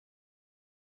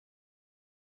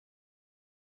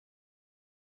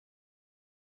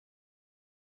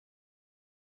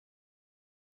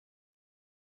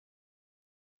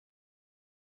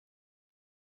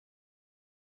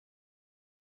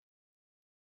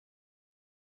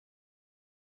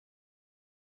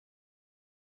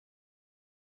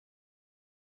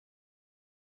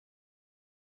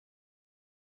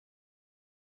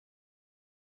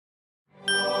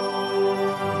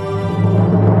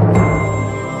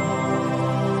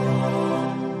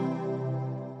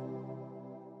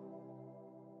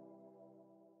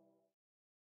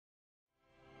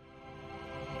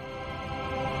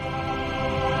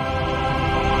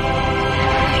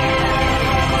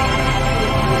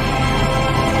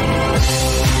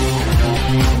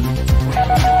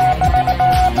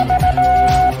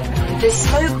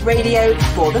Talk radio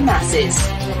for the masses.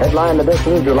 Headline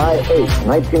edition, July 8,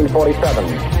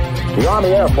 1947. The Army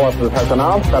Air Forces has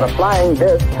announced that a flying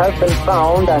disc has been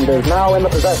found and is now in the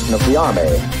possession of the Army.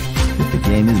 If the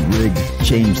game is rigged,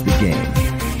 change the game.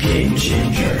 Game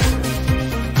changer.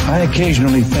 I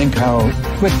occasionally think how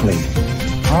quickly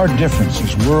our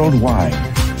differences worldwide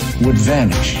would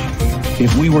vanish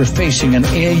if we were facing an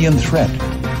alien threat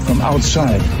from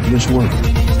outside this world.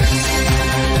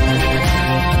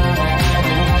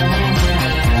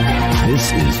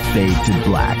 This is Fade to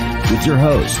Black with your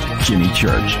host, Jimmy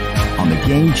Church, on the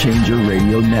Game Changer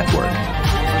Radio Network.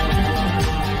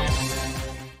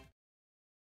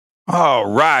 All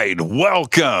right,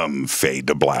 welcome, Fade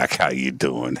to Black. How you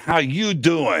doing? How you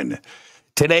doing?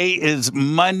 Today is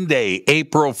Monday,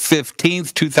 April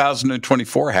 15th,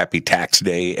 2024. Happy Tax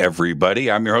Day,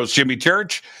 everybody. I'm your host, Jimmy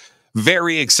Church.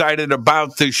 Very excited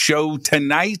about the show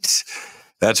tonight.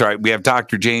 That's right. We have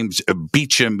Dr. James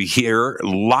Beacham here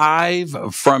live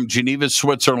from Geneva,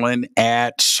 Switzerland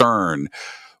at CERN.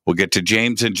 We'll get to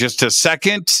James in just a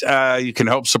second. You can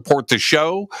help support the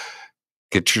show.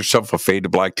 Get yourself a Fade to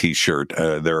Black T-shirt.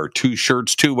 There are 2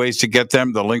 shirts, 2 ways to get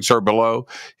them. The links are below.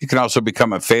 You can also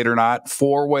become a Fade or Not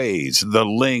 4 ways. The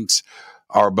links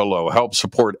are below. Help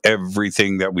support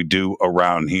everything that we do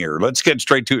around here. Let's get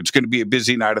straight to it. It's going to be a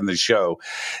busy night on the show.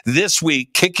 This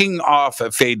week, kicking off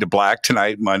a Fade to Black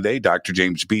tonight, Monday, Dr.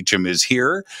 James Beacham is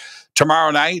here.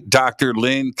 Tomorrow night, Dr.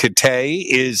 Lynn Katay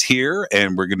is here,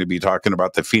 and we're going to be talking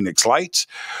about the Phoenix Lights.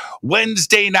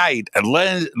 Wednesday night,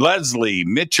 Leslie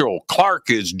Mitchell Clark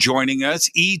is joining us.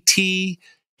 ET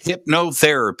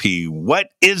hypnotherapy. What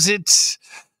is it?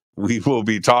 We will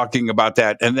be talking about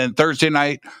that. And then Thursday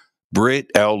night,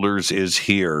 Britt Elders is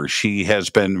here. She has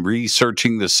been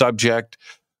researching the subject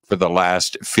for the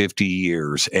last 50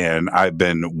 years, and I've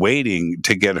been waiting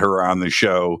to get her on the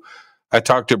show. I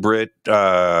talked to Britt, it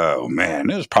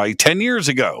was probably 10 years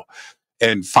ago.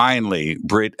 And finally,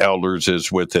 Britt Elders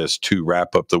is with us to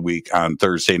wrap up the week on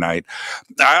Thursday night.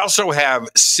 I also have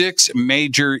 6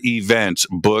 major events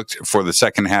booked for the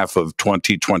second half of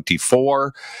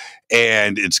 2024.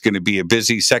 And it's going to be a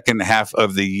busy second half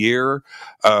of the year.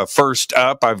 First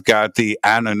up, I've got the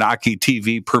Anunnaki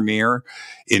TV premiere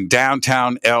in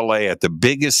downtown LA at the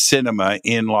biggest cinema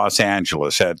in Los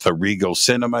Angeles, at the Regal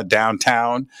Cinema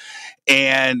downtown.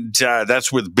 And that's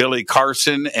with Billy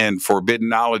Carson and Forbidden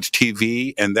Knowledge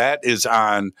TV. And that is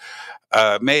on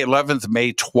May 11th,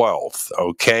 May 12th.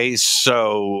 Okay,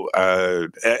 so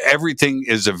everything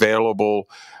is available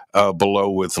below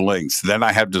with links. Then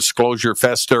I have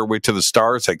DisclosureFest, Stairway to the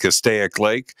Stars at Castaic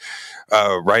Lake,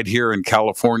 right here in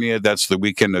California. That's the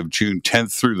weekend of June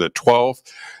 10th through the 12th.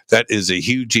 That is a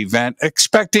huge event,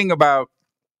 expecting about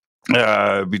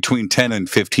between 10 and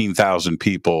 15,000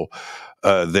 people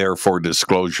there for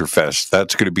DisclosureFest.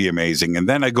 That's going to be amazing. And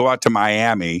then I go out to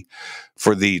Miami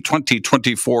for the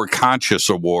 2024 Conscious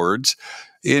Awards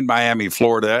in Miami,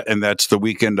 Florida, and that's the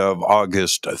weekend of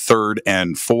August 3rd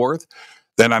and 4th.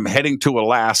 Then I'm heading to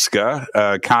Alaska,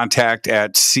 Contact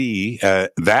at Sea,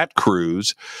 that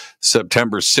cruise,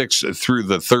 September 6th through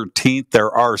the 13th.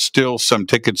 There are still some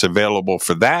tickets available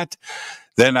for that.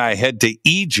 Then I head to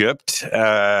Egypt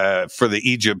for the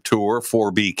Egypt tour,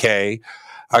 4BK,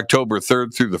 October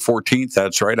 3rd through the 14th.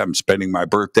 That's right. I'm spending my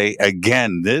birthday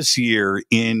again this year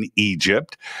in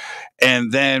Egypt.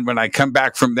 And then when I come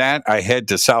back from that, I head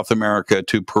to South America,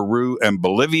 to Peru and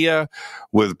Bolivia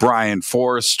with Brian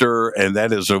Forrester. And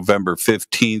that is November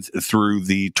 15th through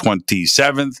the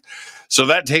 27th. So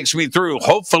that takes me through.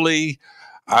 Hopefully,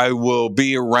 I will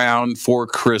be around for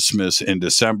Christmas in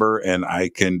December and I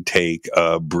can take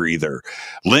a breather.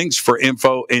 Links for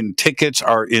info and tickets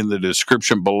are in the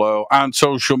description below on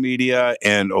social media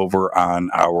and over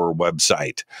on our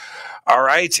website. All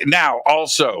right. Now,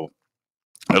 also,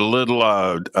 a little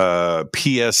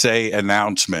PSA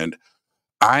announcement.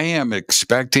 I am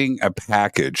expecting a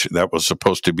package that was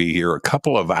supposed to be here a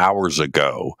couple of hours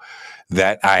ago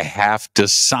that I have to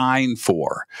sign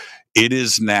for. It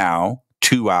is now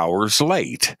 2 hours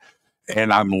late,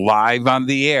 and I'm live on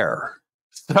the air.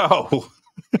 So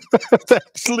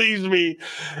that leaves me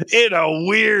in a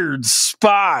weird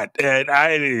spot. And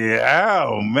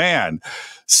oh, man.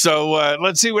 So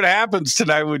let's see what happens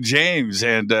tonight with James.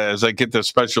 And as I get the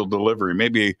special delivery,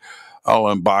 maybe I'll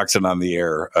unbox it on the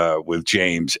air with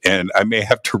James. And I may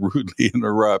have to rudely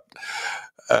interrupt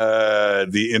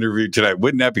the interview tonight.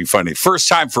 Wouldn't that be funny? First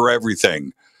time for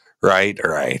everything, Right.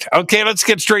 Okay, let's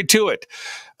get straight to it.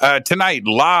 Tonight,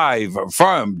 live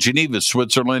from Geneva,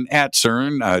 Switzerland at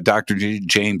CERN, Dr.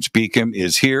 James Beacham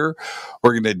is here.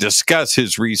 We're going to discuss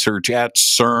his research at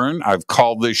CERN. I've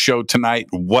called this show tonight,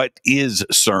 What is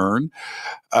CERN?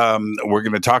 We're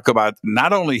going to talk about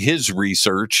not only his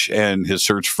research and his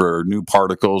search for new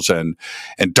particles and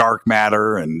dark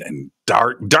matter and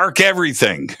dark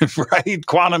everything, right?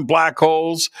 Quantum black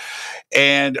holes.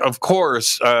 And of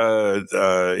course,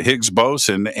 Higgs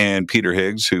boson and Peter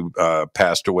Higgs, who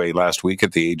passed away last week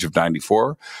at the age of 94.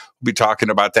 We'll be talking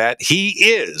about that. He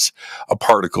is a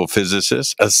particle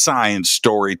physicist, a science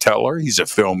storyteller. He's a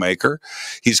filmmaker.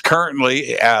 He's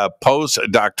currently a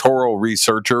post-doctoral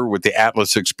researcher with the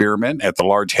Atlas experiment at the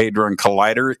Large Hadron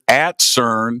Collider at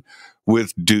CERN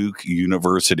with Duke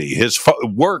University. His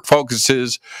work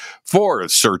focuses for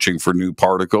searching for new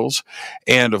particles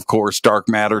and, of course, dark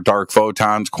matter, dark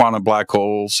photons, quantum black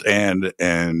holes, and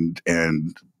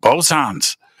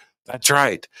bosons. That's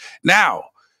right. Now,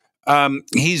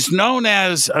 he's known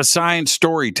as a science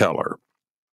storyteller.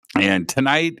 And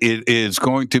tonight it is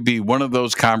going to be one of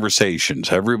those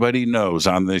conversations everybody knows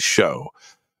on this show.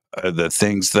 The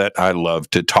things that I love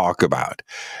to talk about.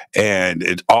 And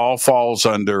it all falls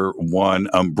under one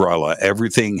umbrella.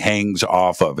 Everything hangs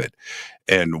off of it.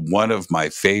 And one of my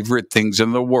favorite things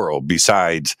in the world,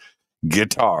 besides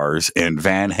guitars and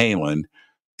Van Halen,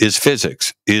 is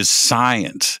physics, is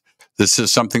science. This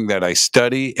is something that I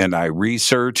study and I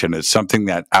research, and it's something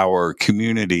that our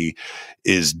community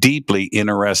is deeply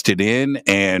interested in.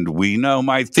 And we know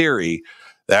my theory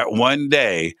that one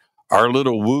day our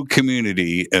little woo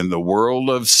community in the world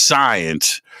of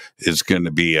science is going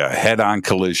to be a head-on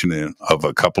collision of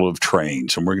a couple of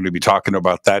trains. And we're going to be talking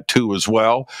about that too as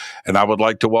well. And I would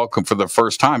like to welcome for the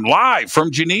first time live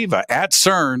from Geneva at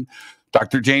CERN,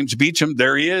 Dr. James Beacham.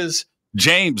 There he is.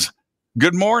 James,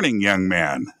 good morning, young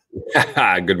man.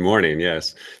 Good morning.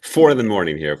 Yes. 4 in the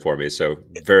morning here for me. So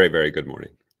very, very good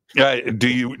morning. Do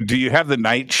you have the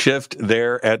night shift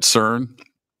there at CERN?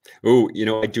 Oh,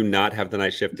 I do not have the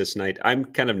night shift this night. I'm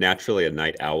kind of naturally a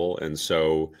night owl. And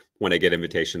so when I get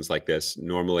invitations like this,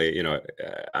 normally,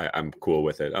 I'm cool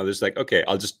with it. I'm just like, okay,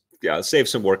 I'll save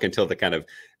some work until the kind of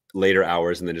later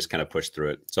hours and then just kind of push through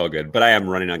it. It's all good. But I am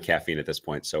running on caffeine at this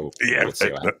point. So yeah, we'll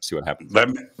see what happens.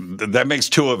 That makes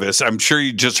two of us. I'm sure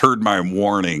you just heard my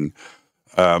warning.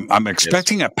 I'm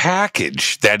expecting a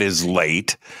package that is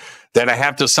late that I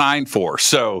have to sign for.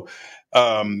 So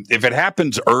if it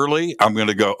happens early, I'm going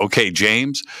to go, okay,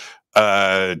 James,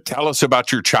 tell us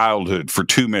about your childhood for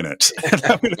 2 minutes.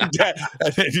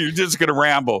 You're just going to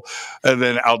ramble, and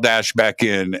then I'll dash back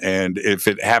in. And if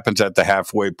it happens at the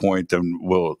halfway point, then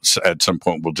at some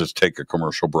point, we'll just take a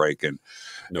commercial break and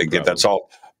get that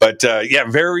solved. But yeah,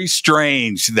 very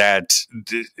strange that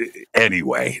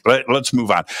anyway, let's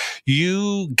move on.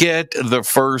 You get the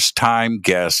first time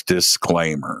guest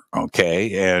disclaimer,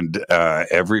 okay? And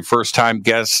every first time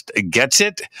guest gets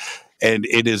it. And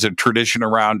it is a tradition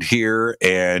around here.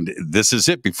 And this is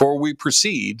it. Before we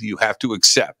proceed, you have to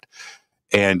accept.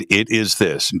 And it is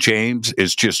this. James,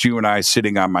 it's just you and I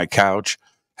sitting on my couch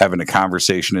having a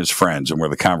conversation as friends. And where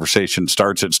the conversation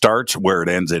starts, it starts. Where it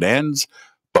ends.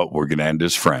 But we're going to end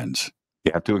as friends.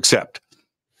 You have to accept.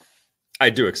 I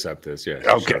do accept this, yeah.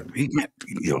 Okay. Sure.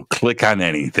 You'll click on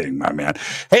anything, my man.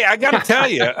 Hey, I got to tell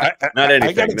you. Not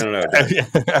anything. No.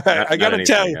 I got to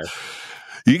tell you.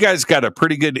 You guys got a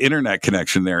pretty good internet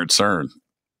connection there at CERN.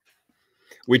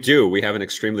 We do. We have an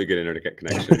extremely good internet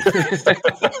connection.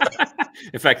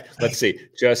 In fact, let's see.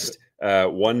 Just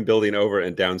one building over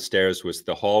and downstairs was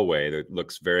the hallway that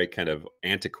looks very kind of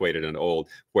antiquated and old,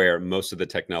 where most of the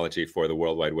technology for the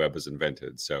World Wide Web was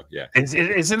invented. So, yeah.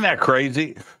 Isn't that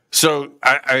crazy? So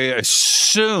I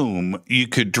assume you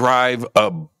could drive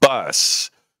a bus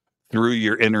through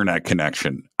your internet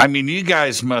connection. I mean, you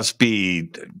guys must be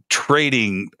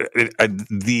trading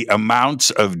the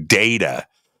amounts of data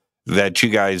that you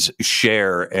guys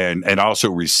share and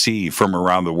also receive from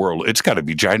around the world. It's got to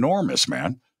be ginormous,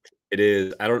 man. It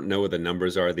is. I don't know what the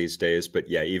numbers are these days, but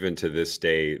yeah, even to this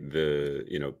day,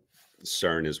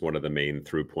 CERN is one of the main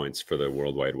through points for the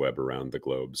World Wide Web around the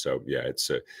globe. So yeah, it's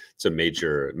a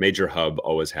major hub,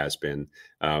 always has been.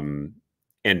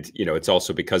 And, it's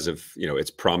also because of,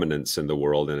 its prominence in the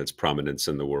world and its prominence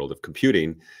in the world of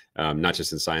computing, not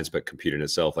just in science, but computing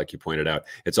itself, like you pointed out.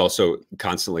 It's also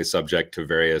constantly subject to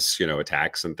various,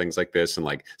 attacks and things like this and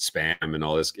like spam and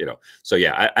all this, So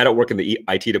yeah, I don't work in the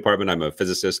IT department. I'm a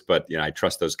physicist, but, I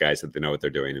trust those guys that they know what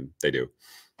they're doing, and they do.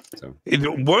 So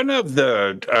one of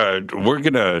the, we're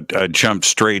going to jump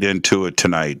straight into it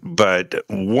tonight, but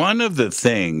one of the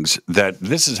things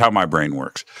this is how my brain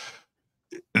works.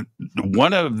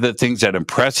 one of the things that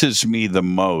impresses me the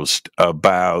most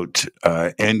about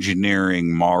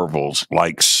engineering marvels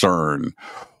like CERN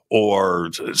or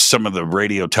some of the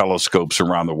radio telescopes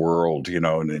around the world, you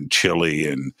know, and in Chile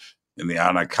and in the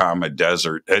Atacama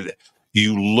Desert,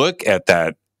 you look at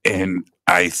that and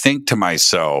I think to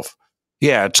myself,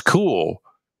 yeah, it's cool,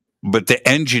 but the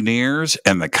engineers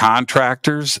and the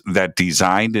contractors that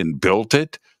designed and built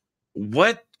it,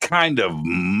 what kind of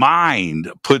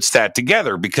mind puts that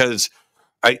together? Because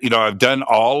I've done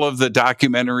all of the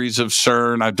documentaries of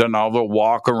CERN. I've done all the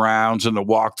walk-arounds and the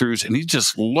walkthroughs, and you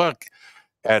just look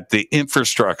at the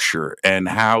infrastructure and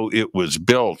how it was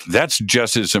built. That's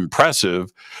just as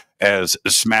impressive as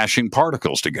smashing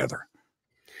particles together.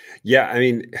 Yeah, I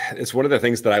mean, it's one of the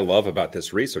things that I love about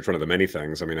this research. One of the many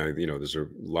things. I mean, there's a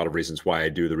lot of reasons why I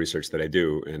do the research that I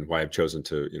do, and why I've chosen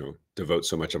to, devote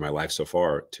so much of my life so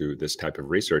far to this type of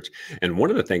research. And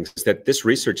one of the things is that this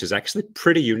research is actually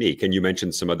pretty unique. And you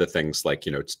mentioned some other things like,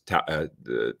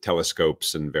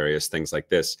 telescopes and various things like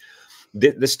this.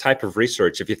 This type of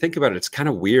research, if you think about it, it's kind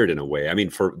of weird in a way. I mean,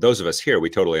 for those of us here, we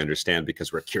totally understand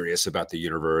because we're curious about the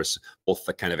universe, both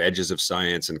the kind of edges of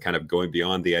science and kind of going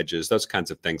beyond the edges, those kinds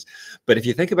of things. But if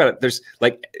you think about it, there's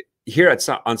like here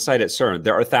on site at CERN,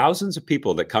 there are thousands of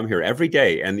people that come here every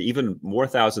day, and even more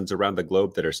thousands around the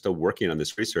globe that are still working on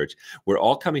this research. We're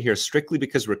all coming here strictly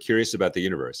because we're curious about the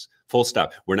universe. Full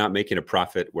stop. We're not making a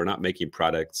profit. We're not making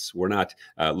products. We're not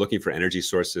looking for energy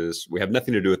sources. We have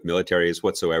nothing to do with militaries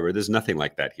whatsoever. There's nothing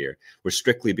like that here. We're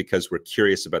strictly because we're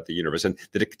curious about the universe. And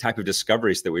the type of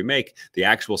discoveries that we make, the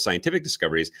actual scientific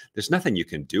discoveries, there's nothing you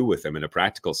can do with them in a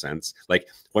practical sense. Like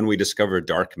when we discover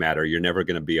dark matter, you're never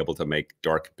going to be able to make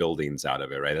dark buildings out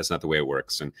of it, right? That's not the way it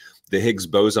works. And the Higgs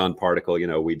boson particle,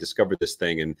 we discovered this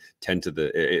thing in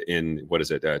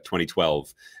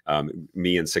 2012.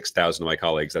 Me and 6,000 of my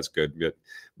colleagues. That's good.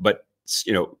 But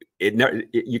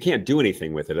you can't do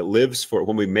anything with it. It lives for,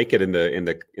 when we make it in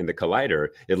the collider,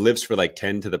 it lives for like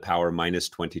 10 to the power minus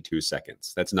 22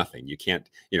 seconds. That's nothing. You can't,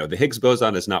 the Higgs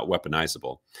boson is not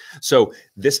weaponizable. So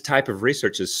this type of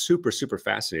research is super, super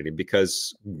fascinating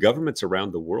because governments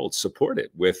around the world support it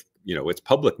with, it's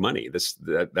public money. That's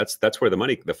where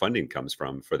the funding comes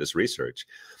from for this research.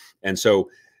 And so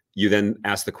you then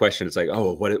ask the question, it's like,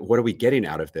 oh, what are we getting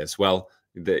out of this? Well,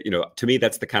 to me,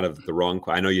 that's the kind of the wrong.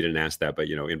 I know you didn't ask that, but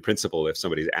in principle, if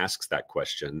somebody asks that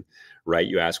question, right,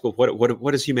 you ask, well,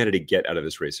 what does humanity get out of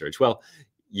this research? Well,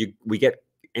 we get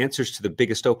answers to the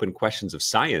biggest open questions of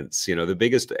science, the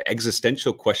biggest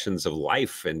existential questions of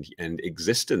life and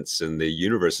existence and the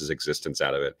universe's existence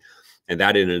out of it. And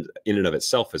that in and of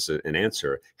itself is an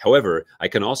answer. However, I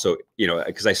can also,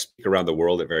 because I speak around the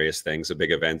world at various things, at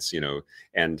big events,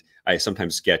 and I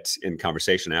sometimes get in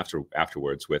conversation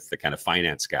afterwards with the kind of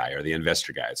finance guy or the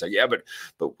investor guy. It's like, yeah, but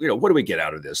what do we get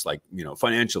out of this, like,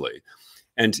 financially?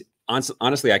 And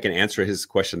honestly, I can answer his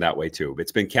question that way too.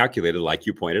 It's been calculated, like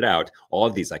you pointed out, all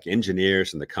of these like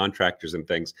engineers and the contractors and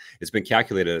things, it's been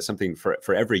calculated as something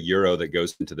for every euro that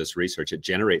goes into this research, it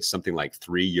generates something like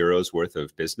 €3 worth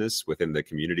of business within the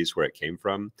communities where it came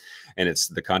from. And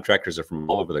the contractors are from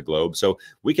all over the globe. So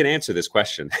we can answer this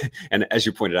question. And as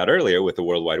you pointed out earlier with the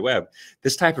World Wide Web,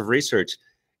 this type of research,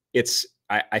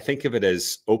 I think of it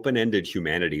as open-ended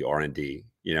humanity R&D.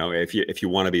 If you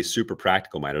want to be super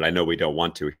practical minded, I know we don't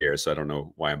want to here, so I don't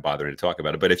know why I'm bothering to talk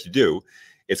about it. But if you do,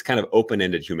 it's kind of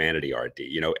open-ended humanity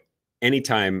R&D.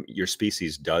 Anytime your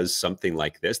species does something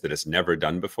like this that it's never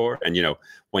done before, and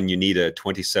when you need a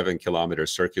 27-kilometer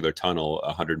circular tunnel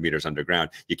 100 meters underground,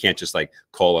 you can't just like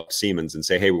call up Siemens and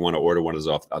say, hey, we want to order one of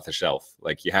those off the shelf.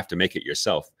 Like you have to make it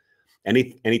yourself.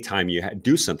 Anytime you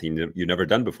do something you've never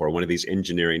done before, one of these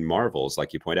engineering marvels,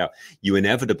 like you point out, you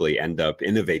inevitably end up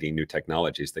innovating new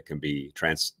technologies that can be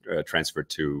transferred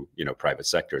to private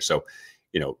sector. So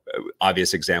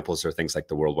obvious examples are things like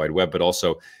the World Wide Web, but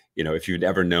also if you'd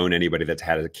ever known anybody that's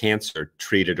had a cancer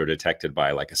treated or detected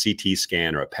by like a CT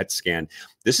scan or a PET scan,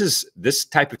 this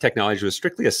type of technology was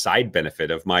strictly a side benefit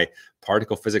of my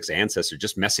particle physics ancestor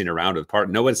just messing around with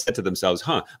no one said to themselves,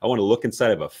 I want to look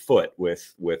inside of a foot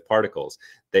with particles.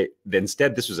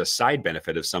 Instead, this was a side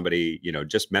benefit of somebody,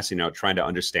 just messing out, trying to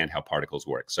understand how particles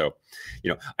work. So,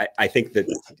 I think that,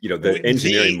 the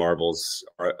engineering marvels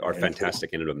are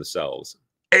fantastic in and of themselves.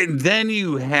 And then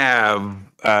you have,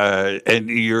 and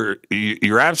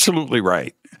you're absolutely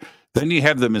right. Then you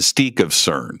have the mystique of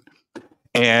CERN.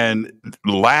 And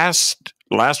last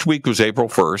week was April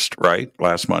 1st, right?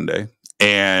 Last Monday.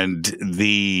 And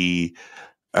 2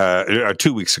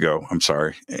 weeks ago, I'm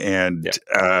sorry. And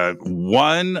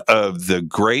one of the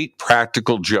great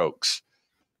practical jokes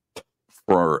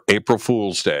for April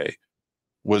Fool's Day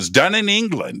was done in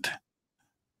England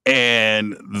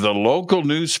And the local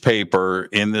newspaper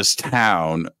in this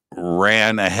town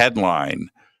ran a headline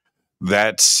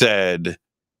that said,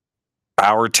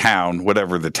 our town,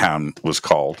 whatever the town was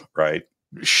called, right?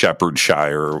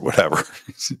 Shepherdshire or whatever,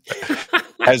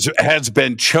 has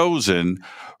been chosen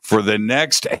for the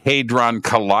next Hadron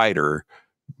Collider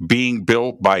being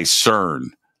built by CERN,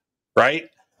 right?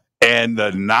 And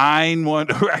the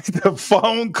the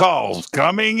phone calls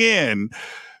coming in,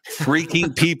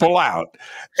 freaking people out.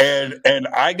 And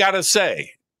I gotta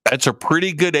say, that's a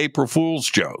pretty good April Fool's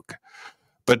joke.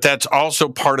 But that's also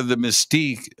part of the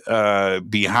mystique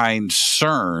behind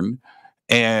CERN.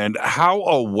 And how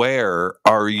aware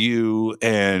are you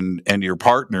and your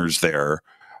partners there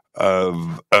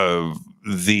of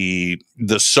the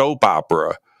soap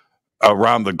opera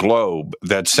around the globe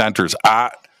that centers?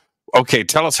 Okay,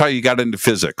 tell us how you got into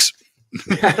physics.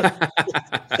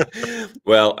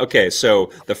 Well, okay,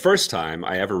 so the first time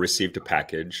I ever received a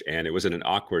package, and it was in an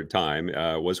awkward time,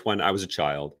 was when I was a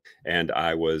child, and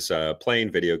I was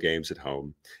playing video games at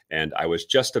home, and I was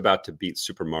just about to beat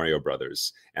Super Mario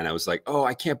Brothers, and I was like, "Oh,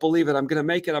 I can't believe it! I'm gonna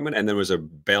make it! And there was a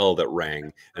bell that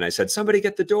rang, and I said, "Somebody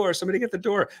get the door! Somebody get the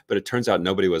door!" But it turns out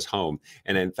nobody was home,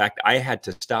 and in fact, I had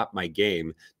to stop my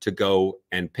game to go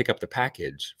and pick up the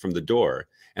package from the door.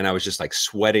 And I was just like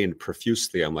sweating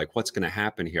profusely. I'm like, what's going to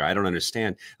happen here? I don't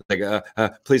understand. Like,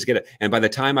 please get it. And by the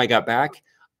time I got back,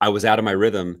 I was out of my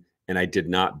rhythm and I did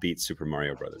not beat Super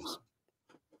Mario Brothers.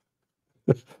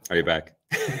 Are you back?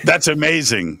 That's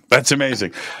amazing. That's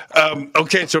amazing.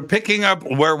 Okay, so picking up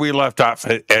where we left off,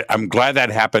 I'm glad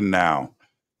that happened now.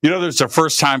 You know, there's a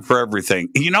first time for everything.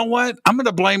 You know what? I'm going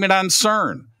to blame it on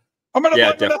CERN. I'm going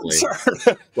to blame it on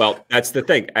CERN. Well, that's the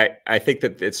thing. I think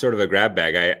that it's sort of a grab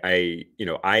bag. I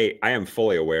am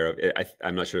fully aware of it.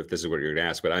 I'm not sure if this is what you're going to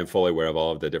ask, but I'm fully aware of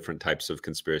all of the different types of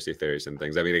conspiracy theories and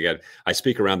things. I mean, again, I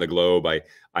speak around the globe.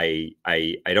 I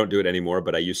don't do it anymore,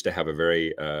 but I used to have a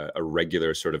very a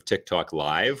regular sort of TikTok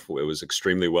live. It was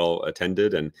extremely well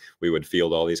attended, and we would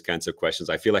field all these kinds of questions.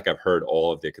 I feel like I've heard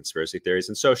all of the conspiracy theories,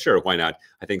 and so sure, why not?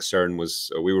 I think CERN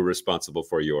we were responsible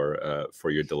for your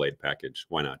delayed package.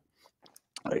 Why not?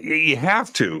 You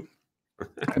have to.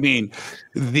 I mean,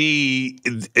 the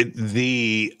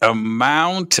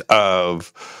amount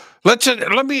of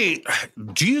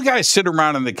do you guys sit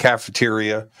around in the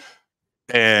cafeteria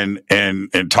and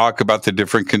talk about the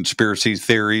different conspiracy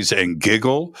theories and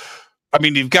giggle? I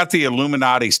mean, you've got the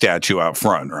Illuminati statue out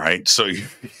front, right? So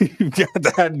you've got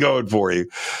that going for you.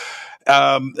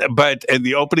 But in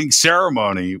the opening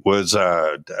ceremony was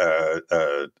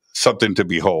something to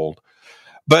behold.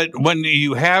 But when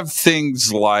you have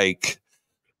things like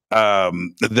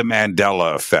the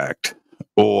Mandela effect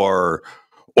or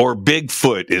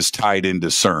Bigfoot is tied into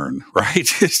CERN,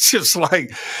 right? It's just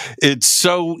like, it's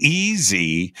so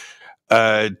easy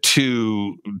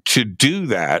to do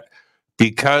that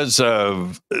because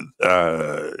of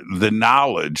the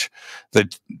knowledge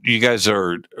that you guys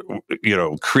are,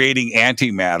 creating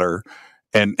antimatter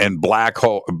and black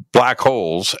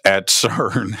holes at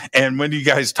CERN. And when you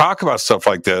guys talk about stuff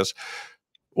like this,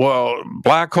 well,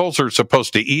 black holes are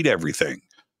supposed to eat everything.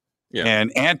 Yeah.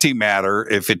 And antimatter,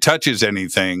 if it touches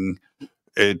anything,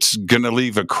 it's going to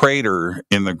leave a crater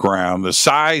in the ground the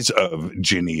size of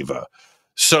Geneva.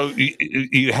 So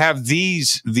you have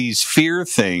these fear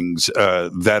things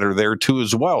that are there too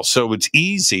as well. So it's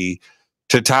easy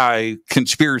to tie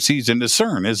conspiracies into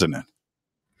CERN, isn't it?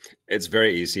 It's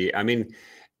very easy. I mean,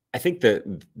 I think the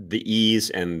ease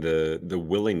and the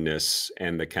willingness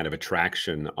and the kind of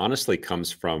attraction honestly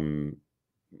comes from,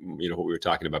 what we were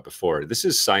talking about before. This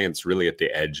is science really at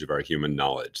the edge of our human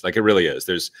knowledge. Like, it really is.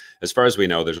 There's, as far as we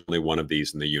know, there's only one of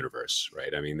these in the universe,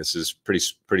 right? I mean, this is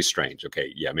pretty strange.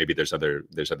 Okay, yeah, maybe there's other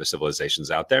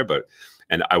civilizations out there,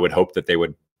 and I would hope that they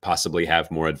would possibly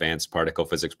have more advanced particle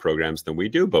physics programs than we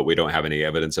do, but we don't have any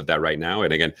evidence of that right now.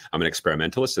 And again, I'm an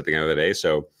experimentalist at the end of the day,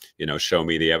 so show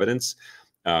me the evidence.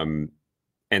 And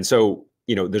so,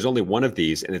 there's only one of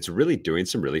these, and it's really doing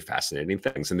some really fascinating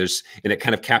things. And it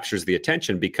kind of captures the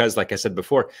attention because, like I said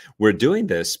before, we're doing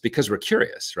this because we're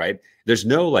curious, right? There's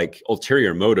no like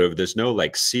ulterior motive. There's no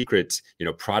like secret,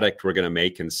 product we're going to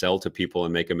make and sell to people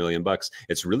and make $1 million.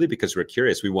 It's really because we're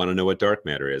curious. We want to know what dark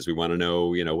matter is. We want to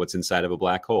know, what's inside of a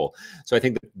black hole. So I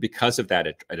think that because of that,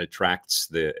 it attracts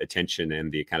the attention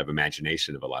and the kind of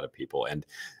imagination of a lot of people. And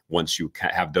once you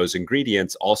have those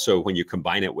ingredients, also when you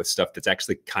combine it with stuff that's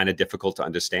actually kind of difficult to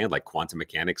understand, like quantum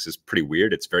mechanics is pretty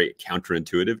weird. It's very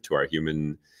counterintuitive to our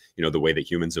human, the way that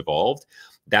humans evolved.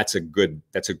 That's a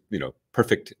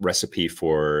perfect recipe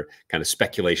for kind of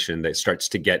speculation that starts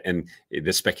to get, and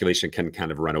this speculation can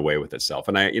kind of run away with itself.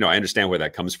 And I understand where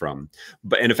that comes from.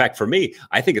 But in fact, for me,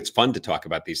 I think it's fun to talk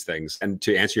about these things. And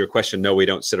to answer your question, no, we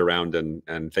don't sit around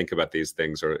and think about these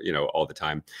things, or, all the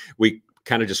time. We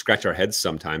kind of just scratch our heads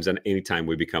sometimes, and anytime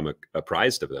we become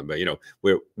apprised of them. But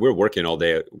we're working all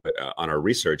day on our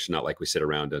research, not like we sit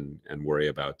around and worry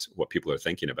about what people are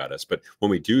thinking about us. But when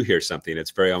we do hear something,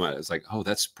 it's like, oh,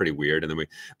 that's pretty weird. And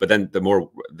then the more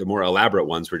elaborate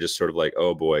ones, we're just sort of like,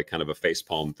 oh boy, kind of a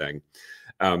facepalm thing.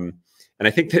 And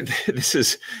I think that this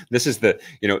is the,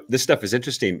 this stuff is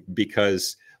interesting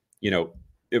because,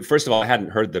 first of all, I hadn't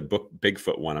heard the book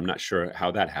Bigfoot one. I'm not sure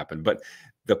how that happened, but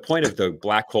the point of the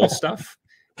black hole stuff,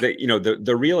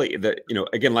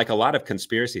 again, like a lot of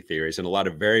conspiracy theories and a lot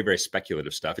of very, very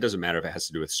speculative stuff, it doesn't matter if it has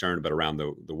to do with CERN, but around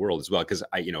the world as well. Because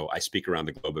I speak around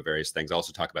the globe of various things. I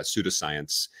also talk about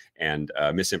pseudoscience and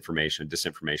misinformation,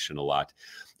 disinformation a lot.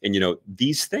 And,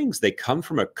 these things, they come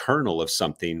from a kernel of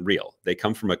something real. They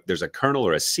come from there's a kernel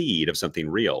or a seed of something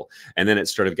real. And then it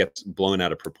sort of gets blown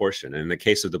out of proportion. And in the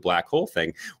case of the black hole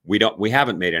thing, we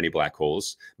haven't made any black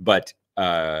holes, but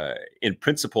in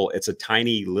principle, it's a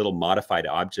tiny little modified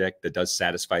object that does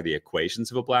satisfy the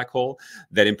equations of a black hole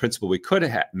that in principle we could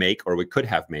make, or we could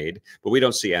have made, but we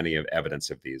don't see any evidence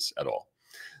of these at all.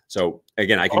 So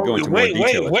again, I can go into more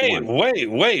detail.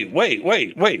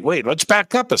 Wait. Let's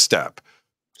back up a step.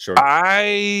 Sure.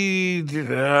 Oh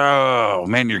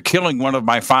man, you're killing one of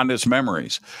my fondest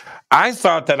memories. I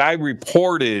thought that I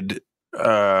reported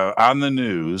on the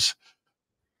news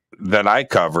that I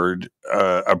covered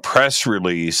a press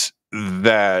release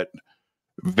that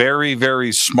very,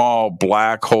 very small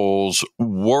black holes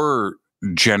were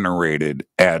generated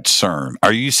at CERN.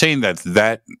 Are you saying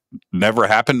that never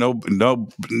happened? No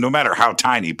matter how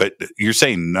tiny, but you're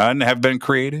saying none have been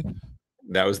created?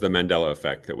 That was the Mandela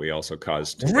effect that we also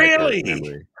caused. Really? No,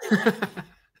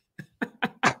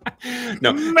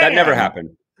 man. That never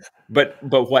happened. But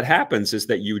what happens is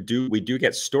that we do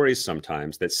get stories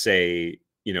sometimes that say,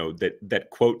 that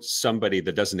quote somebody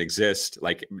that doesn't exist,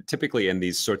 like typically in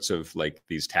these sorts of like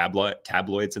these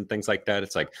tabloids and things like that.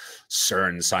 It's like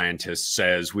CERN scientist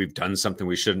says we've done something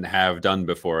we shouldn't have done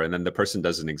before, and then the person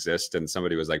doesn't exist, and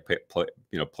somebody was like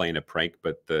playing a prank,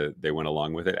 but they went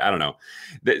along with it. I don't know.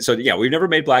 So yeah, we've never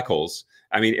made black holes.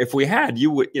 I mean, if we had,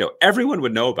 everyone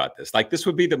would know about this. Like, this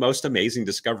would be the most amazing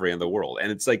discovery in the world.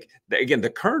 And it's like, again, the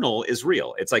kernel is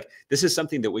real. It's like, this is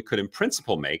something that we could in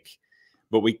principle make,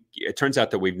 but it turns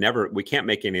out that we can't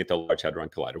make any at the Large Hadron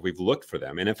Collider. We've looked for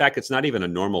them. And in fact, it's not even a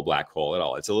normal black hole at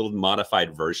all. It's a little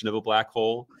modified version of a black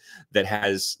hole that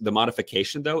has the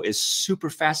modification, though, is super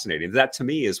fascinating. That to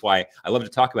me is why I love to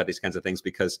talk about these kinds of things,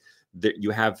 because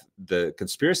you have the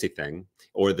conspiracy thing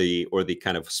or the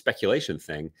kind of speculation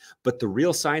thing, but the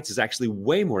real science is actually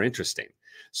way more interesting.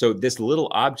 So this little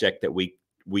object that we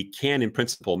can in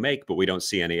principle make, but we don't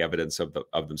see any evidence of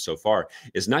them so far,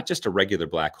 is not just a regular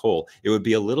black hole. It would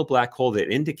be a little black hole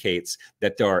that indicates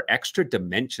that there are extra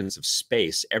dimensions of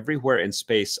space everywhere in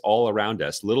space all around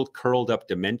us, little curled up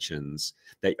dimensions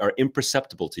that are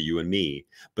imperceptible to you and me.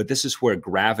 But this is where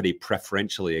gravity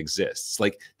preferentially exists.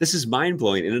 Like, this is mind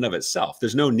blowing in and of itself.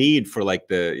 There's no need for like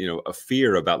a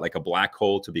fear about like a black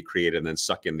hole to be created and then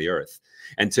suck in the earth.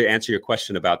 And to answer your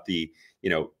question about the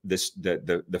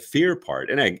fear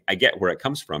part, and I get where it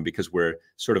comes from, because we're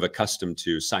sort of accustomed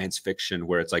to science fiction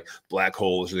where it's like black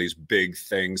holes are these big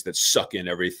things that suck in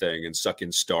everything and suck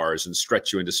in stars and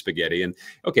stretch you into spaghetti. And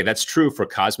okay, that's true for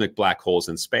cosmic black holes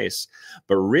in space,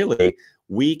 but really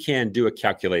we can do a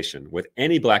calculation with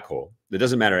any black hole. It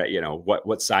doesn't matter,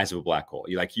 what size of a black hole.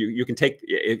 You can take,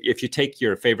 if you take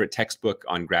your favorite textbook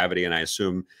on gravity, and I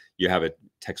assume you have a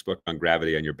textbook on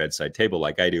gravity on your bedside table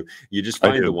like I do, you just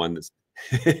find the one that's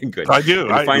good. I do.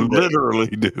 I literally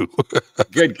do.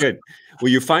 Good.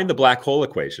 Well, you find the black hole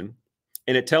equation,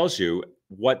 and it tells you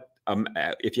what,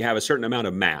 if you have a certain amount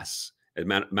of mass,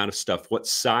 amount of stuff, what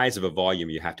size of a volume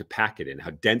you have to pack it in,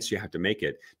 how dense you have to make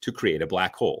it to create a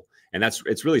black hole. And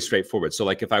it's really straightforward. So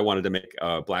like if I wanted to make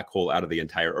a black hole out of the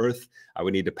entire Earth, I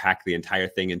would need to pack the entire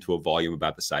thing into a volume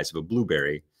about the size of a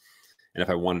blueberry. And if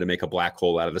I wanted to make a black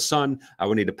hole out of the sun, I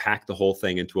would need to pack the whole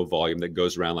thing into a volume that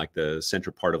goes around like the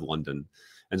center part of London.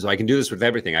 And so I can do this with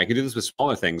everything. I can do this with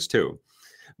smaller things too.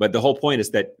 But the whole point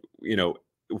is that,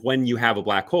 when you have a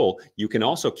black hole, you can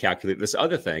also calculate this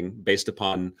other thing based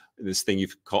upon this thing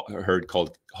you've heard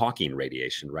called Hawking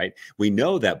radiation, right? We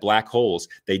know that black holes,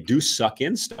 they do suck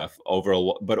in stuff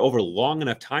but over long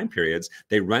enough time periods,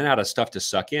 they run out of stuff to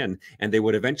suck in, and they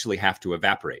would eventually have to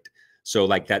evaporate. So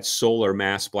like that solar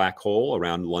mass black hole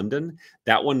around London,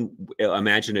 that one,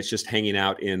 imagine it's just hanging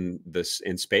out in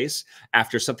space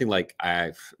after something like,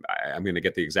 I'm going to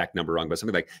get the exact number wrong, but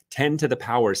something like 10 to the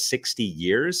power 60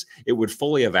 years, it would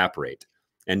fully evaporate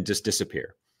and just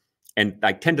disappear. And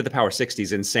like 10 to the power 60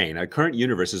 is insane. Our current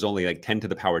universe is only like 10 to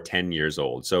the power 10 years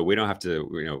old. So we don't have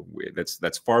to,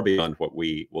 that's far beyond what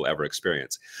we will ever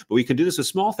experience. But we can do this with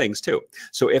small things too.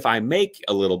 So if I make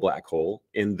a little black hole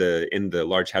in the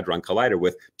Large Hadron Collider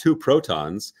with 2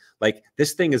 protons, like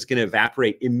this thing is going to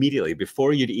evaporate immediately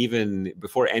before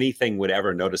anything would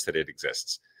ever notice that it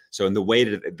exists. So in the way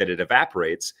that it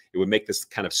evaporates, it would make this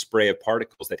kind of spray of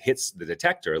particles that hits the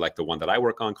detector, like the one that I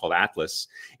work on called Atlas.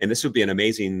 And this would be an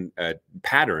amazing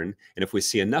pattern. And if we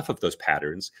see enough of those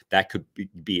patterns, that could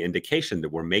be indication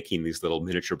that we're making these little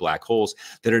miniature black holes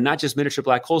that are not just miniature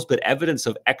black holes, but evidence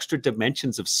of extra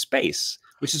dimensions of space,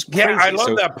 which is crazy. Yeah, I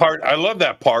love that part. I love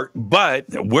that part. But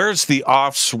where's the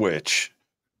off switch?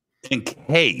 In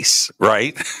case,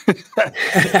 right?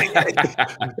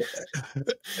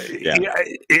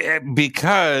 Yeah.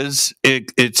 Because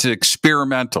it's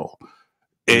experimental.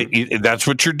 That's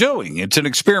what you're doing. It's an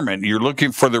experiment. You're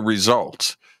looking for the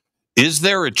results. Is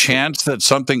there a chance that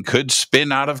something could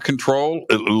spin out of control,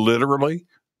 literally?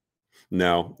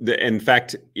 No, in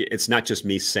fact, it's not just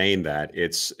me saying that.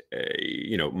 It's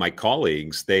my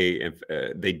colleagues. They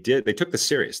took this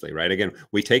seriously, right? Again,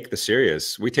 we take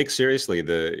seriously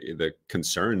the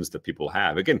concerns that people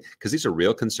have. Again, because these are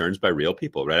real concerns by real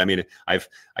people, right? I mean, I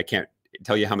can't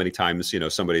tell you how many times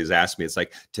somebody's asked me. It's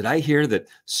like, did I hear that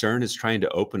CERN is trying to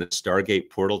open a Stargate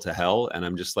portal to hell? And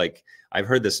I'm just like, I've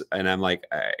heard this, and I'm like,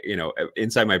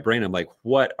 inside my brain, I'm like,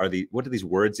 what do these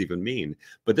words even mean?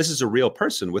 But this is a real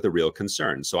person with a real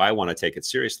concern. So I want to take it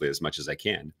seriously as much as I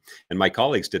can. And my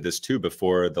colleagues did this too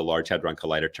before the Large Hadron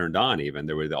Collider turned on. Even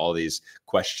there were all these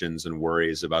questions and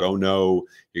worries about, oh no,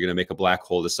 you're going to make a black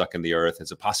hole to suck in the Earth.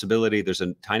 It's a possibility. There's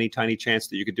a tiny, tiny chance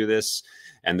that you could do this.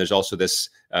 And there's also this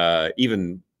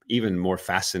even more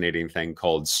fascinating thing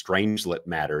called strange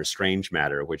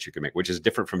matter, which you can make, which is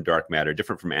different from dark matter,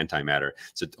 different from antimatter.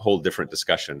 It's a whole different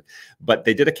discussion. But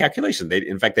they did a calculation.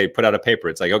 In fact, they put out a paper.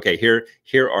 It's like, okay,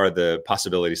 here are the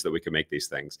possibilities that we can make these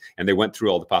things. And they went through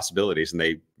all the possibilities, and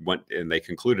they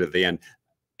concluded at the end,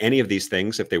 any of these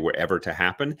things, if they were ever to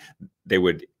happen, they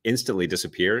would instantly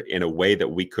disappear in a way that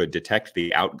we could detect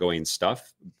the outgoing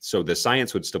stuff. So the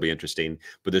science would still be interesting,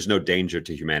 but there's no danger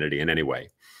to humanity in any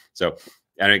way. So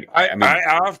I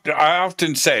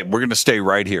often say, we're going to stay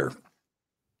right here.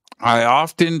 I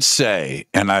often say,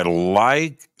 and I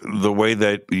like the way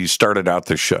that you started out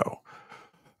the show.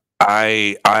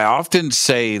 I often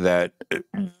say that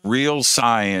real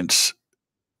science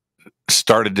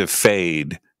started to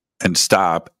fade and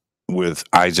stop with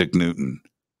Isaac Newton.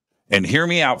 And hear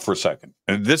me out for a second.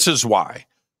 And this is why.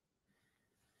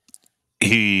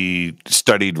 He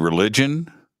studied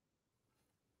religion,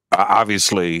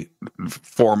 obviously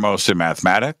foremost in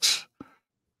mathematics,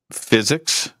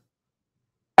 physics,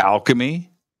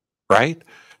 alchemy, right?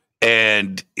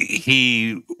 And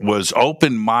he was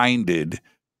open-minded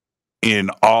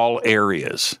in all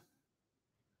areas,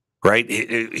 right?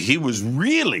 He was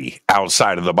really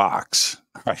outside of the box,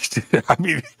 right? I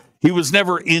mean, he was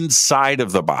never inside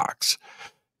of the box.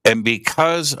 And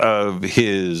because of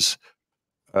his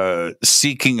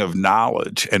seeking of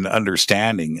knowledge and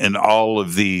understanding in all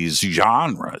of these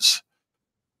genres,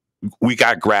 we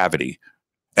got gravity.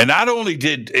 And not only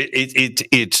did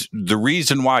it's the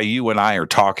reason why you and I are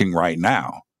talking right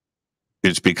now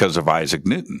is because of Isaac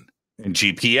Newton and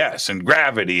GPS and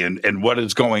gravity and what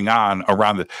is going on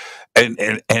around the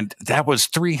and that was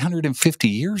 350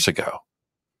 years ago.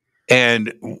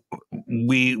 And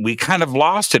we kind of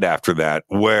lost it after that,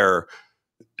 where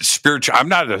spiritual, I'm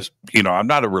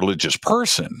not a religious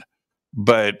person,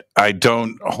 but I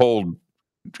don't hold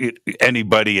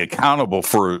anybody accountable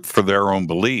for their own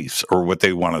beliefs or what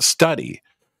they want to study.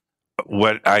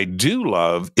 What I do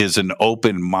love is an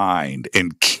open mind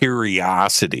and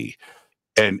curiosity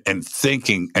and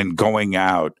thinking and going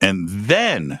out and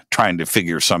then trying to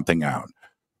figure something out,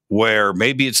 where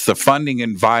maybe it's the funding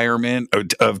environment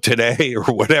of today or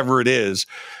whatever it is,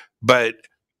 but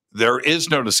there is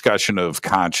no discussion of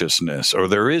consciousness, or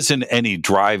there isn't any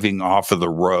driving off of the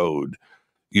road.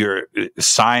 Your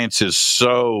science is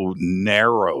so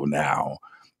narrow now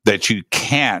that you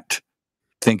can't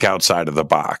think outside of the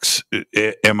box.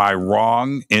 Am I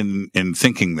wrong in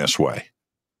thinking this way?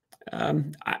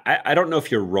 I don't know if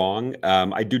you're wrong.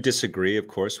 I do disagree, of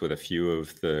course, with a few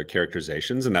of the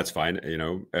characterizations, and that's fine,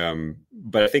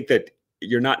 But I think that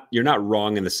you're not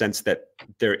wrong in the sense that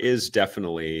there is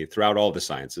definitely throughout all the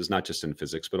sciences, not just in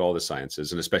physics, but all the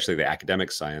sciences, and especially the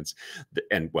academic science,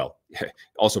 and well,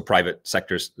 also private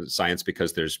sector science,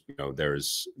 because there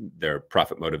are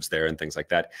profit motives there and things like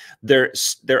that. There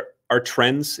are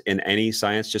trends in any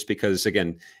science, just because,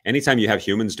 again, anytime you have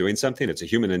humans doing something, it's a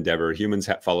human endeavor. Humans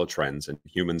follow trends, and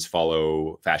humans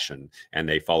follow fashion, and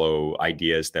they follow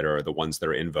ideas that are the ones that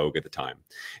are in vogue at the time.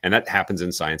 And that happens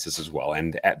in sciences as well.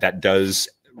 And that does,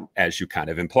 as you kind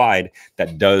of implied,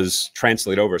 that does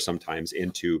translate over sometimes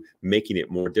into making it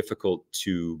more difficult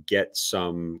to get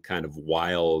some kind of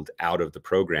wild out of the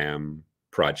program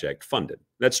project funded.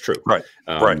 That's true. Right.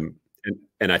 Right.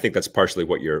 And I think that's partially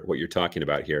what you're talking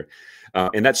about here,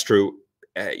 and that's true.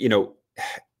 You know,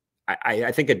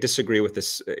 I think I disagree with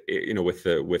this. You know, with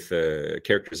the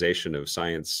characterization of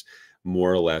science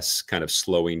more or less kind of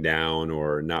slowing down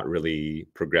or not really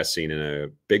progressing in a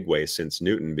big way since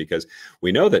Newton, because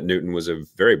we know that Newton was a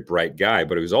very bright guy,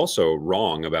 but he was also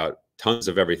wrong about tons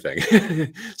of everything.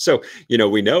 So, you know,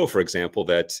 we know, for example,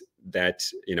 that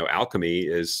you know, alchemy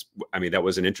is, I mean, that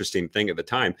was an interesting thing at the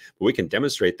time, but we can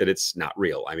demonstrate that it's not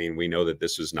real. I mean, we know that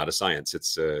this is not a science.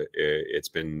 It's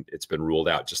been ruled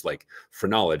out, just like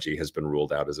phrenology has been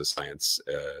ruled out as a science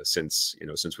since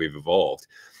we've evolved.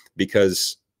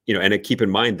 Because, you know, and keep in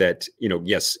mind that, you know,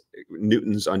 yes,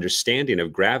 Newton's understanding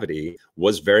of gravity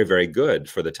was very, very good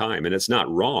for the time, and it's not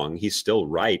wrong. He's still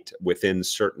right within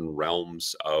certain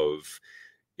realms of,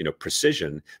 you know,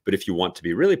 precision. But if you want to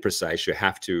be really precise, you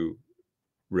have to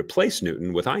replace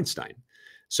Newton with Einstein.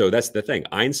 So that's the thing.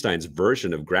 Einstein's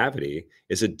version of gravity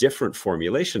is a different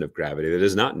formulation of gravity that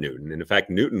is not Newton. And in fact,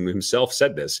 Newton himself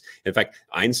said this. In fact,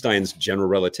 Einstein's general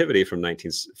relativity from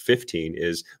 1915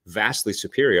 is vastly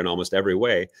superior in almost every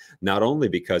way, not only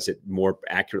because it more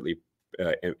accurately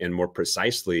and more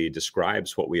precisely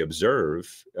describes what we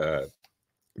observe, the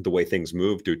way things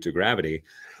move due to gravity,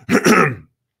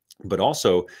 but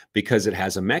also because it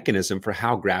has a mechanism for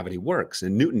how gravity works.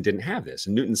 And Newton didn't have this.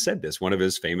 And Newton said this. One of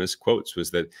his famous quotes was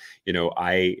that, you know,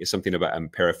 something about, I'm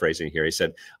paraphrasing here. He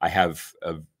said, I have,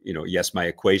 you know, yes, my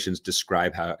equations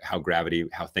describe how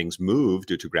things move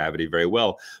due to gravity very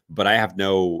well, but I have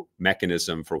no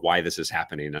mechanism for why this is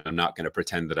happening. And I'm not going to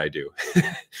pretend that I do.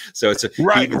 So it's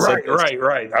right.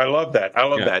 I love that. I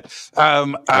love that.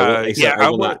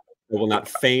 I will not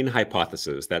feign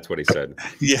hypothesis. That's what he said.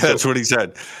 Yeah, that's what he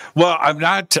said. Well, I'm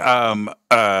not. I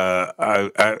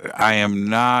am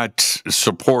not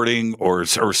supporting or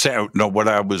saying. No, what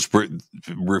I was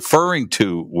referring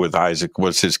to with Isaac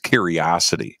was his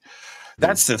curiosity.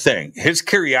 That's the thing. His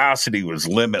curiosity was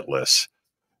limitless,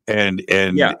 and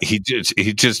yeah. he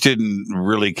just didn't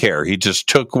really care. He just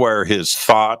took where his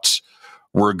thoughts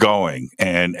were going,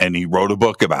 and he wrote a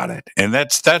book about it. And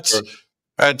that's. Sure.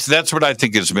 That's what I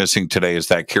think is missing today, is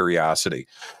that curiosity.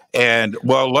 And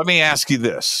well, let me ask you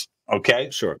this,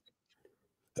 okay? Sure.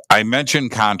 I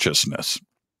mentioned consciousness,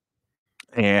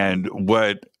 and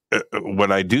what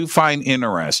I do find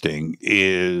interesting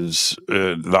is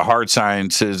the hard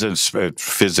sciences and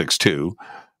physics too,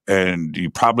 and you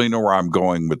probably know where I'm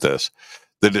going with this.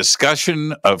 The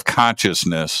discussion of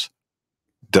consciousness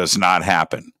does not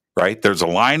happen. Right, there's a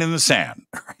line in the sand.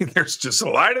 Right? There's just a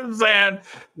line in the sand,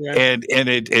 yeah. and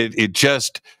it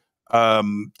just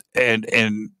and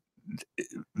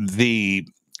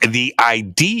the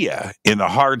idea in the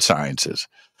hard sciences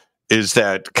is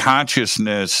that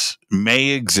consciousness may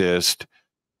exist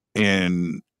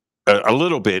in a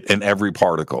little bit in every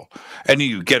particle, and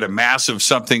you get a massive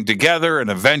something together, and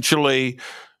eventually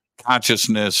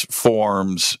consciousness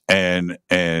forms and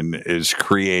is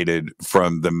created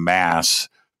from the mass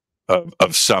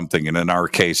of something. And in our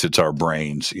case, it's our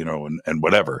brains, you know, and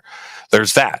whatever.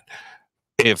 There's that.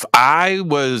 If I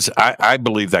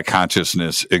believe that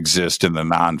consciousness exists in the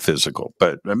non-physical,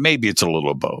 but maybe it's a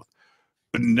little of both.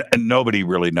 Nobody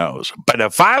really knows. But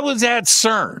if I was at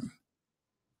CERN,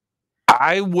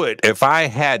 I would, if I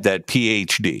had that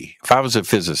PhD, if I was a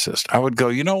physicist, I would go,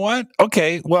 you know what?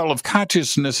 Okay, well, if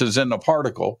consciousness is in a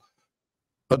particle,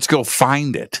 let's go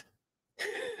find it.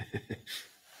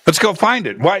 Let's go find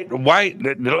it. Why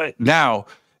now?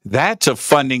 That's a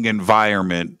funding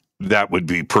environment that would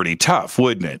be pretty tough,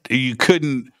 wouldn't it? You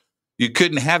couldn't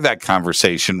have that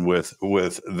conversation with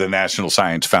the National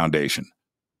Science Foundation.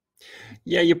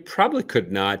 Yeah, you probably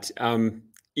could not.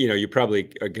 You know, you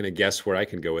probably are going to guess where I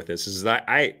can go with this. Is that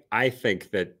I think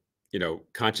that, you know,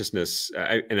 consciousness,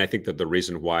 and I think that the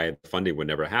reason why funding would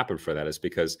never happen for that is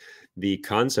because the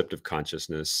concept of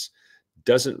consciousness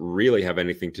doesn't really have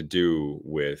anything to do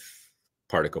with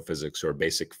particle physics or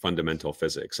basic fundamental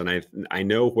physics. And I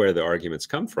know where the arguments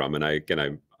come from. And I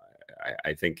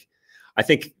think I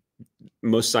think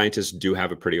most scientists do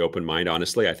have a pretty open mind.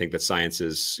 Honestly, I think that science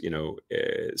is,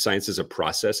 science is a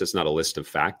process. It's not a list of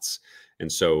facts.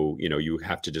 And so, you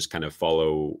have to just kind of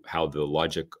follow how the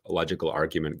logical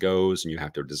argument goes, and you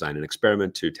have to design an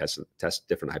experiment to test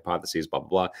different hypotheses, blah, blah,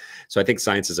 blah. So I think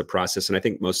science is a process, and I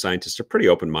think most scientists are pretty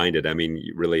open-minded. I mean,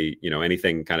 really,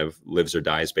 anything kind of lives or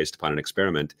dies based upon an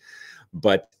experiment.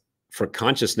 But for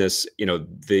consciousness,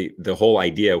 the whole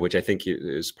idea, which I think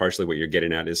is partially what you're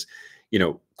getting at, is,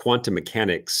 quantum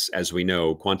mechanics, as we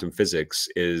know, quantum physics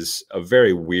is a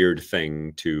very weird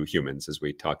thing to humans, as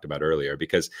we talked about earlier,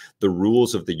 because the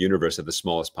rules of the universe at the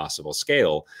smallest possible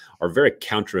scale are very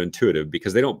counterintuitive,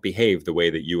 because they don't behave the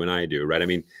way that you and I do, right? I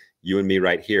mean, you and me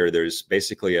right here, there's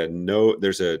basically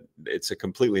it's a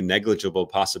completely negligible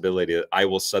possibility that I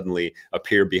will suddenly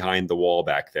appear behind the wall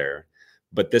back there.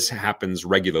 But this happens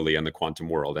regularly in the quantum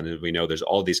world. And as we know, there's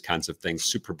all these kinds of things,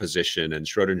 superposition and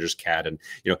Schrodinger's cat, and,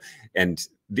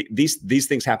 these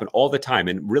things happen all the time.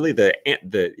 And really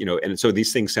and so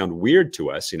these things sound weird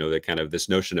to us, the kind of this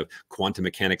notion of quantum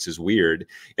mechanics is weird.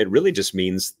 It really just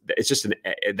means it's just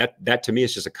that to me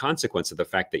is just a consequence of the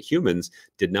fact that humans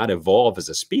did not evolve as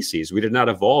a species. We did not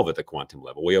evolve at the quantum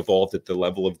level. We evolved at the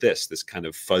level of this kind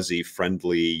of fuzzy,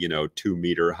 friendly,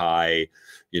 2-meter high,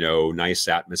 nice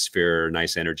atmosphere,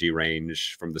 nice energy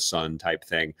range from the sun type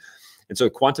thing. And so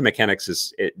quantum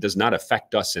mechanics it does not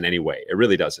affect us in any way. It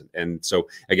really doesn't. And so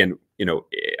again,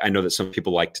 I know that some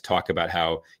people like to talk about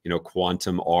how,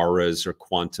 quantum auras or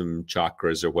quantum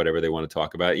chakras or whatever they want to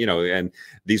talk about, and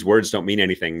these words don't mean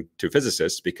anything to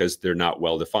physicists because they're not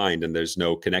well defined and there's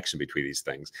no connection between these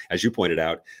things. As you pointed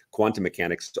out, quantum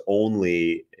mechanics is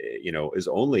only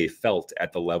felt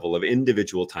at the level of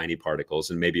individual tiny particles,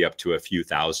 and maybe up to a few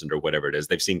thousand or whatever it is.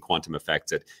 They've seen quantum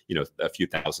effects at, a few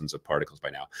thousands of particles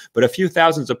by now, but a few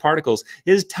thousands of particles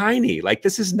is tiny. Like,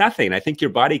 this is nothing. I think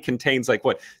your body contains like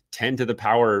what, 10 to the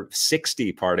power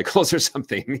 60 particles or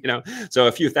something, so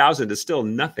a few thousand is still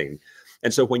nothing.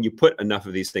 And so when you put enough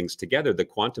of these things together, the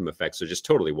quantum effects are just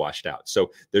totally washed out.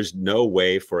 So there's no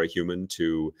way for a human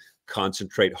to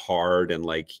concentrate hard and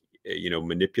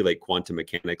manipulate quantum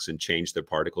mechanics and change their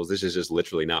particles. This is just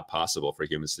literally not possible for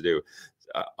humans to do.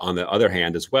 On the other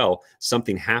hand, as well,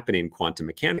 something happening quantum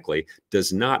mechanically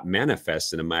does not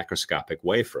manifest in a macroscopic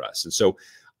way for us. And so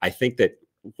I think that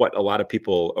what a lot of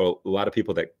people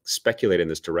that speculate in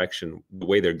this direction, the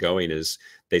way they're going is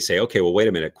they say, okay, well, wait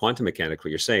a minute, quantum mechanics, what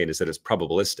you're saying is that it's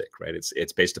probabilistic, right?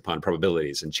 It's based upon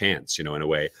probabilities and chance, in a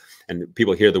way. And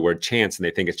people hear the word chance and they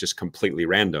think it's just completely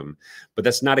random, but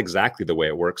that's not exactly the way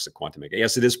it works at quantum mechanics.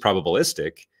 Yes, it is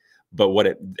probabilistic, but what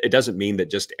it doesn't mean that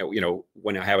just,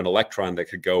 when I have an electron that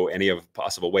could go any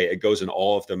possible way, it goes in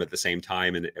all of them at the same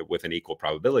time and with an equal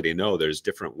probability. No, there's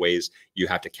different ways you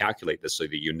have to calculate this so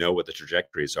that you know what the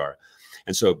trajectories are.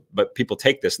 And so, but people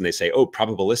take this and they say, oh,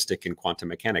 probabilistic in quantum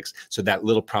mechanics. So that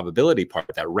little probability part,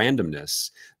 that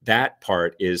randomness, that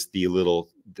part is the little,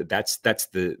 that's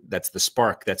the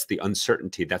spark, that's the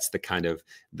uncertainty, that's the kind of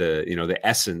the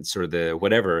essence or the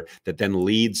whatever that then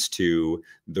leads to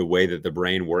the way that the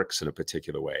brain works in a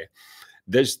particular way.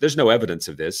 There's no evidence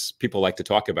of this. People like to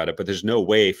talk about it, but there's no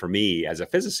way for me as a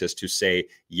physicist to say,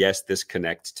 yes, this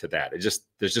connects to that.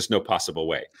 There's just no possible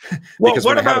way. Well, because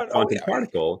what when I have about a quantum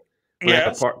particle, when I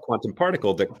have a quantum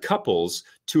particle that couples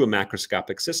to a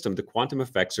macroscopic system, the quantum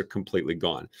effects are completely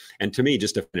gone. And to me,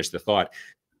 just to finish the thought,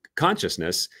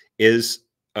 consciousness is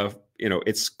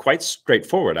it's quite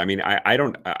straightforward. I mean,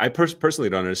 I personally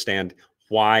don't understand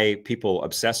why people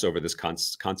obsess over this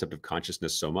concept of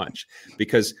consciousness so much,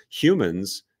 because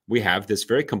humans, we have this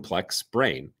very complex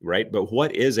brain, right? But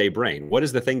what is a brain? What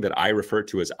is the thing that I refer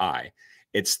to as I?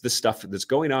 It's the stuff that's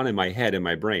going on in my head, in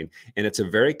my brain. And it's a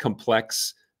very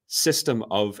complex system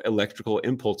of electrical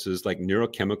impulses, like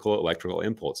neurochemical electrical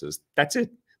impulses. That's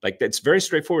it. Like, it's very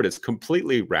straightforward. It's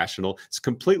completely rational. It's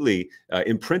completely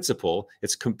in principle.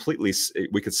 It's completely,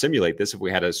 we could simulate this if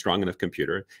we had a strong enough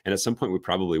computer. And at some point we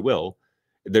probably will.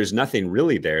 There's nothing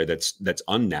really there that's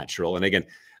unnatural. And again,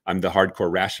 I'm the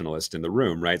hardcore rationalist in the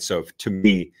room, right? So to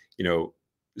me,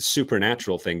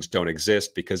 supernatural things don't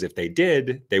exist, because if they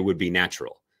did, they would be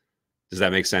natural. Does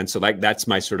that make sense? So that's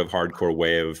my sort of hardcore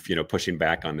way of, pushing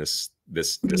back on this.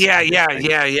 Yeah.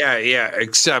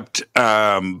 Except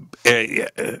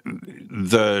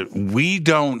we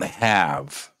don't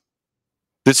have.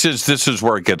 This is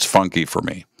where it gets funky for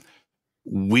me.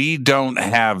 We don't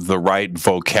have the right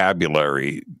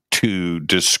vocabulary to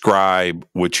describe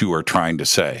what you are trying to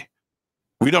say.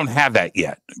 We don't have that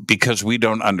yet because we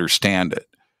don't understand it.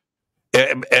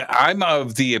 I'm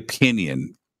of the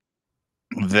opinion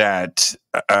that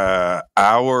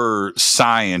our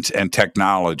science and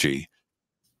technology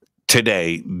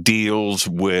today deals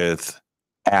with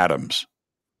atoms,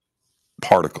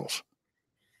 particles.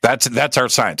 That's our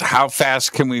science. How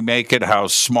fast can we make it? How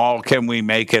small can we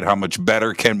make it? How much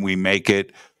better can we make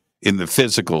it in the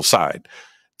physical side?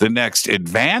 The next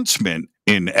advancement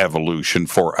in evolution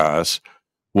for us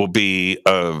will be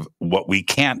of what we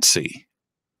can't see.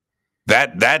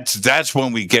 That's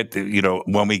when we get to,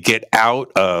 when we get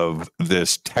out of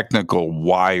this technical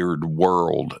wired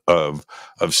world of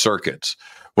circuits.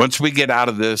 Once we get out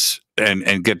of this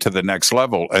and get to the next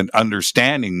level and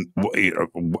understanding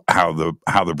how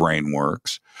the brain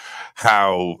works,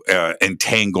 how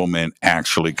entanglement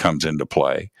actually comes into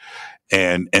play,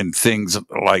 and things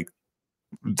like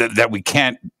that we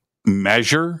can't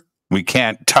measure, we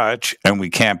can't touch, and we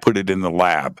can't put it in the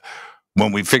lab.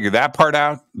 When we figure that part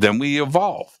out, then we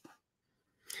evolve.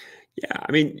 Yeah,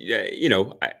 I mean,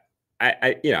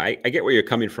 I get where you're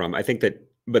coming from. I think that,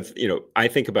 but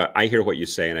I hear what you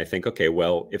say, and I think, okay,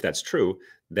 well, if that's true,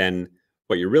 then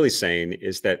what you're really saying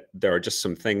is that there are just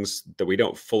some things that we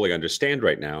don't fully understand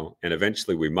right now, and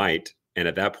eventually we might, and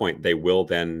at that point, they will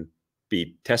then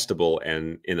be testable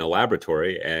and in a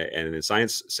laboratory and in a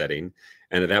science setting,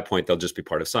 and at that point, they'll just be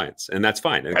part of science, and that's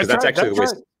fine, because that's actually the way.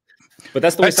 But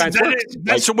that's the way science works.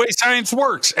 That's the way science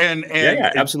works. And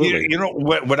yeah, absolutely. You know,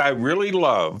 what I really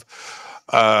love,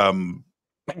 man,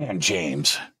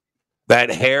 James, that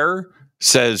hair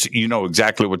says you know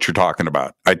exactly what you're talking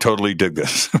about. I totally dig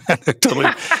this.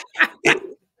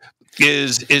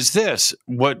 Is this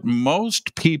what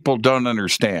most people don't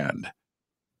understand?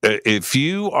 If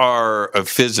you are a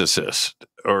physicist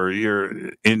or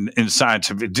you're in science,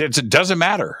 it doesn't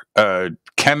matter.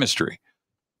 Chemistry.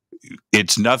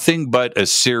 It's nothing but a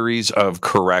series of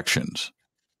corrections.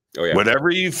 Oh, yeah. Whatever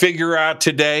you figure out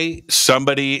today,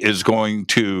 somebody is going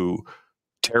to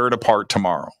tear it apart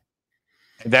tomorrow.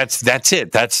 That's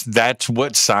it. That's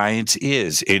what science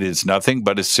is. It is nothing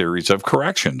but a series of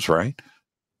corrections, right?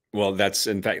 Well, that's,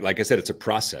 in fact, like I said, it's a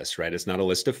process, right? It's not a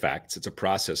list of facts. It's a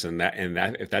process. And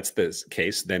that if that's the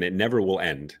case, then it never will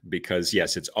end, because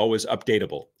yes, it's always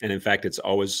updatable. And in fact, it's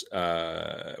always,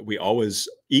 we always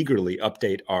eagerly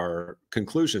update our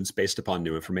conclusions based upon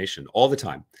new information all the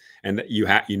time. And that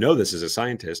you know this as a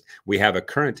scientist, we have a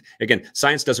current, again,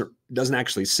 science doesn't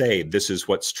actually say this is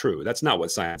what's true. That's not what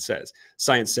science says.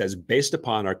 Science says, based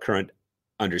upon our current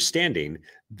understanding,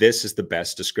 this is the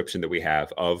best description that we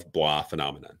have of blah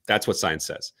phenomenon. That's what science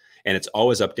says. And it's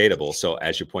always updatable. So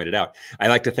as you pointed out, I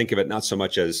like to think of it not so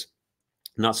much as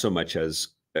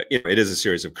it is a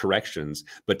series of corrections,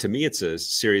 but to me, it's a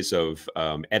series of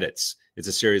edits. It's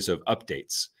a series of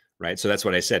updates, right? So that's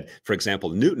what I said. For example,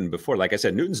 Newton before, like I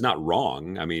said, Newton's not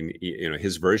wrong. I mean,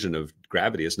 his version of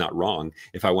gravity is not wrong.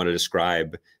 If I want to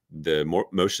describe the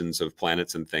motions of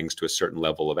planets and things to a certain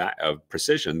level of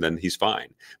precision, then he's fine.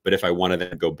 But if I want to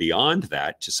then go beyond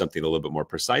that to something a little bit more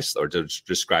precise, or to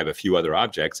describe a few other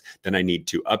objects, then I need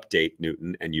to update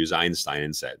Newton and use Einstein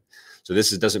instead. So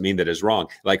this doesn't mean that it's wrong.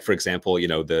 Like, for example,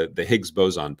 the Higgs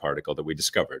boson particle that we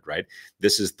discovered, right?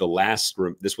 This was the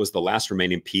last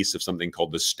remaining piece of something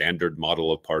called the Standard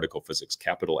Model of Particle Physics,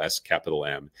 capital S, capital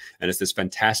M. And it's this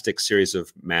fantastic series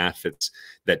of math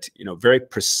that very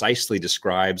precisely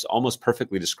describes, almost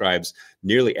perfectly describes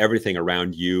nearly everything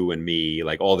around you and me,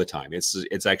 like all the time.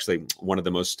 It's actually one of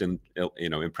the most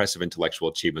impressive intellectual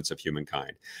achievements of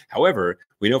humankind. However,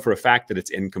 we know for a fact that it's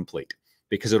incomplete,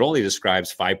 because it only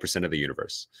describes 5% of the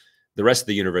universe. The rest of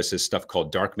the universe is stuff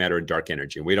called dark matter and dark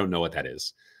energy, and we don't know what that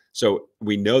is. So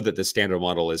we know that the standard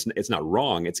model it's not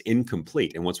wrong, it's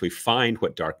incomplete. And once we find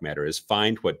what dark matter is,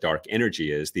 find what dark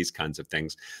energy is, these kinds of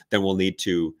things, then we'll need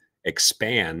to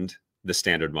expand the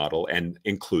standard model and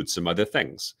include some other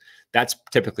things. That's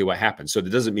typically what happens. So that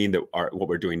doesn't mean that what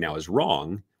we're doing now is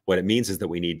wrong. What it means is that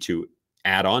we need to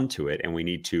add on to it, and we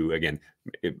need to, again,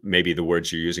 maybe the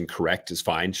words you're using, correct, is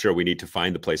fine. Sure, we need to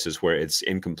find the places where it's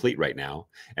incomplete right now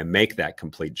and make that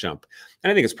complete jump.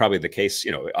 And I think it's probably the case,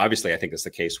 obviously I think it's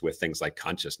the case with things like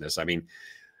consciousness. I mean,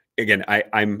 again,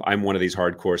 I'm one of these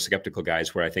hardcore skeptical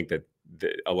guys where I think that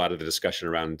a lot of the discussion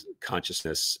around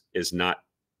consciousness is not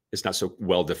so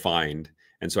well defined.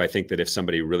 And so I think that if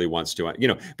somebody really wants to,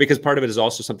 because part of it is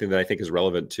also something that I think is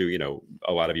relevant to,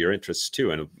 a lot of your interests too,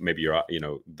 and maybe your,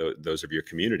 those of your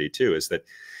community too, is that,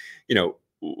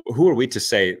 who are we to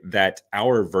say that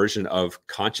our version of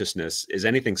consciousness is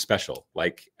anything special?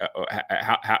 Like,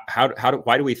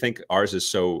 why do we think ours is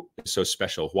so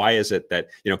special? Why is it that,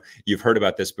 you've heard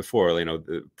about this before,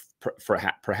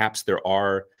 perhaps there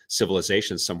are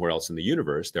civilizations somewhere else in the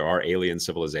universe. There are alien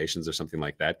civilizations or something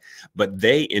like that, but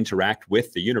they interact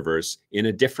with the universe in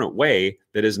a different way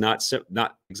that is not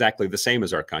exactly the same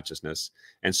as our consciousness.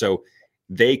 And so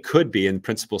they could be in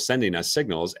principle sending us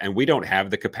signals, and we don't have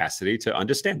the capacity to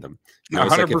understand them.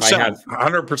 100%,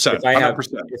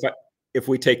 100%. If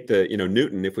we take the,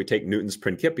 Newton, if we take Newton's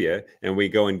Principia and we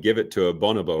go and give it to a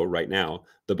bonobo right now,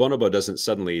 the bonobo doesn't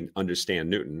suddenly understand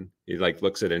Newton. He like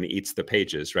looks at it and eats the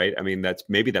pages, right? I mean,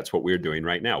 maybe that's what we're doing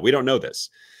right now. We don't know this.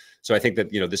 So I think that,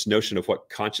 this notion of what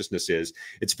consciousness is,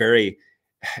 it's very,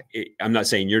 I'm not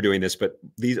saying you're doing this, but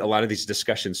a lot of these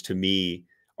discussions to me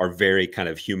are very kind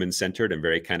of human centered and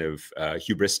very kind of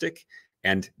hubristic.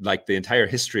 And like the entire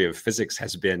history of physics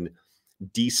has been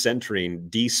decentering,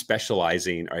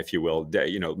 despecializing, or if you will,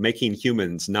 making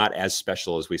humans not as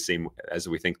special as we think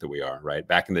that we are, right?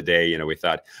 Back in the day, we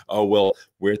thought, oh, well,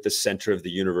 we're at the center of the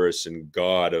universe and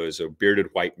God is a bearded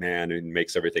white man and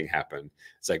makes everything happen.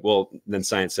 It's like, well, then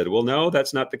science said, well, no,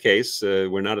 that's not the case.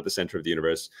 We're not at the center of the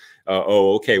universe.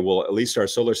 Oh, okay. Well, at least our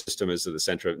solar system is at the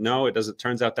center of, no, it doesn't.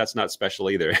 Turns out that's not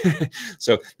special either.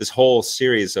 So this whole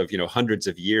series of, hundreds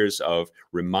of years of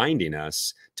reminding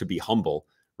us to be humble,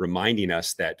 reminding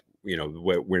us that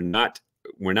we're not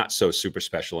so super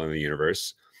special in the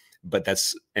universe, but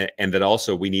and that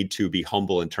also we need to be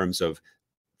humble in terms of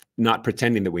not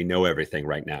pretending that we know everything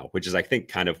right now, which is I think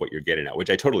kind of what you're getting at,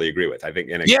 which I totally agree with. I think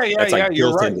that's like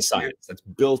built into science. That's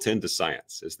built into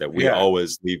science, is that we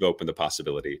always leave open the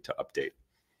possibility to update.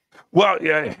 Well,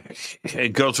 yeah,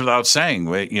 it goes without saying,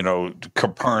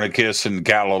 Copernicus and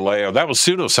Galileo, that was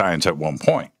pseudoscience at one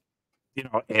point.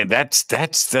 And that's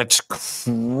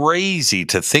crazy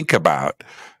to think about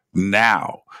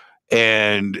now.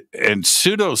 And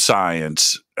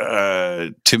pseudoscience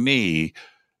to me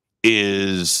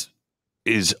is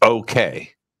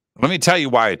okay. Let me tell you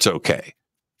why it's okay.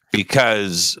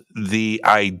 Because the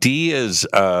ideas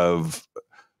of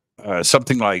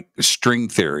something like string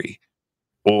theory,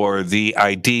 or the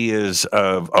ideas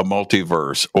of a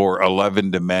multiverse or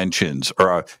 11 dimensions,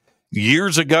 or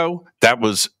years ago, that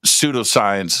was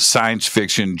pseudoscience, science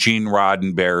fiction, Gene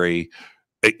Roddenberry,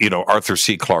 Arthur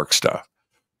C. Clarke stuff.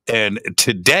 And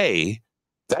today,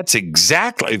 that's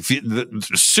exactly,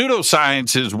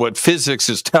 pseudoscience is what physics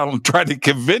is trying to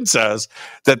convince us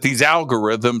that these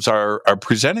algorithms are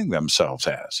presenting themselves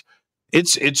as.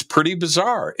 It's pretty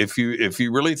bizarre if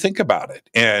you really think about it.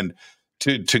 And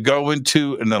to go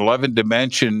into an 11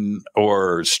 dimension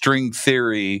or string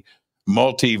theory,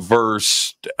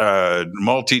 multiverse,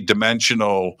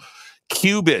 multi-dimensional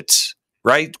qubits,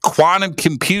 right? Quantum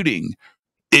computing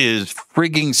is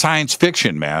frigging science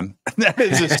fiction, man. That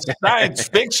is as science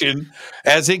fiction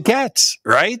as it gets,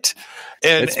 right?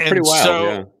 And it's pretty wild.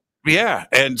 So, yeah.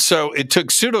 And so it took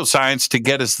pseudoscience to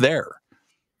get us there.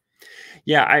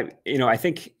 Yeah, I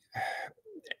think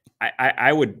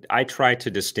I try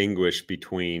to distinguish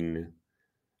between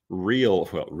real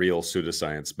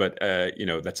pseudoscience, but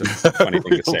that's a funny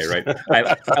thing to say, right?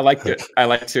 I like to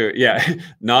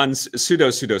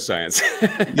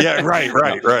pseudoscience. Yeah,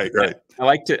 right.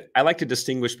 I like to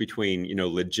distinguish between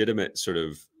legitimate sort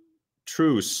of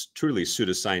truly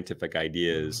pseudoscientific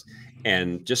ideas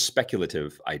and just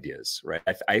speculative ideas, right?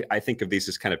 I think of these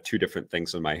as kind of two different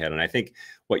things in my head, and I think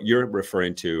what you're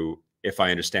referring to, if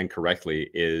I understand correctly,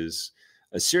 is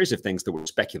a series of things that were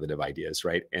speculative ideas,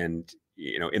 right? And,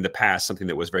 in the past, something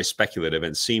that was very speculative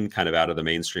and seemed kind of out of the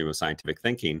mainstream of scientific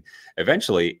thinking,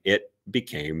 eventually it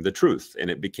became the truth,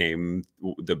 and it became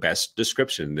the best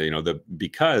description,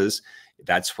 because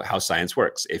that's how science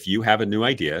works. If you have a new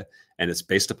idea and it's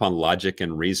based upon logic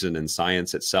and reason and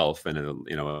science itself, and a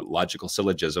logical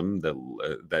syllogism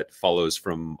that follows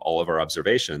from all of our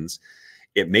observations,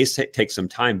 it may take some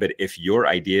time, but if your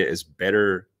idea is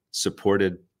better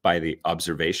supported by the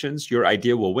observations, your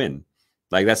idea will win.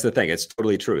 Like, that's the thing. It's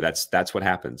totally true. That's what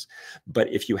happens. But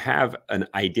if you have an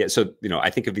idea, so, I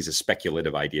think of these as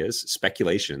speculative ideas,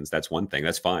 speculations, that's one thing,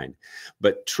 that's fine.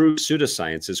 But true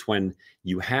pseudoscience is when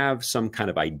you have some kind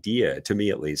of idea, to me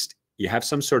at least, you have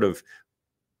some sort of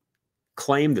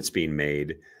claim that's being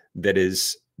made that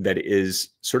is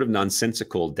sort of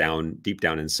nonsensical deep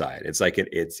down inside. It's like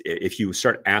it's if you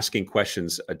start asking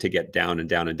questions to get down and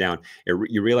down and down,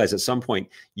 you realize at some point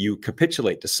you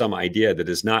capitulate to some idea that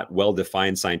is not well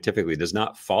defined scientifically, does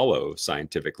not follow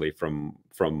scientifically from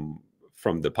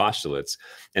the postulates,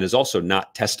 and is also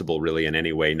not testable really in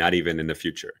any way, not even in the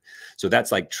future. So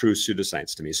that's like true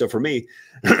pseudoscience to me. So for me,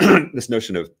 this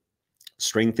notion of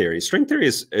string theory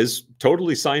is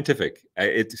totally scientific.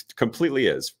 It completely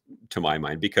is, to my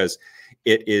mind, because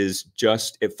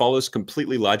it follows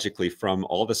completely logically from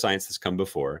all the science that's come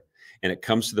before. And it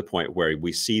comes to the point where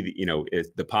we see,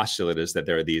 the postulate is that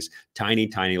there are these tiny,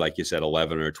 like you said,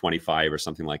 11 or 25 or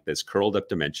something like this, curled up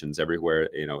dimensions everywhere,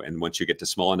 and once you get to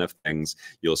small enough things,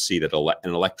 you'll see that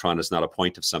an electron is not a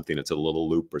point of something, it's a little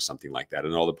loop or something like that.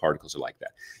 And all the particles are like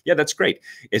that. Yeah, that's great.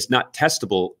 It's not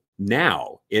testable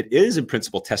now. It is in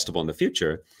principle testable in the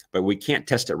future, but we can't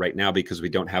test it right now because we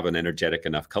don't have an energetic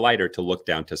enough collider to look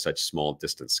down to such small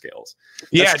distance scales.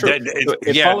 That's true.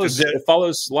 It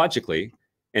follows logically,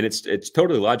 and it's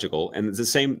totally logical. And it's the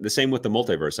same with the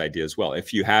multiverse idea as well.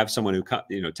 If you have someone who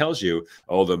tells you,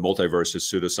 oh, the multiverse is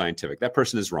pseudoscientific, that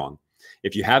person is wrong.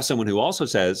 If you have someone who also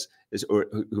says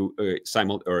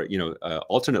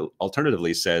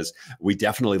alternatively says we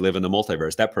definitely live in the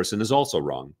multiverse, that person is also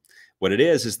wrong. What it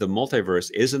is the multiverse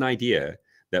is an idea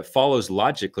that follows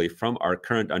logically from our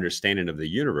current understanding of the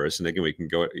universe. And again, we can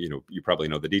go, you probably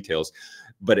know the details,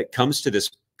 but it comes to this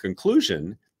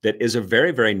conclusion that is a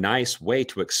very, very nice way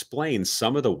to explain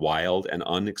some of the wild and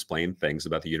unexplained things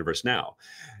about the universe now.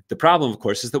 The problem, of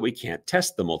course, is that we can't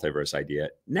test the multiverse idea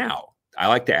now. I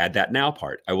like to add that now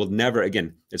part. I will never,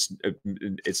 again,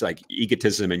 it's like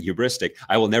egotism and hubristic.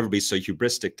 I will never be so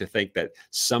hubristic to think that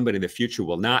somebody in the future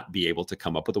will not be able to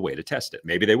come up with a way to test it.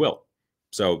 Maybe they will.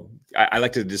 So I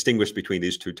like to distinguish between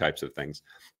these two types of things.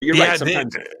 You're right.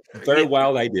 Sometimes very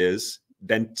wild ideas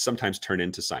then sometimes turn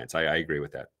into science. I agree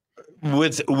with that.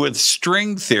 With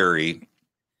string theory,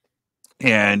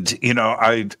 and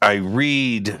I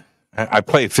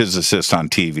play physicist on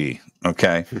TV.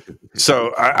 Okay,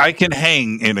 so I can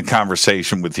hang in a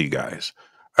conversation with you guys.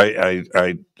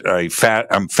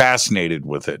 I'm fascinated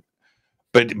with it,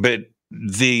 but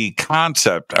the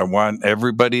concept, I want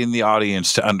everybody in the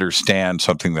audience to understand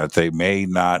something that they may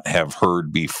not have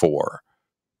heard before.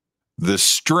 The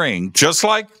string, just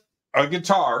like a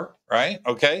guitar, right?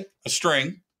 Okay, a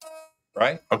string,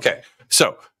 right? Okay,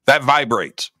 so that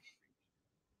vibrates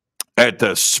at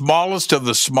the smallest of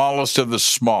the smallest of the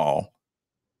small.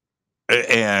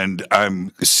 And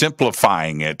I'm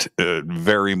simplifying it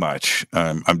very much.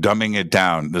 I'm dumbing it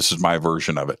down. This is my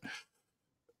version of it.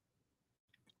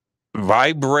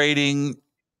 Vibrating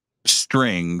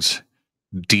strings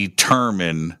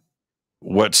determine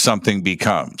what something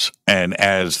becomes. And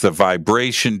as the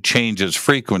vibration changes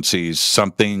frequencies,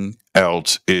 something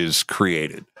else is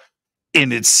created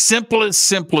in its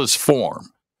simplest form.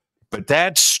 But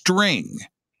that string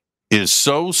is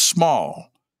so small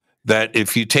that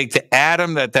if you take the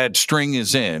atom that string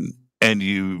is in and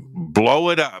you blow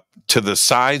it up to the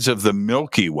size of the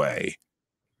Milky Way,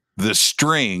 the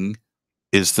string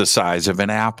is the size of an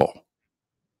apple.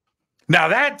 Now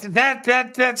that's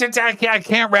I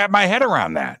can't wrap my head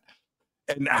around that.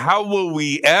 And how will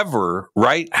we ever,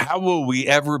 right? How will we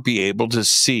ever be able to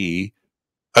see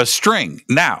a string?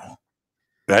 Now,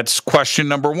 that's question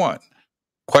number one.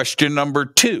 Question number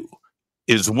two,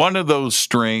 is one of those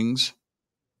strings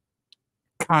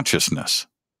consciousness?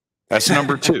 That's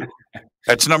number two.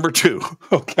 That's number two.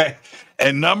 Okay.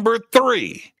 And number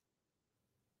three,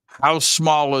 how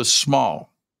small is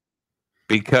small?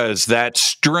 Because that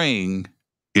string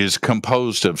is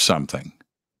composed of something.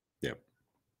 Yep.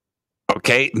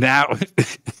 Okay. Now,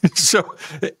 so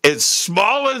as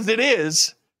small as it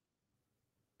is,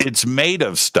 it's made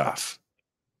of stuff.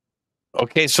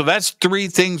 Okay. So that's three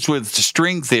things with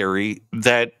string theory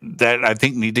that I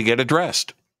think need to get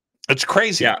addressed. It's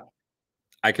crazy. Yeah,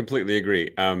 I completely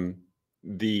agree. And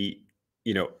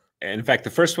in fact, the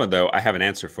first one, though, I have an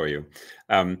answer for you.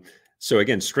 So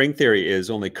again, string theory is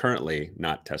only currently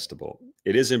not testable.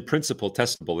 It is in principle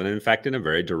testable, and in fact, in a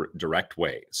very direct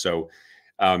way. So,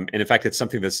 and in fact, it's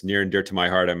something that's near and dear to my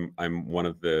heart. I'm one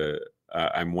of the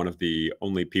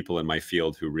only people in my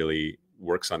field who really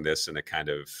works on this in a kind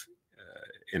of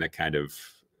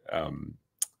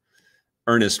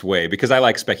earnest way, because I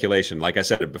like speculation. Like I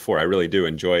said it before, I really do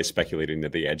enjoy speculating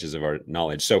at the edges of our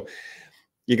knowledge. So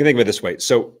you can think of it this way.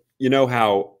 So you know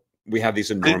how we have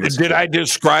these enormous. Did I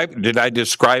describe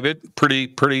it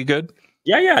pretty good?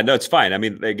 Yeah. No, it's fine. I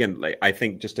mean, again, I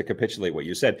think just to capitulate what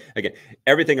you said, again,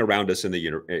 everything around us in the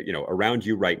around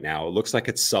you right now looks like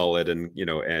it's solid, and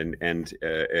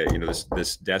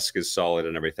this desk is solid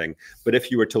and everything. But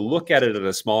if you were to look at it at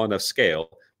a small enough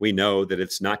scale, we know that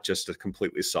it's not just a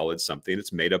completely solid something.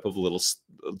 It's made up of little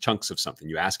chunks of something.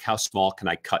 You ask, how small can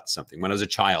I cut something? When I was a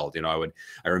child, I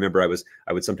remember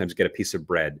I would sometimes get a piece of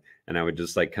bread, and I would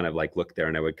just look there,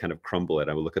 and I would kind of crumble it.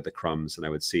 I would look at the crumbs, and I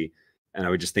would see, and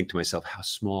I would just think to myself, how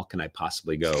small can I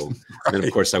possibly go? Right. And then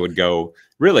of course I would go,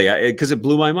 really, because it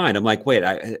blew my mind. I'm like, wait,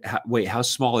 how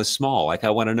small is small? Like,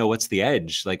 I want to know what's the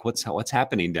edge, like what's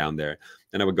happening down there.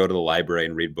 And I would go to the library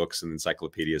and read books and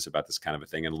encyclopedias about this kind of a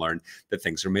thing and learn that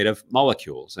things are made of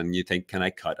molecules. And you think, can I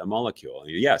cut a molecule?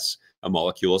 And yes, a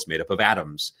molecule is made up of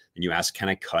atoms. And you ask, can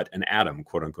I cut an atom,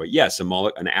 quote unquote? Yes,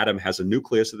 an atom has a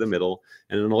nucleus in the middle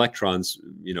and an electron's,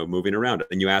 moving around it.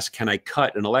 And you ask, can I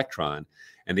cut an electron?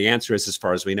 And the answer is, as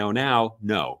far as we know now,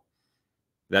 no.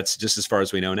 That's just as far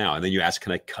as we know now. And then you ask,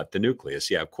 can I cut the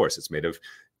nucleus? Yeah, of course, it's made of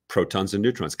protons and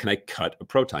neutrons. Can I cut a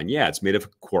proton? Yeah, it's made of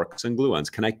quarks and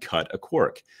gluons. Can I cut a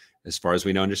quark? As far as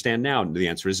we understand now, the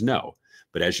answer is no.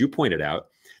 But as you pointed out,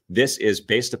 this is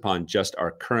based upon just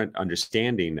our current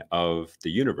understanding of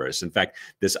the universe. In fact,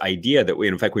 this idea that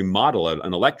we model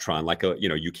an electron like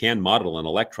you can model an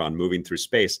electron moving through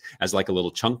space as like a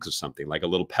little chunk of something, like a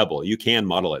little pebble. You can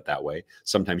model it that way.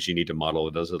 Sometimes you need to model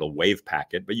it as a little wave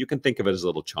packet, but you can think of it as a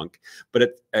little chunk.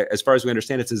 But as far as we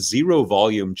understand, it's a zero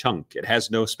volume chunk. It has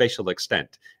no spatial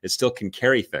extent. It still can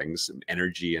carry things,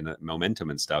 energy and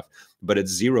momentum and stuff, but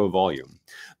it's zero volume.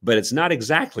 But it's not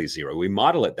exactly zero. We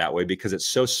model it that way because it's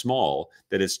so small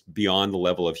that it's beyond the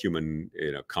level of human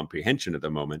comprehension at the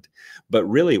moment. But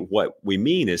really what we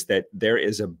mean is that there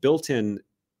is a built-in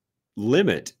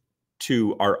limit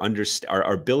to our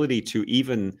ability to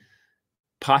even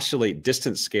postulate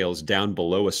distance scales down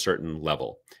below a certain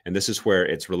level. And this is where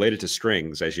it's related to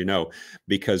strings, as you know,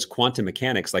 because quantum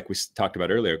mechanics, like we talked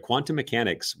about earlier, quantum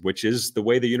mechanics, which is the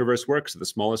way the universe works at the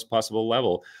smallest possible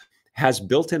level, has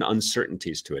built-in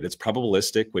uncertainties to it. It's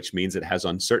probabilistic, which means it has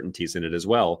uncertainties in it as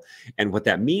well. And what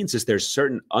that means is there's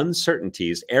certain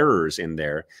uncertainties, errors in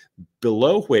there,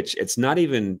 below which it's not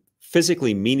even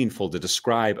physically meaningful to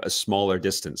describe a smaller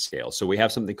distance scale. So we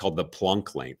have something called the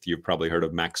Planck length. You've probably heard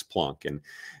of Max Planck, and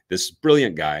this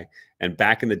brilliant guy. And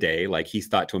back in the day, like he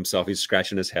thought to himself, he's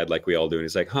scratching his head like we all do. And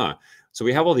he's like, so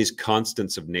we have all these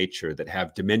constants of nature that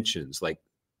have dimensions like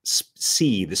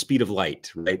c, the speed of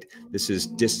light, right? This is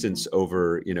distance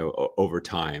over, over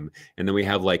time. And then we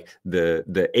have like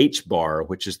the h bar,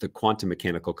 which is the quantum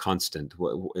mechanical constant,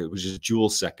 which is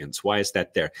joule seconds. Why is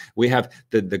that there? We have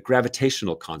the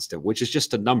gravitational constant, which is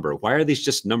just a number. Why are these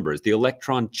just numbers? The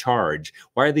electron charge,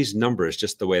 why are these numbers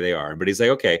just the way they are? But he's like,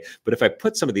 okay, but if I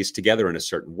put some of these together in a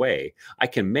certain way, I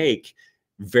can make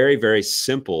very, very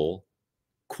simple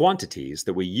quantities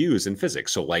that we use in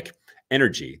physics. So like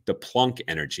energy, the Planck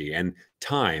energy, and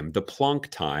time, the Planck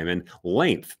time, and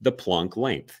length, the Planck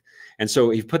length. And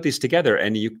so you put these together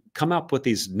and you come up with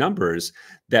these numbers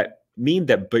that mean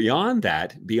that beyond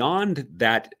that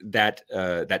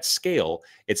scale,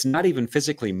 it's not even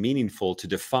physically meaningful to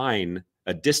define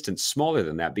a distance smaller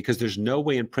than that, because there's no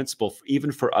way in principle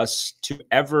even for us to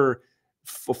ever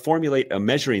formulate a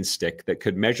measuring stick that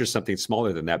could measure something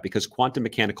smaller than that, because quantum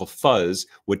mechanical fuzz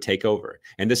would take over.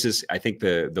 And this is, I think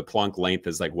the Planck length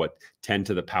is like what, 10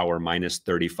 to the power minus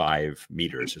 35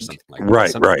 meters or something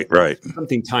like that. Right.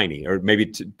 Something tiny, or maybe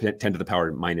 10 to the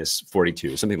power minus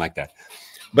 42, something like that.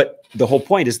 But the whole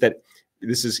point is that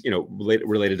this is,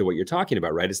 related to what you're talking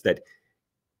about, right? Is that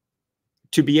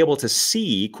to be able to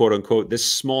see, quote unquote, this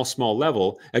small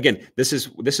level, again, it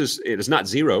is not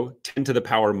zero. 10 to the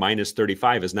power minus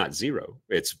 35 is not zero.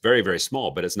 It's very, very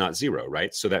small, but it's not zero,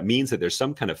 right? So that means that there's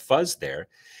some kind of fuzz there.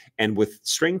 And with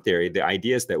string theory, the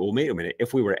idea is that, well, wait a minute,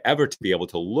 if we were ever to be able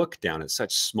to look down at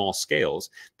such small scales,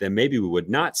 then maybe we would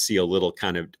not see a little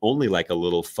kind of only like a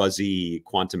little fuzzy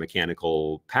quantum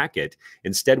mechanical packet.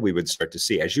 Instead, we would start to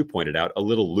see, as you pointed out, a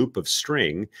little loop of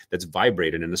string that's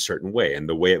vibrated in a certain way. And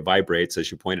the way it vibrates,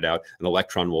 as you pointed out, an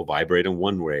electron will vibrate in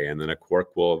one way, and then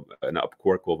an up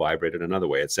quark will vibrate in another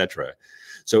way, etc.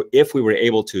 So if we were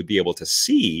able to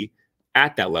see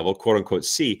at that level, quote unquote,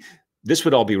 see, this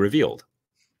would all be revealed.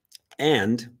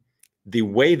 And the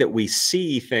way that we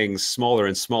see things smaller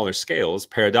and smaller scales,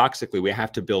 paradoxically, we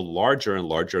have to build larger and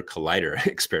larger collider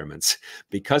experiments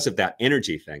because of that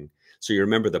energy thing. So you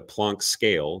remember the Planck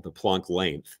scale, the Planck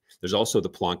length. There's also the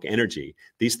Planck energy.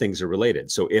 These things are related.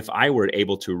 So if I were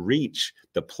able to reach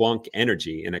the Planck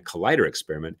energy in a collider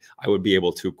experiment, I would be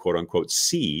able to, quote unquote,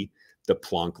 see the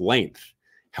Planck length.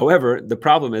 However, the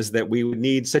problem is that we would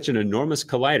need such an enormous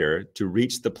collider to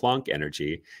reach the Planck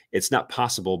energy. It's not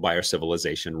possible by our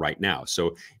civilization right now.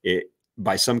 So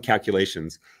by some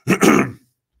calculations,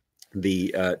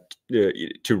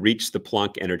 to reach the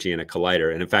Planck energy in a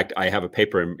collider. And in fact, I have a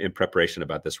paper in preparation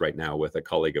about this right now with a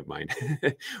colleague of mine.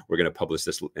 We're going to publish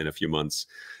this in a few months.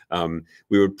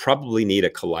 We would probably need a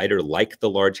collider like the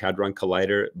Large Hadron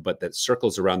Collider, but that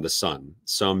circles around the sun,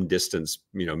 some distance,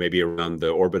 maybe around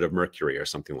the orbit of Mercury or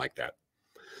something like that.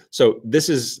 So this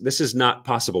is not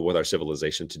possible with our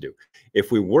civilization to do.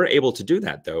 If we were able to do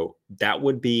that, though, that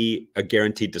would be a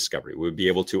guaranteed discovery. We would be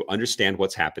able to understand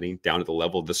what's happening down at the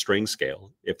level of the string scale,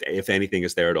 if anything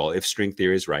is there at all. If string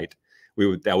theory is right,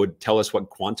 that would tell us what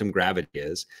quantum gravity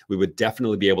is. We would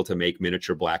definitely be able to make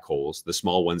miniature black holes, the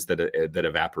small ones that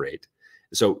evaporate.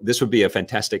 So this would be a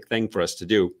fantastic thing for us to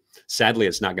do. Sadly,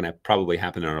 it's not going to probably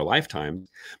happen in our lifetime,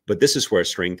 but this is where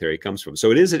string theory comes from.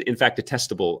 So it is, in fact, a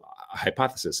testable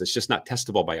hypothesis. It's just not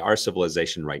testable by our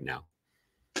civilization right now.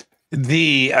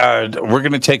 We're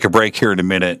going to take a break here in a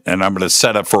minute, and I'm going to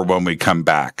set up for when we come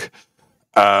back.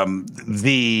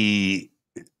 The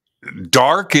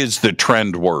dark is the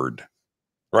trend word,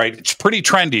 right? It's pretty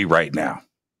trendy right now.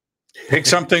 Pick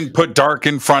something, put dark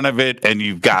in front of it, and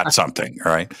you've got something,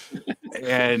 right?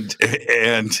 And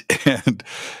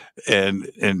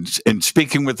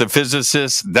speaking with the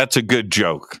physicist, that's a good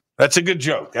joke. That's a good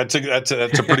joke. That's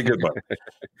a pretty good one.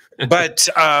 But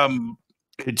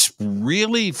it's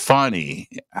really funny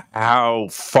how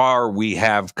far we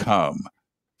have come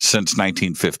since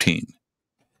 1915.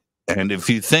 And if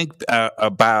you think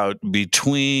about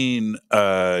between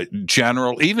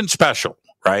general, even special,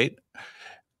 right?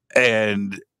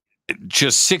 And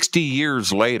just 60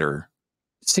 years later,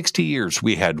 60 years,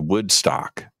 we had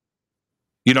Woodstock.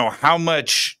 You know how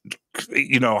much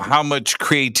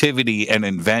creativity and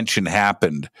invention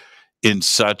happened in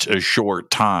such a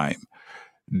short time.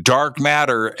 Dark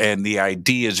matter and the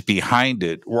ideas behind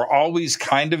it were always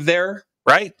kind of there,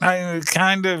 right?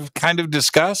 Kind of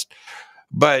discussed,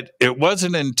 but it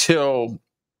wasn't until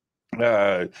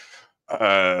Edwin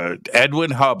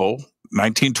Hubble,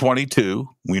 1922,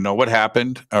 we know what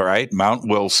happened, all right, Mount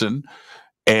Wilson,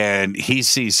 and he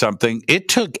sees something. It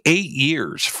took 8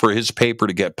 years for his paper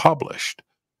to get published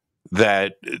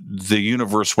that the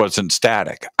universe wasn't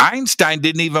static. Einstein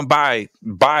didn't even buy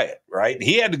it, right?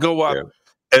 He had to go up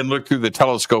and look through the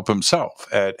telescope himself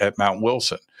at Mount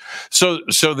Wilson. So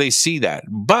they see that,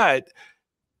 but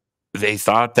they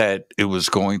thought that it was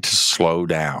going to slow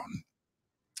down.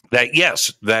 That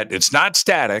yes, that it's not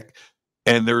static,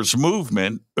 and there's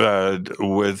movement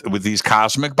with these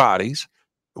cosmic bodies.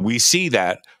 We see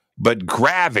that, but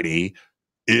gravity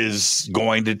is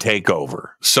going to take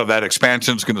over. So that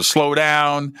expansion is going to slow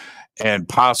down and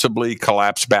possibly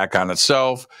collapse back on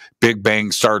itself. Big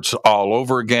Bang starts all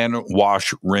over again.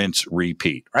 Wash, rinse,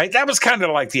 repeat. Right? That was kind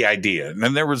of like the idea, and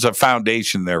then there was a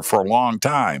foundation there for a long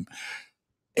time.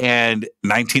 And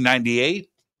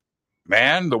 1998,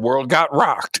 man, the world got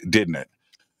rocked, didn't it?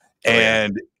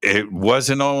 And it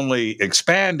wasn't only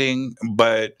expanding,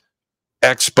 but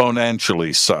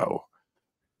exponentially so,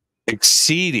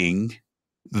 exceeding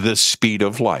the speed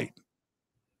of light.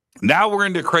 Now we're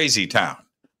into crazy town,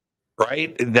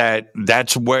 right?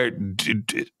 That's where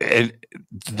the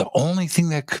only thing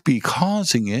that could be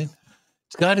causing it's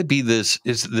got to be this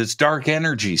dark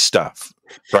energy stuff,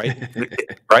 right?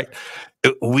 Right?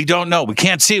 We don't know. We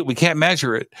can't see it. We can't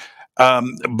measure it.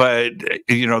 But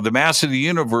the mass of the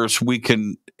universe, we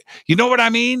can, you know what I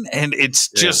mean? And it's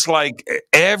just like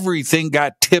everything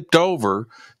got tipped over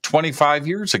 25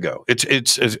 years ago.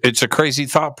 It's a crazy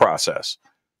thought process.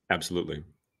 Absolutely.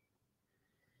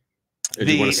 Do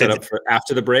you want to set up for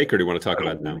after the break, or do you want to talk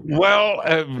about it now? Well,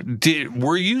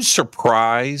 were you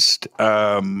surprised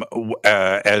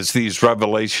as these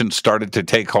revelations started to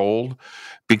take hold?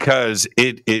 Because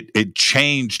it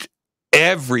changed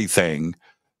everything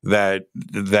that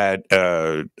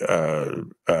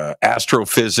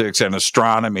astrophysics and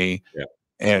astronomy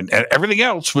and everything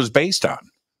else was based on.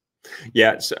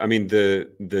 Yeah, so, I mean, the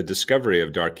discovery of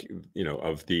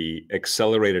of the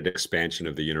accelerated expansion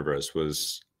of the universe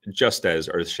was just as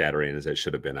earth-shattering as it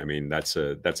should have been. I mean, that's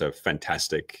a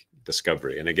fantastic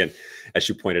discovery. And again, as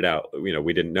you pointed out,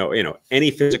 we didn't know, any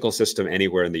physical system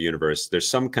anywhere in the universe, there's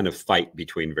some kind of fight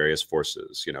between various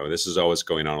forces. This is always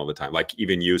going on all the time. Like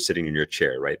even you sitting in your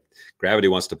chair, right? Gravity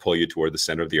wants to pull you toward the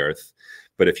center of the earth.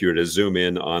 But if you were to zoom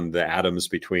in on the atoms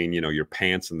between, your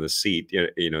pants and the seat,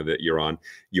 that you're on,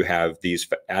 you have these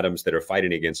atoms that are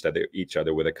fighting against each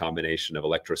other with a combination of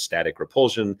electrostatic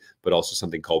repulsion, but also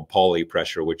something called Pauli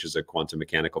pressure, which is a quantum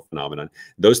mechanical phenomenon.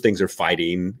 Those things are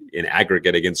fighting in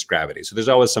aggregate against gravity. So there's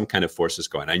always some kind of forces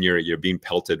going on. You're being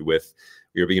pelted with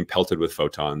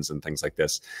photons and things like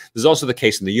this. This is also the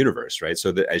case in the universe, right?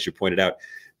 So that, as you pointed out,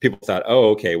 people thought, oh,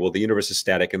 okay, well, the universe is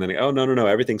static. And then, oh, no,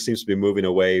 everything seems to be moving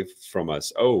away from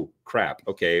us. Oh, crap.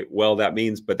 Okay, well, that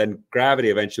means, but then gravity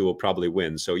eventually will probably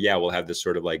win. So yeah, we'll have this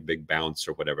sort of like big bounce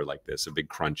or whatever like this, a big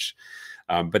crunch.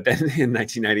 But then in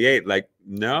 1998, like,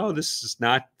 no, this is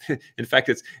not. In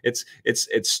fact, it's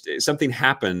something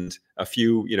happened a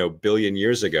few billion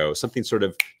years ago. Something sort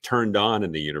of turned on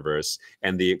in the universe,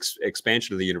 and the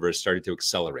expansion of the universe started to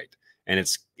accelerate. And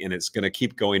it's going to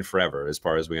keep going forever, as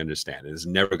far as we understand. It is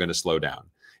never going to slow down.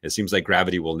 It seems like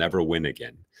gravity will never win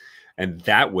again, and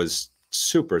that was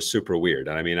super, super weird.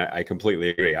 And I mean, I completely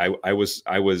agree. I was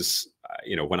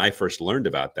when I first learned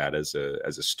about that as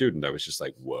a student, I was just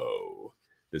like, whoa,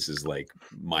 this is like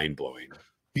mind blowing.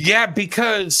 Yeah,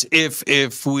 because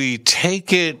if we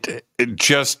take it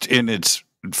just in its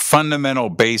fundamental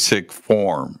basic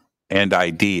form and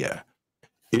idea,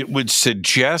 it would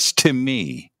suggest to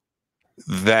me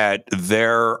that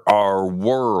there are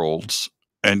worlds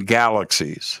and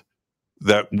galaxies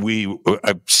that we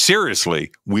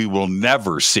seriously we will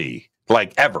never see,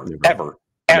 like ever.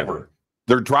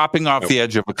 They're dropping off the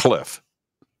edge of a cliff.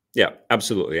 Yeah,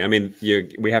 absolutely. I mean,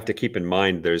 we have to keep in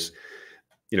mind there's,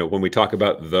 when we talk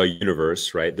about the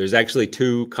universe, right, there's actually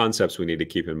two concepts we need to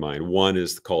keep in mind. One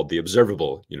is called the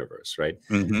observable universe, right?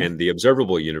 Mm-hmm. And the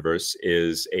observable universe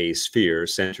is a sphere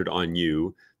centered on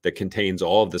you that contains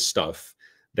all of the stuff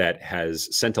that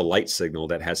has sent a light signal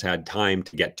that has had time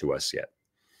to get to us yet.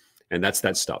 And that's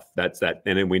that stuff. That's that.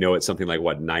 And then we know it's something like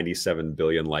 97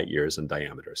 billion light years in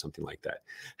diameter, something like that.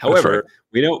 However,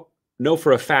 we don't know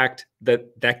for a fact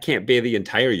that that can't be the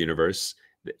entire universe.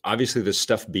 Obviously, there's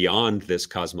stuff beyond this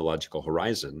cosmological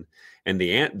horizon. And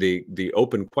the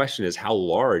open question is, how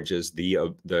large is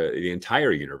the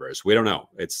entire universe? We don't know.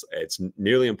 It's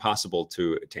nearly impossible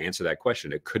to answer that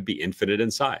question. It could be infinite in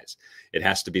size. It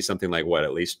has to be something like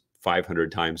at least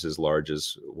 500 times as large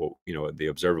as the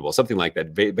observable, something like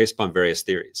that, based upon various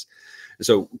theories.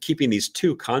 So keeping these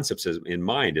two concepts in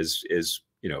mind is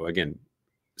again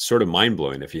sort of mind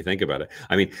blowing if you think about it.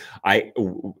 I mean,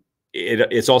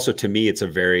 it's also, to me, it's a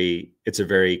very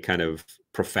kind of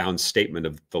profound statement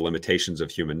of the limitations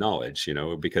of human knowledge,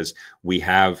 because we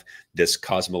have this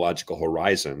cosmological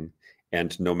horizon,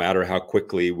 and no matter how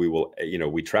quickly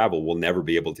we travel, we'll never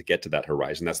be able to get to that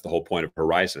horizon. That's the whole point of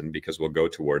horizon, because we'll go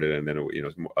toward it, and then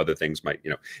other things might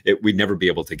we'd never be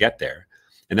able to get there,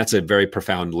 and that's a very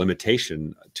profound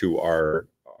limitation to our.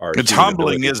 It's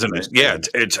humbling, isn't it? Yeah,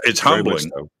 it's humbling.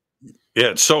 So. Yeah,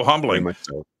 it's so humbling. Very much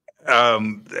so.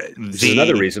 Which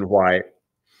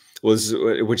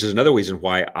is another reason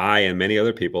why I and many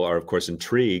other people are, of course,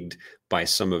 intrigued by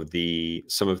some of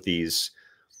these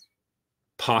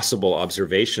possible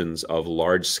observations of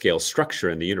large-scale structure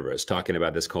in the universe, talking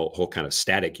about this whole kind of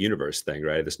static universe thing,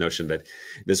 right? This notion that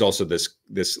there's also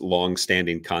this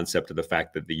long-standing concept of the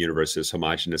fact that the universe is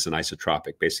homogeneous and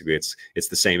isotropic. Basically, it's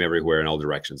the same everywhere in all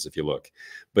directions if you look.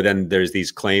 But then there's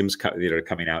these claims that are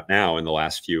coming out now in the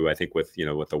last few, I think, with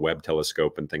with the Webb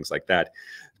telescope and things like that.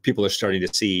 People are starting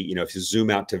to see, if you zoom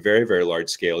out to very, very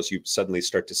large scales, you suddenly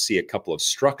start to see a couple of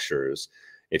structures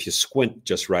if you squint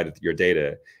just right at your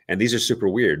data. And these are super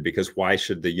weird, because why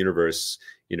should the universe,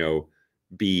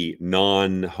 be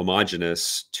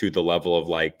non-homogeneous to the level of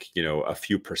a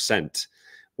few percent,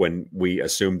 when we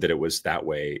assumed that it was that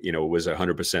way? It was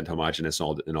 100% homogeneous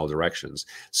in all directions.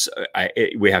 So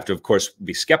we have to, of course,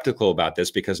 be skeptical about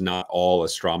this, because not all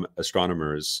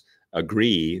astronomers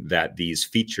agree that these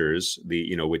features,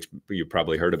 which you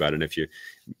probably heard about, and if you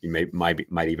might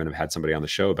even have had somebody on the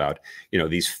show about,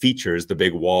 these features, the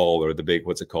big wall, or the big,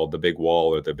 what's it called, the big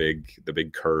wall, or the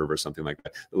big curve, or something like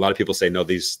that. A lot of people say, no,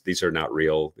 these are not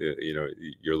real.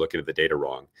 You're looking at the data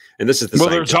wrong. And this is the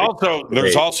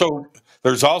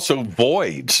there's also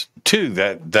voids too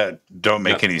that don't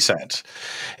make any sense,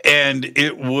 and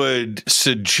it would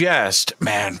suggest,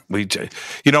 man,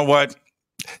 you know what?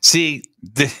 See,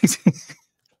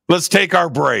 let's take our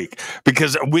break,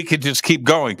 because we could just keep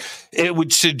going. It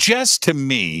would suggest to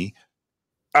me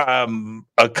a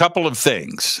couple of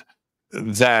things.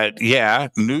 That, yeah,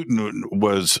 Newton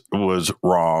was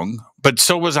wrong, but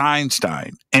so was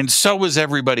Einstein, and so was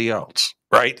everybody else,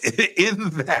 right? In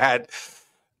that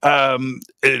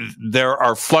there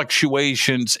are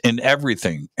fluctuations in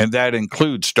everything, and that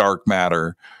includes dark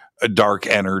matter, dark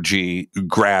energy,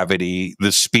 gravity,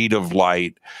 the speed of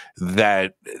light,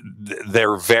 that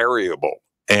they're variable,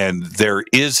 and there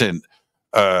isn't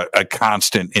a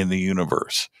constant in the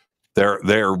universe.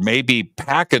 There may be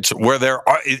packets where there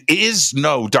is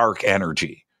no dark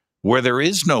energy, where there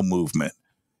is no movement,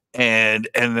 and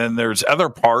then there's other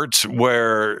parts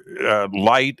where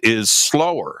light is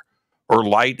slower or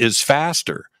light is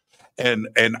faster. And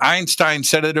Einstein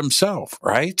said it himself,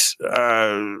 right?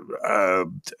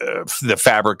 The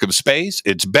fabric of space,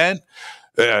 it's bent.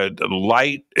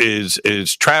 light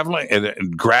is traveling,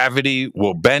 and gravity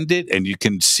will bend it, and you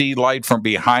can see light from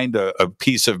behind a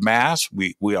piece of mass.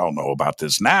 We all know about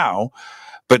this now,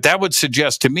 but that would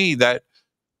suggest to me that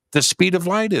the speed of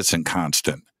light isn't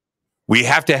constant. We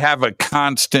have to have a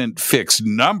constant fixed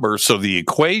number so the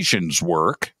equations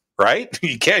work, right?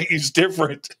 You can't use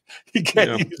different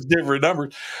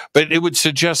numbers, but it would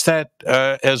suggest that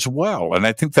as well. And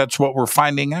I think that's what we're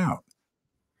finding out.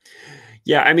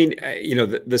 Yeah, I mean,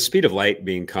 the speed of light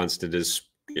being constant is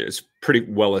pretty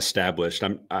well established.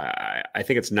 I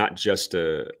think it's not just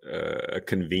a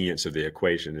convenience of the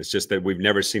equation. It's just that we've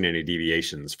never seen any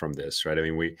deviations from this, right? I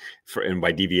mean, and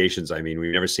by deviations, I mean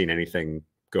we've never seen anything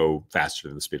go faster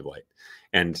than the speed of light.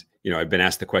 And I've been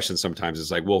asked the question sometimes.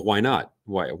 It's like, well, why not?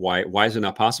 Why is it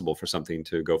not possible for something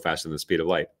to go faster than the speed of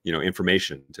light?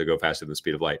 Information to go faster than the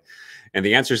speed of light. And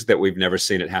the answer is that we've never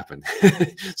seen it happen.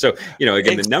 So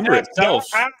again, the number itself,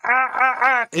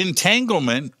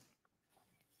 entanglement.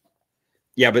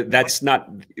 Yeah, but that's not.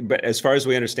 But as far as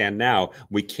we understand now,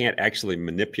 we can't actually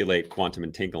manipulate quantum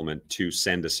entanglement to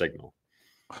send a signal.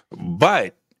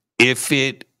 But if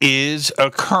it is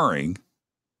occurring,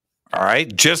 all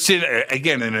right, just in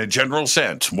a general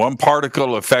sense, one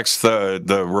particle affects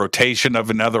the rotation of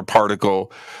another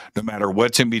particle, no matter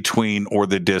what's in between or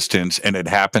the distance, and it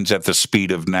happens at the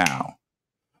speed of now.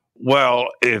 Well,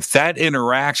 if that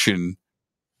interaction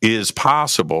is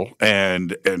possible,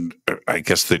 and I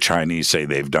guess the Chinese say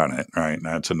they've done it, right?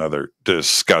 That's another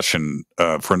discussion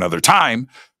for another time.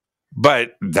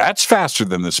 But that's faster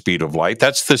than the speed of light.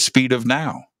 That's the speed of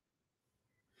now.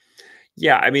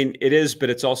 Yeah, I mean it is, but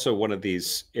it's also one of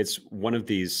these. It's one of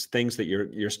these things that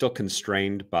you're still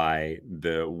constrained by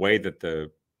the way that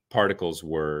the particles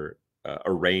were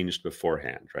arranged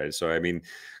beforehand, right? So I mean,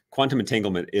 quantum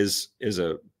entanglement is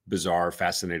a bizarre,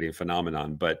 fascinating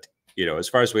phenomenon, but as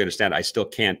far as we understand, I still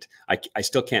can't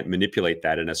manipulate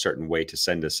that in a certain way to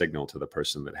send a signal to the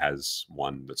person that has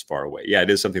one that's far away. Yeah, it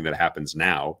is something that happens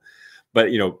now, but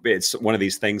it's one of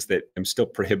these things that I'm still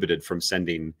prohibited from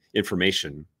sending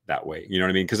information that way. You know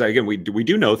what I mean? Because again, we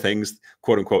do know things,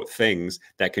 quote unquote, things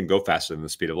that can go faster than the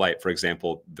speed of light. For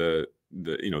example, the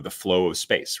flow of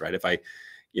space, right? If I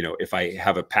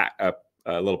have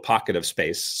a little pocket of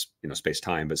space,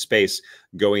 space-time, but space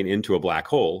going into a black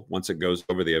hole, once it goes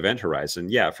over the event horizon,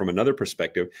 yeah, from another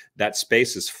perspective, that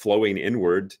space is flowing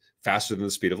inward faster than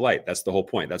the speed of light. That's the whole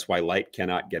point. That's why light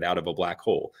cannot get out of a black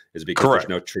hole, is because Correct.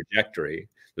 There's no trajectory.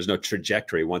 There's no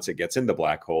trajectory once it gets in the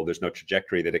black hole. There's no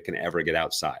trajectory that it can ever get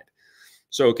outside.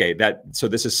 So, okay, so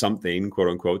this is something, quote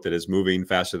unquote, that is moving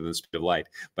faster than the speed of light,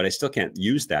 but I still can't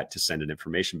use that to send an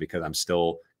information because I'm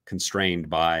still constrained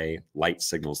by light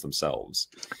signals themselves.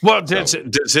 Well, does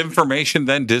information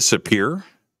then disappear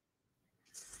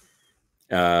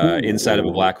inside of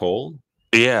a black hole?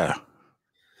 Yeah.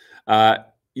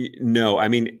 No, I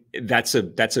mean that's a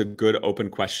good open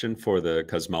question for the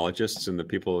cosmologists and the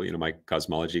people, my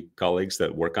cosmology colleagues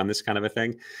that work on this kind of a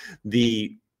thing.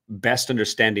 The best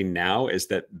understanding now is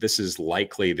that this is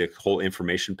likely the whole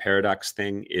information paradox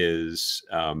thing is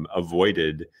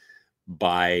avoided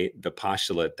by the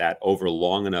postulate that over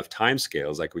long enough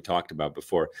timescales, like we talked about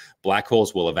before, black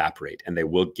holes will evaporate and they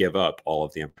will give up all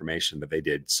of the information that they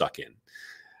did suck in.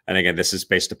 And again, this is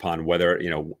based upon whether,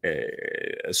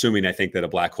 assuming I think that a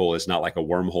black hole is not like a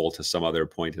wormhole to some other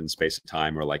point in space and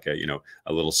time, or like a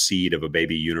little seed of a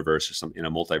baby universe or something in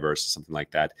a multiverse or something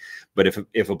like that. But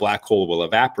if a black hole will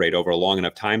evaporate over a long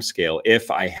enough time scale,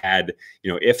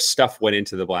 if stuff went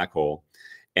into the black hole,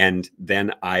 and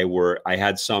then I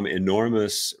had some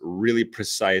enormous, really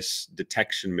precise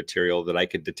detection material that I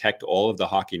could detect all of the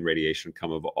Hawking radiation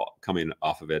coming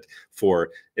off of it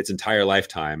for its entire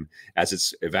lifetime as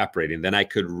it's evaporating. Then I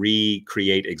could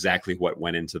recreate exactly what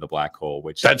went into the black hole.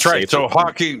 Which that's right. So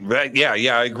Hawking, yeah,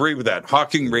 I agree with that.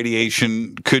 Hawking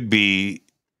radiation could be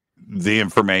the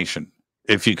information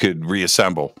if you could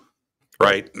reassemble,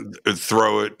 right?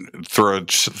 Throw it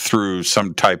through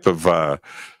some type of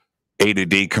A to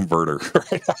D converter,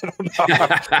 right?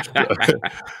 I don't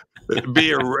know.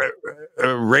 Be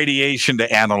a radiation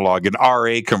to analog, an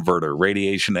RA converter,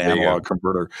 radiation to analog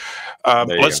converter.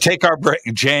 Let's take our break.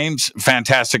 James,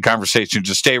 fantastic conversation.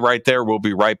 Just stay right there. We'll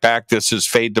be right back. This is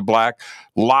Fade to Black,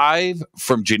 live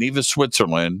from Geneva,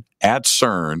 Switzerland at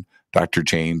CERN. Dr.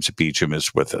 James Beacham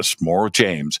is with us. More with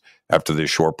James after this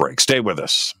short break. Stay with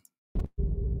us.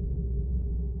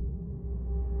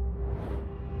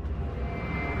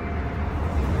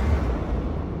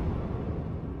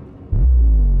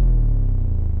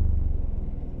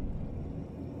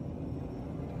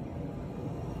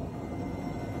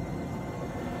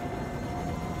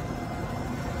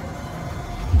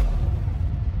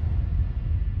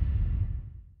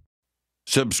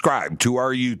 Subscribe to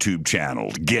our YouTube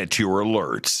channel to get your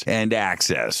alerts and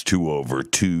access to over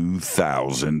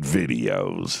 2,000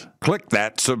 videos. Click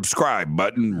that subscribe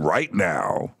button right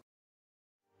now.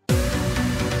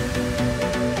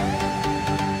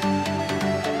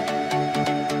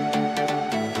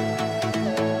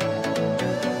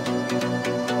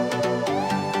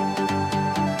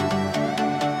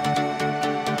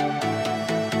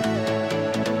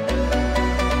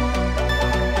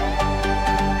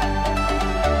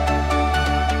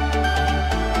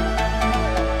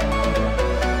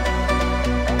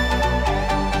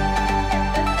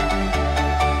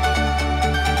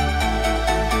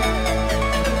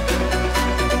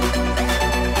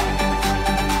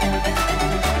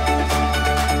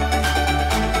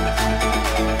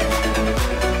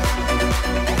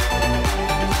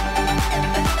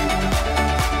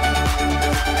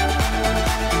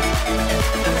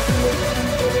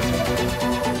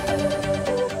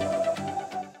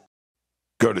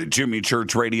 Go to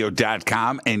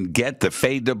JimmyChurchRadio.com and get the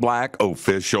Fade to Black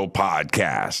official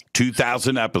podcast.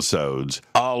 2,000 episodes,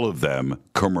 all of them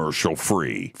commercial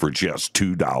free for just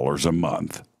 $2 a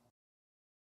month.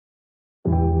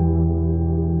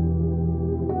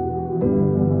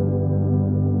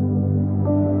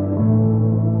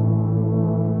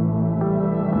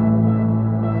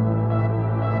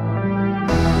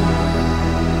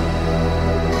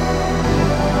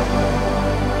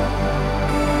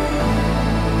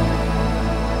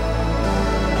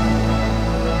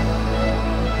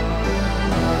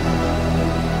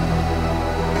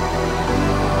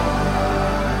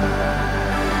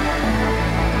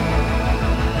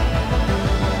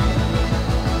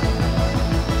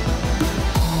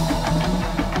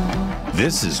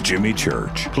 This is Jimmy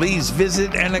Church. Please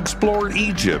visit and explore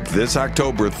Egypt this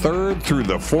October 3rd through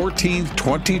the 14th,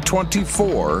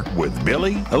 2024 with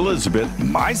Billy, Elizabeth,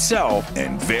 myself,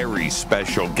 and very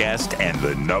special guest and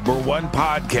the #1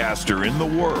 podcaster in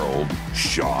the world,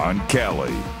 Sean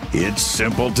Kelly. It's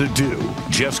simple to do.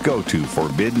 Just go to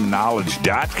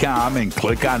forbiddenknowledge.com and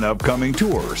click on upcoming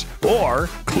tours, or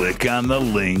click on the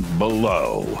link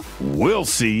below. We'll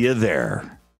see you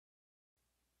there.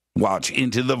 Watch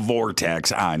Into the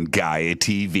Vortex on Gaia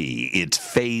TV. It's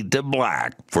Fade to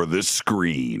Black for the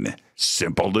screen.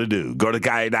 Simple to do. Go to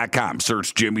Gaia.com,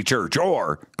 search Jimmy Church,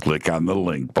 or click on the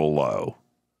link below.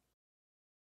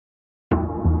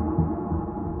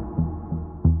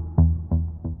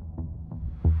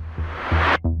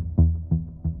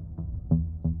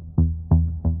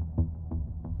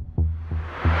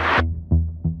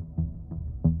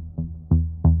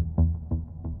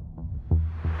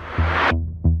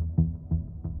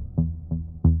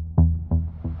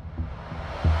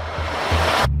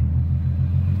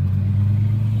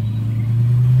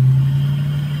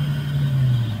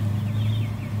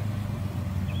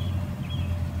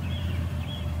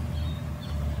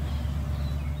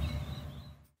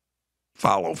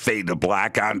 Follow Fade to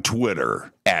Black on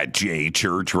Twitter at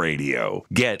JChurchRadio.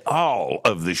 Get all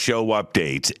of the show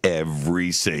updates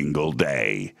every single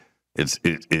day.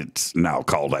 It's now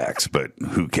called X, but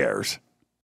who cares?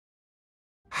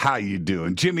 How you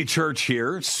doing? Jimmy Church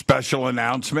here. Special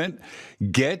announcement.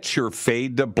 Get your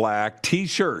Fade to Black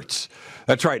T-shirts.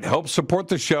 That's right. Help support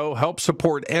the show. Help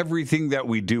support everything that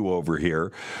we do over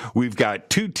here. We've got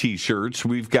 2 T-shirts.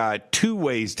 We've got 2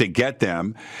 ways to get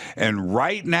them. And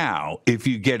right now, if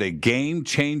you get a Game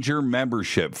Changer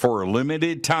membership for a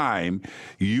limited time,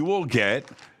 you will get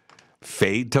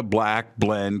Fade to Black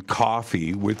Blend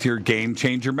coffee with your Game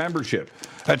Changer membership.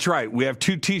 That's right. We have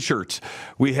 2 T-shirts.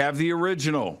 We have the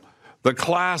original, the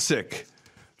classic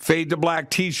Fade to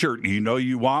Black T-shirt. You know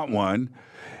you want one.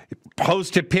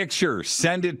 Post a picture.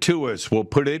 Send it to us. We'll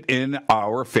put it in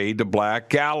our Fade to Black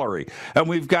gallery. And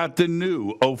we've got the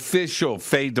new official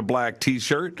Fade to Black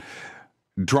T-shirt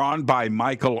drawn by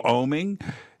Michael Oming.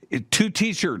 2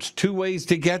 T-shirts, 2 ways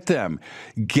to get them.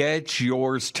 Get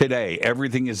yours today.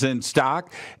 Everything is in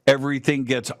stock. Everything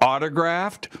gets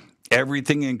autographed.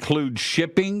 Everything includes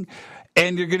shipping.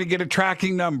 And you're going to get a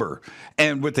tracking number.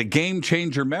 And with a Game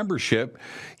Changer membership,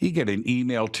 you get an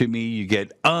email to me. You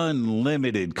get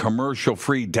unlimited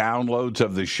commercial-free downloads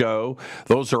of the show.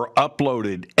 Those are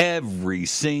uploaded every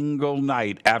single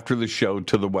night after the show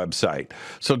to the website.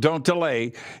 So don't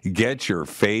delay. Get your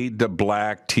Fade to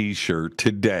Black T-shirt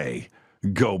today.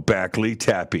 Go Backley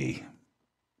Tappy.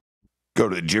 Go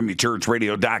to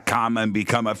JimmyChurchRadio.com and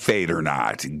become a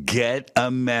Fadernaut. Get a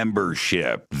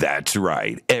membership. That's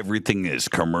right. Everything is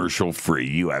commercial free.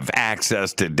 You have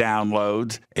access to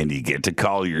downloads, and you get to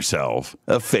call yourself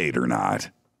a Fadernaut.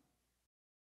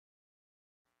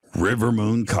 River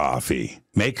Moon Coffee,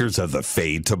 makers of the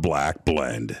Fade to Black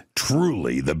blend.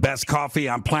 Truly the best coffee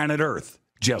on planet Earth.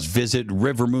 Just visit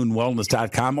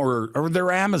rivermoonwellness.com or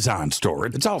their Amazon store.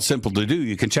 It's all simple to do.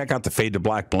 You can check out the Fade to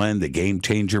Black blend, the Game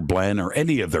Changer blend, or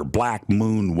any of their Black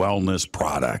Moon Wellness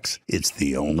products. It's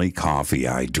the only coffee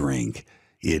I drink.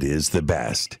 It is the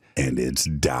best, and it's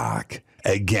Doc.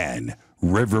 Again,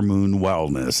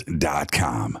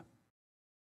 rivermoonwellness.com.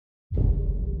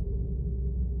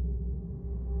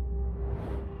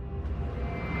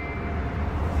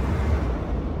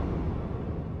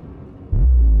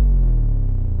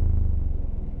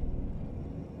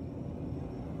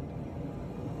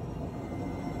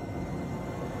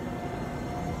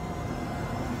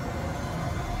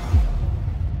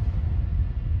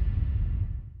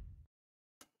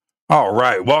 All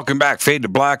right, welcome back, Fade to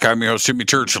Black. I'm your host, Jimmy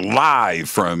Church, live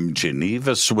from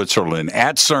Geneva, Switzerland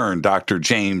at CERN. Dr.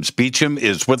 James Beacham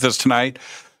is with us tonight.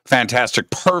 Fantastic,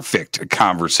 perfect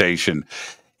conversation.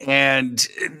 And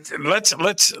let's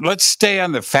stay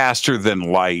on the faster than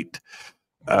light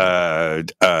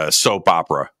soap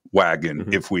opera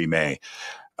wagon, if we may.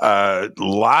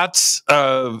 Lots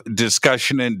of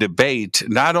discussion and debate,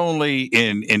 not only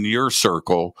in your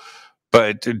circle,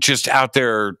 but just out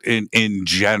there in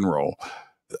general,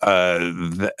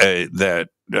 that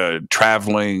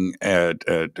traveling at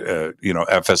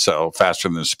FSL, faster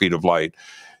than the speed of light,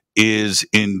 is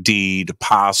indeed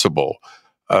possible.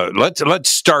 Let's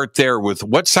start there with,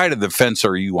 what side of the fence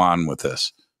are you on with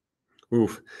this?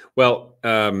 Oof. Well,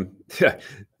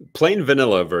 plain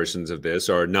vanilla versions of this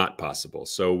are not possible.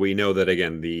 So we know that,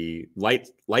 again, the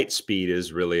light speed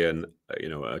is really a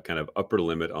kind of upper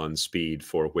limit on speed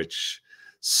for which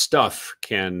stuff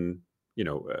can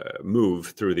move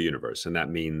through the universe, and that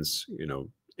means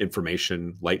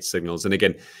information, light signals. And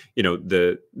again,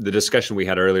 the discussion we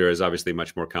had earlier is obviously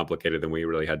much more complicated than we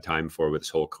really had time for with this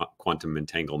whole quantum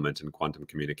entanglement and quantum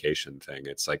communication thing.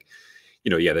 It's like,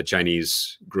 the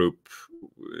Chinese group,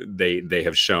 they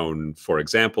have shown, for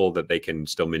example, that they can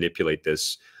still manipulate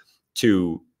this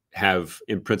to have,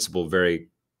 in principle, very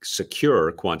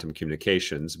secure quantum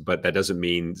communications, but that doesn't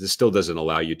mean, this still doesn't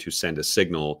allow you to send a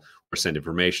signal or send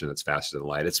information that's faster than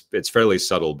light. It's fairly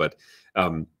subtle, but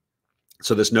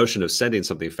so this notion of sending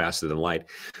something faster than light,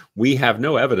 we have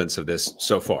no evidence of this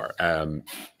so far.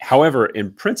 However,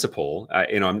 in principle,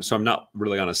 I'm not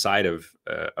really on a side of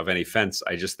any fence.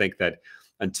 I just think that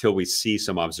until we see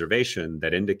some observation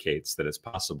that indicates that it's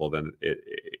possible, then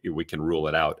we can rule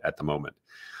it out at the moment.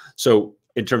 So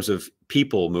in terms of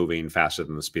people moving faster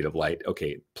than the speed of light,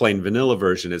 okay, plain vanilla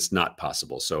version, it's not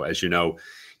possible. So as you know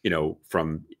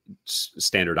from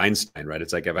standard Einstein, right?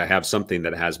 It's like, if I have something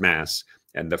that has mass,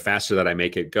 and the faster that I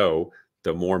make it go,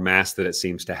 the more mass that it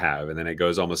seems to have. And then it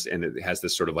goes almost, and it has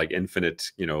this sort of like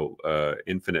infinite,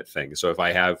 infinite thing. So if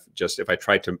I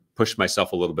try to push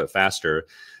myself a little bit faster,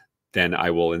 then I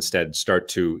will instead start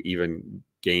to even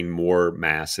gain more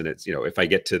mass. And it's, if I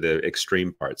get to the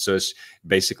extreme part. So it's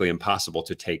basically impossible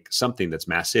to take something that's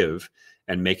massive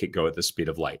and make it go at the speed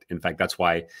of light. In fact, that's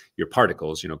why your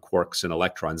particles, quarks and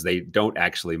electrons, they don't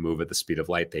actually move at the speed of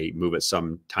light. They move at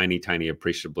some tiny, tiny,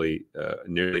 appreciably,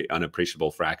 nearly unappreciable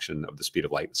fraction of the speed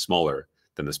of light, smaller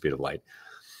than the speed of light.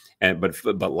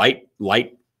 But light,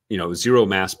 zero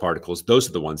mass particles, those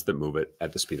are the ones that move it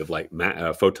at the speed of light,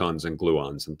 photons and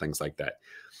gluons and things like that.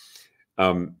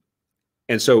 And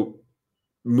so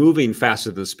moving faster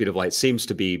than the speed of light seems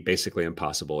to be basically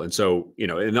impossible. And so,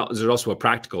 and there's also a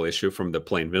practical issue from the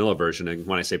plain vanilla version. And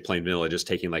when I say plain vanilla, just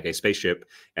taking like a spaceship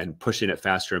and pushing it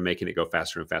faster and making it go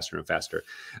faster and faster and faster.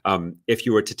 If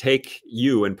you were to take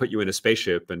you and put you in a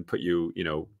spaceship and put you,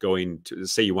 going to,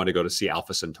 say you want to go to see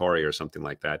Alpha Centauri or something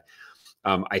like that,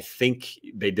 I think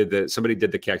somebody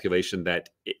did the calculation that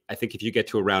I think if you get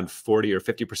to around 40 or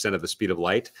 50% of the speed of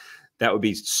light, that would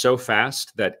be so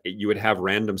fast that you would have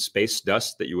random space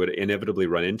dust that you would inevitably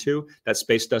run into. That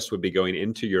space dust would be going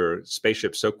into your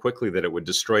spaceship so quickly that it would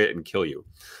destroy it and kill you.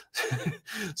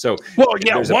 So, well,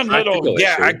 yeah,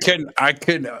 I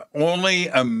can only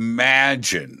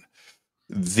imagine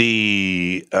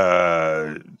the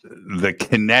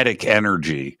kinetic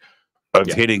energy of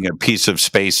hitting a piece of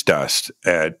space dust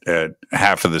at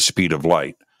half of the speed of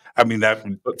light. I mean,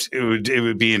 it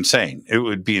would be insane. It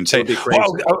would be insane. It would be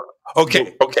crazy.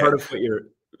 Okay. Part of what you're,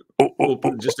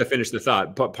 just to finish the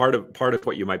thought, but part of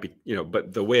what you might be,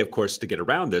 but the way, of course, to get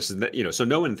around this is that, so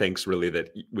no one thinks really that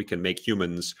we can make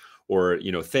humans or,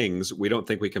 things, we don't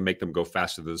think we can make them go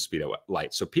faster than the speed of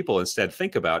light. So people instead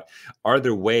think about, are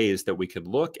there ways that we could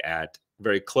look at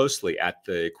very closely at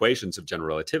the equations of general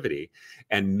relativity,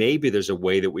 and maybe there's a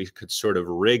way that we could sort of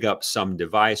rig up some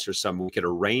device or we could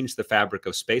arrange the fabric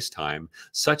of space-time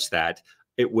such that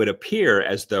it would appear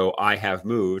as though I have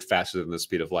moved faster than the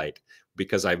speed of light,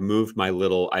 because I've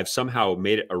somehow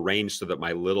made it arranged so that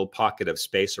my little pocket of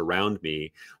space around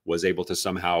me was able to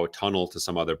somehow tunnel to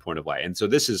some other point of light. And so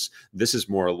this is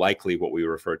more likely what we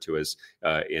refer to as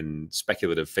in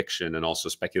speculative fiction and also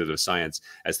speculative science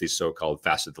as these so-called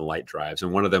faster than light drives.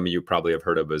 And one of them you probably have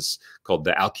heard of is called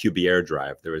the Alcubierre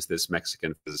drive. There was this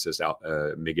Mexican physicist,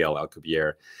 Miguel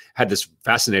Alcubierre, had this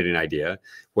fascinating idea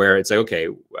where it's like, okay,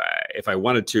 if I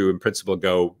wanted to, in principle,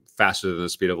 go faster than the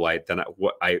speed of light, then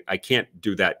I can't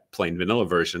do that plain vanilla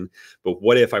version. But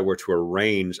what if I were to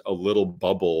arrange a little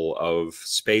bubble of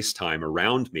space-time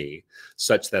around me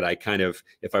such that I kind of,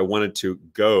 if I wanted to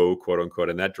go, quote unquote,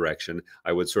 in that direction,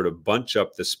 I would sort of bunch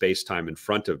up the space-time in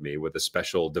front of me with a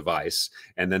special device.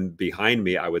 And then behind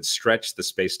me, I would stretch the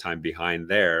space-time behind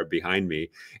me.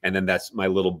 And then that's my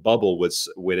little bubble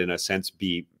would in a sense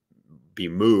be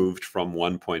moved from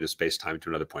one point of space-time to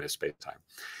another point of space-time.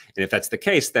 And if that's the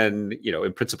case, then,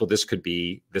 in principle, this could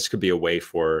be a way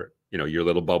for, your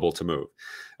little bubble to move.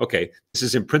 Okay, this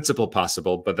is in principle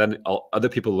possible, but then other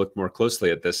people look more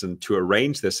closely at this, and to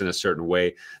arrange this in a certain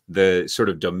way, the sort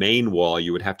of domain wall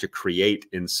you would have to create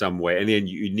in some way. And then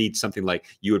you need something like,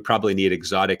 you would probably need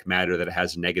exotic matter that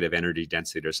has negative energy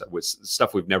density or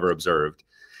stuff we've never observed.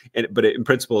 But in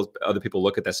principle, other people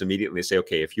look at this immediately and say,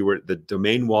 okay, if you were the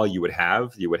domain wall it would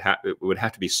have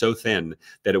to be so thin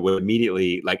that it would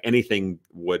immediately, like anything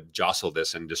would jostle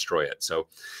this and destroy it. So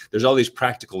there's all these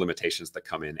practical limitations that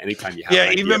come in anytime you have.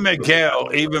 Yeah, even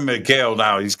Miguel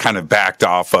now, he's kind of backed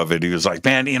off of it. He was like,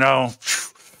 man, I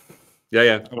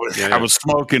was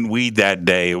smoking weed that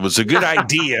day. It was a good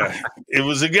idea. It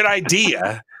was a good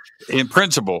idea in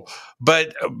principle,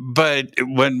 but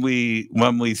when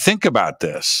we think about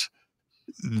this,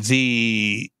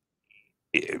 the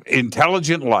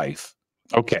intelligent life,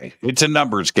 okay, it's a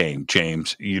numbers game,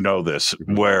 James. You know this,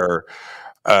 where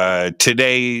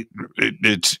today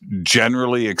it's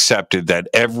generally accepted that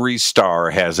every star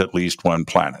has at least one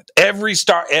planet. Every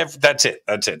star, that's it.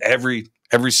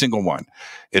 Every single one.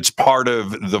 It's part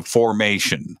of the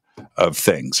formation of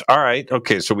things. All right,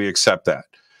 okay, so we accept that.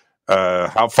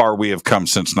 How far we have come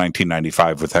since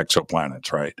 1995 with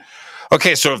exoplanets, right?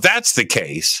 Okay, so if that's the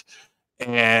case,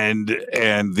 and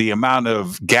the amount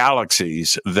of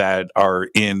galaxies that are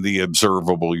in the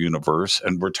observable universe,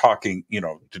 and we're talking,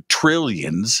 the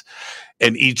trillions,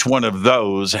 and each one of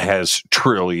those has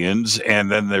trillions,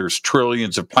 and then there's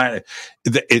trillions of planets.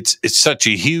 It's such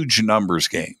a huge numbers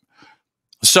game.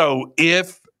 So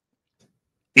if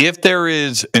there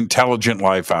is intelligent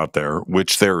life out there,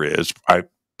 which there is,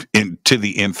 to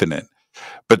the infinite.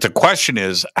 But the question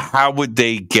is, how would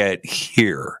they get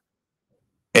here?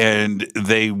 And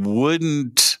they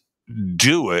wouldn't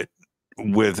do it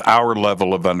with our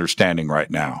level of understanding right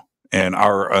now and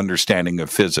our understanding of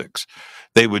physics.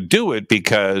 They would do it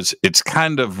because it's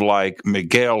kind of like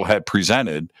Miguel had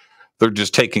presented. They're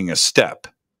just taking a step.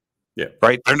 Yeah.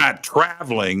 Right? They're not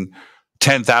traveling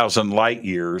 10,000 light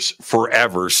years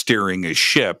forever steering a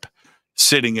ship,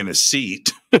 sitting in a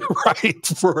seat, right,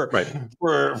 for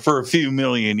a few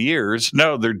million years.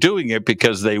 No, they're doing it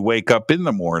because they wake up in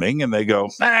the morning and they go,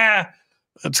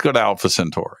 let's go to Alpha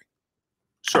Centauri.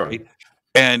 Sure. Right?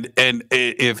 And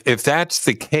if that's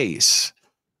the case,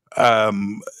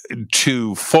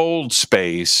 to fold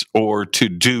space or to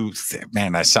do,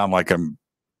 man, I sound like I'm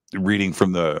reading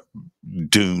from the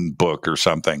Dune book or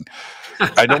something.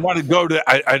 I don't want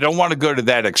to go to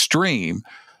that extreme.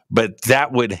 But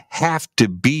that would have to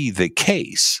be the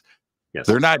case. Yes.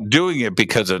 They're not doing it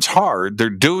because it's hard. They're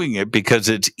doing it because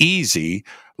it's easy,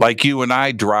 like you and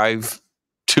I drive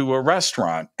to a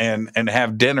restaurant and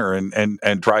have dinner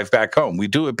and drive back home. We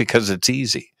do it because it's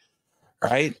easy,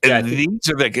 right? Yeah,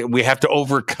 and we have to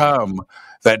overcome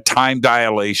that time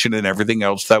dilation and everything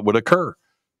else that would occur.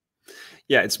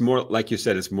 Yeah, it's more, like you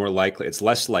said, it's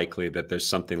less likely that there's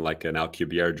something like an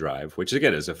Alcubierre drive, which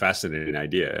again is a fascinating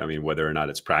idea. I mean, whether or not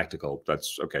it's practical,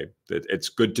 that's okay. It's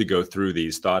good to go through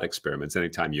these thought experiments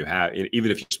anytime you have,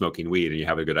 even if you're smoking weed and you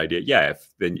have a good idea. Yeah,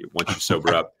 once you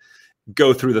sober up,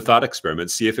 go through the thought experiment,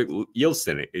 see if it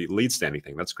leads to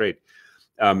anything. That's great.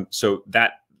 So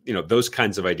that, those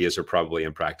kinds of ideas are probably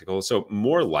impractical. So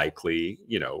more likely,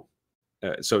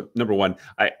 so number one,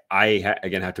 I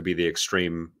again have to be the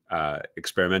extreme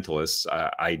experimentalist.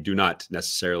 I do not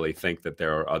necessarily think that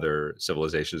there are other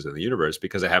civilizations in the universe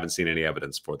because I haven't seen any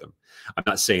evidence for them. I'm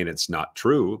not saying it's not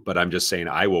true, but I'm just saying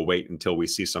I will wait until we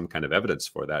see some kind of evidence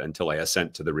for that, until I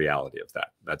assent to the reality of that.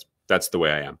 That's the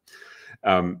way I am.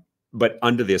 But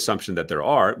under the assumption that there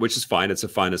are, which is fine, it's a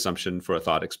fine assumption for a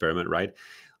thought experiment, right?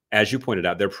 As you pointed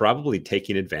out, they're probably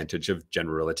taking advantage of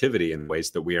general relativity in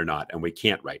ways that we are not, and we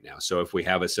can't right now. So if we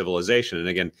have a civilization, and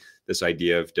again, this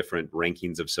idea of different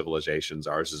rankings of civilizations,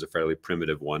 ours is a fairly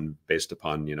primitive one based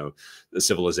upon, the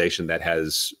civilization that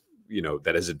has,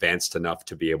 that is advanced enough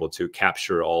to be able to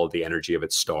capture all of the energy of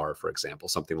its star, for example,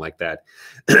 something like that.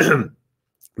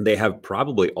 They have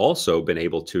probably also been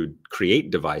able to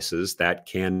create devices that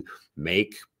can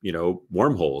make,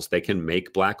 wormholes. They can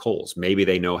make black holes. Maybe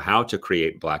they know how to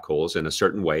create black holes in a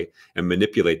certain way and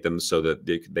manipulate them so that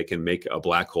they can make a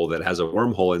black hole that has a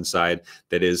wormhole inside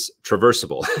that is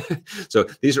traversable. So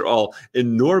these are all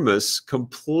enormous,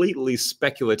 completely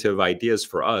speculative ideas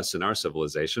for us in our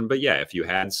civilization. But yeah, if you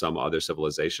had some other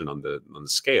civilization on the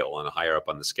scale, on a higher up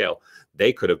on the scale,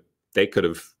 they could have,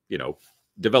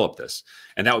 develop this,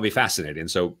 and that would be fascinating.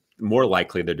 So more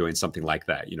likely they're doing something like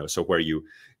that, so where you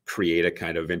create a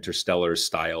kind of interstellar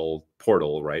style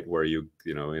portal, right, where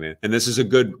and this is a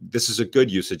good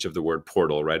usage of the word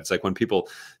portal, right? It's like when people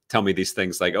tell me these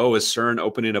things like, oh, is CERN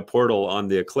opening a portal on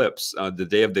the eclipse, the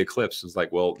day of the eclipse? It's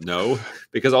like, well, no,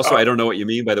 because also I don't know what you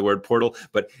mean by the word portal,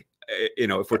 but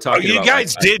if we're talking you about,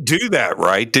 guys did do that,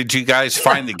 right? Did you guys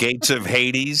find the gates of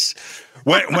Hades?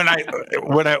 When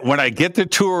I get the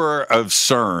tour of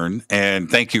CERN, and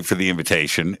thank you for the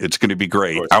invitation, it's going to be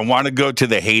great. I want to go to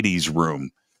the Hades room.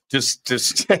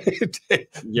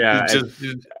 Yeah.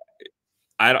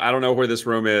 I don't know where this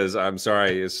room is. I'm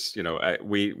sorry. It's,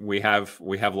 we have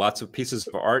lots of pieces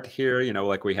of art here.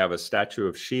 Like we have a statue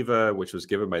of Shiva, which was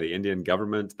given by the Indian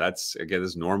government. That's, again,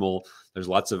 is normal. There's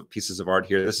lots of pieces of art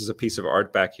here. This is a piece of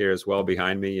art back here as well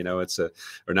behind me. It's or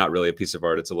not really a piece of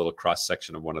art. It's a little cross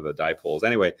section of one of the dipoles.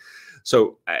 Anyway,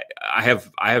 so I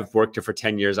have worked here for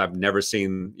 10 years. I've never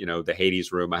seen, the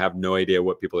Hades room. I have no idea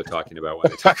what people are talking about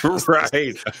when they talk about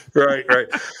right.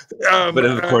 But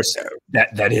of course,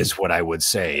 that is what I would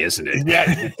say, isn't it?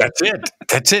 Yeah, that's it.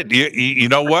 That's it. You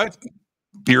know what?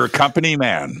 You're a company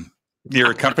man.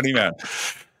 You're a company man.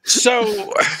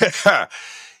 So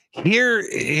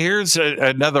here's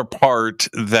another part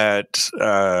that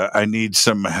I need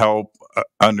some help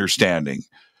understanding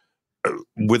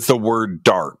with the word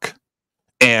dark.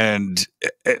 And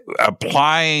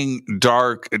applying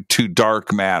dark to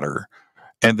dark matter.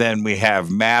 And then we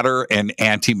have matter and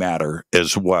antimatter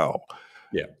as well.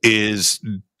 Yeah. Is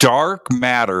dark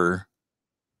matter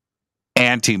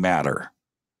antimatter?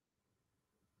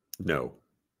 No.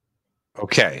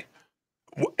 Okay.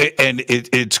 And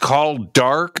it's called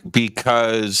dark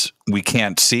because we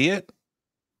can't see it?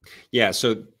 Yeah.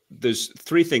 So there's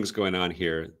three things going on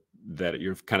here that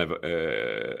you've kind of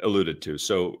alluded to.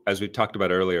 So as we talked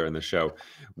about earlier in the show,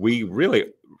 we really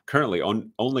currently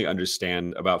only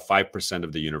understand about 5%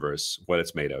 of the universe, what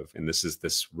it's made of. And this is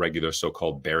this regular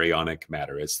so-called baryonic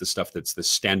matter. It's the stuff that's the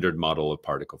standard model of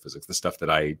particle physics, the stuff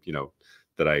that I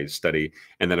study.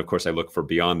 And then, of course, I look for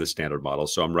beyond the standard model.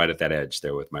 So I'm right at that edge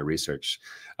there with my research.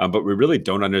 But we really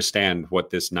don't understand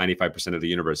what this 95% of the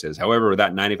universe is. However,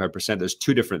 that 95%, there's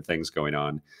two different things going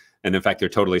on. And in fact, they're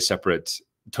totally separate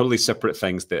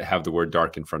things that have the word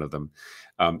dark in front of them.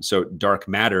 So dark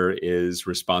matter is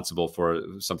responsible for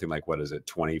something like,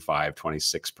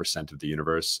 26% of the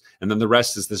universe. And then the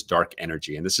rest is this dark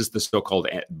energy. And this is the so-called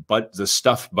the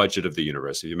stuff budget of the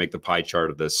universe. If you make the pie chart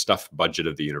of the stuff budget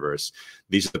of the universe,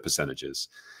 these are the percentages.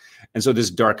 And so this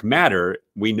dark matter,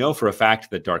 we know for a fact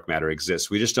that dark matter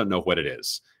exists. We just don't know what it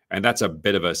is. And that's a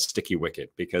bit of a sticky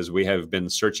wicket because we have been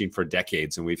searching for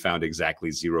decades and we found exactly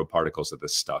 0 particles of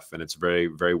this stuff. And it's very,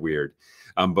 very weird.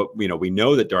 But, we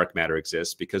know that dark matter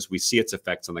exists because we see its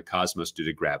effects on the cosmos due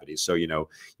to gravity. So, you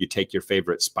take your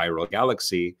favorite spiral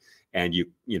galaxy and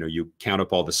you count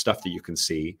up all the stuff that you can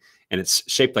see, and it's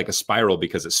shaped like a spiral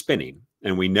because it's spinning.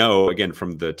 And we know, again,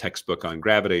 from the textbook on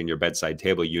gravity in your bedside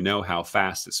table, how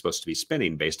fast it's supposed to be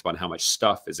spinning based upon how much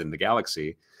stuff is in the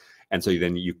galaxy. And so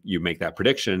then you make that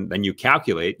prediction, then you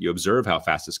calculate, you observe how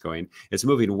fast it's going. It's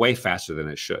moving way faster than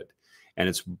it should.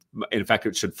 And in fact,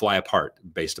 it should fly apart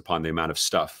based upon the amount of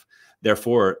stuff.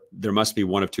 Therefore, there must be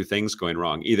one of two things going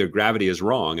wrong. Either gravity is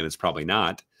wrong, and it's probably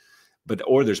not,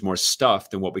 or there's more stuff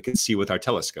than what we can see with our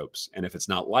telescopes. And if it's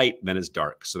not light, then it's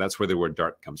dark. So that's where the word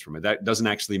dark comes from. That doesn't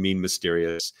actually mean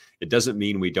mysterious. It doesn't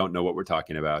mean we don't know what we're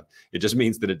talking about. It just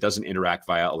means that it doesn't interact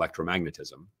via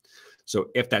electromagnetism. So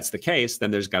if that's the case,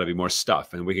 then there's got to be more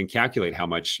stuff. And we can calculate how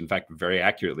much, in fact, very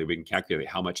accurately, we can calculate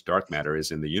how much dark matter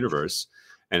is in the universe.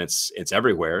 And it's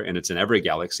everywhere, and it's in every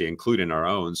galaxy, including our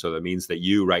own. So that means that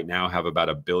you right now have about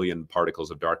 1 billion particles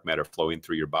of dark matter flowing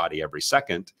through your body every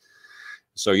second.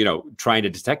 So, you know, trying to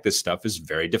detect this stuff is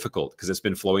very difficult because it's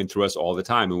been flowing through us all the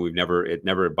time, and it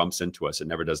never bumps into us. It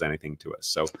never does anything to us.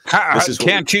 So this is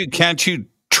can't you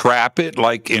trap it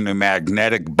like in a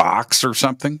magnetic box or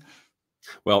something?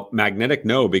 Well, magnetic,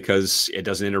 no, because it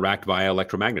doesn't interact via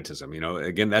electromagnetism. You know,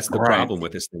 again, that's the problem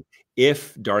with this thing.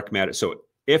 If dark matter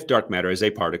is a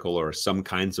particle or some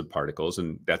kinds of particles,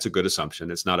 and that's a good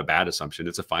assumption. It's not a bad assumption.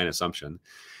 It's a fine assumption.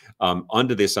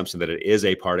 Under the assumption that it is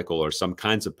a particle or some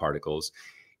kinds of particles,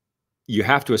 you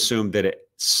have to assume that at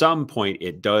some point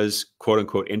it does, quote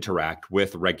unquote, interact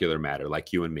with regular matter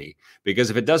like you and me. Because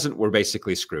if it doesn't, we're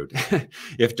basically screwed.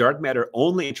 If dark matter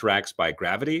only interacts by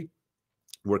gravity,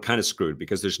 we're kind of screwed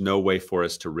because there's no way for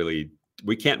us to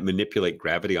we can't manipulate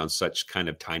gravity on such kind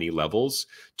of tiny levels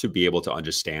to be able to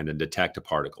understand and detect a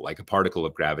particle. Like a particle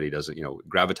of gravity doesn't, you know,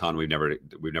 graviton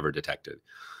we've never detected.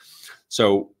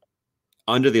 So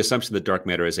under the assumption that dark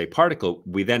matter is a particle,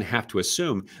 we then have to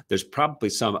assume there's probably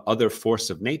some other force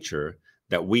of nature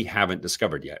that we haven't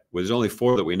discovered yet. Well, there's only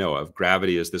 4 that we know of.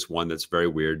 Gravity is this one that's very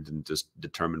weird and just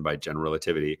determined by general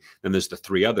relativity. Then there's the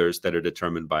 3 others that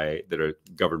are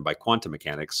governed by quantum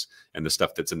mechanics and the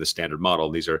stuff that's in the standard model.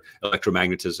 And these are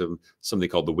electromagnetism, something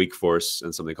called the weak force,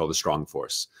 and something called the strong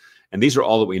force. And these are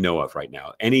all that we know of right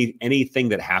now. Anything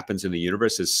that happens in the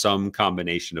universe is some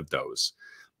combination of those.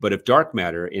 But if dark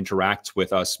matter interacts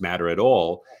with us matter at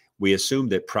all, we assume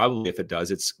that probably if it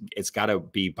does, it's got to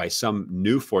be by some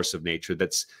new force of nature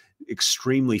that's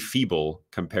extremely feeble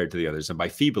compared to the others. And by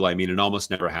feeble, I mean it almost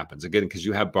never happens. Again, because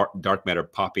you have dark matter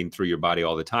popping through your body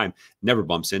all the time, never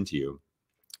bumps into you.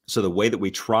 So the way that we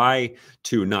try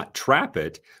to not trap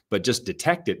it, but just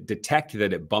detect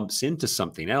that it bumps into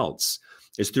something else,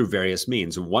 is through various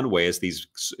means. And one way is these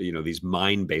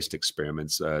mind-based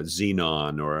experiments,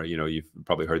 xenon, or, you know, you've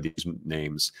probably heard these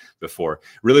names before.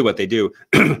 Really what they do,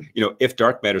 you know, if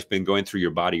dark matter's been going through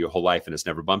your body your whole life and it's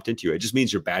never bumped into you, it just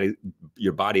means your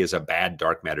body is a bad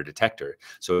dark matter detector.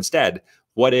 So instead,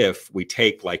 what if we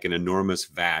take like an enormous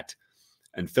vat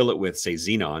and fill it with, say,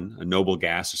 xenon, a noble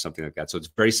gas or something like that. So it's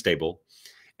very stable.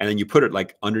 And then you put it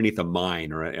like underneath a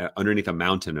mine or underneath a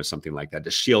mountain or something like that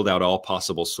to shield out all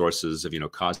possible sources of, you know,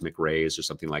 cosmic rays or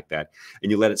something like that.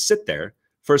 And you let it sit there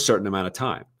for a certain amount of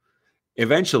time.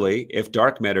 Eventually, if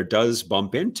dark matter does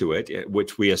bump into it,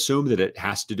 which we assume that it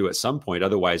has to do at some point,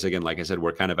 otherwise, again, like I said,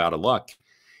 we're kind of out of luck.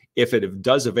 If it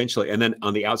does eventually, and then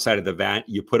on the outside of the vat,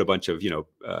 you put a bunch of, you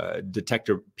know,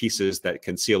 detector pieces that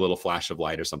can see a little flash of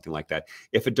light or something like that.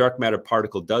 If a dark matter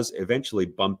particle does eventually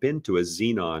bump into a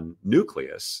xenon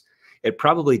nucleus, it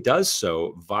probably does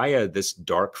so via this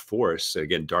dark force.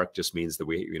 Again, dark just means that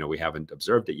we haven't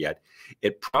observed it yet.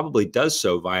 It probably does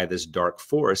so via this dark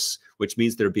force, which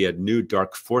means there'd be a new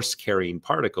dark force carrying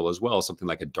particle as well, something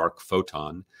like a dark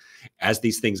photon. As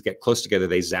these things get close together,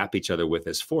 they zap each other with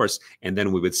this force. And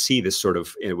then we would see this sort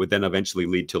of, it would then eventually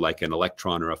lead to like an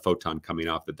electron or a photon coming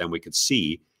off that then we could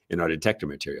see in our detector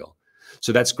material.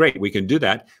 So that's great. We can do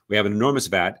that. We have an enormous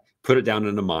vat, put it down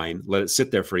in a mine, let it sit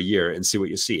there for a year and see what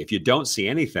you see. If you don't see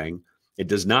anything, it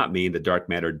does not mean that dark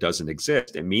matter doesn't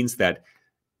exist. It means that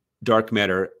dark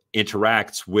matter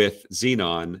interacts with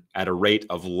xenon at a rate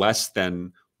of less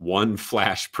than 1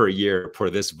 flash per year per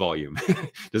this volume.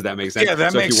 Does that make sense? Yeah,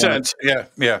 that makes sense. Yeah.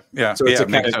 So it's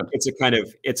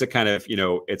a kind of, you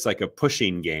know, it's like a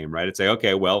pushing game, right? It's like,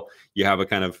 okay, well, you have a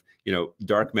kind of, you know,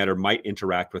 dark matter might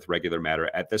interact with regular matter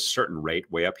at this certain rate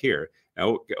way up here.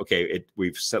 Now, okay,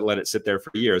 let it sit there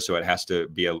for a year, so it has to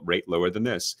be a rate lower than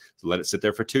this. So let it sit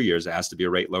there for 2 years, it has to be a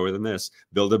rate lower than this.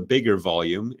 Build a bigger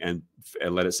volume and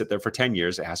let it sit there for 10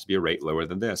 years, it has to be a rate lower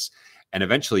than this. And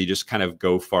eventually you just kind of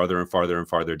go farther and farther and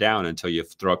farther down until you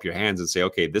throw up your hands and say,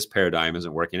 okay, this paradigm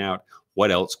isn't working out.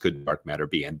 What else could dark matter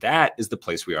be? And that is the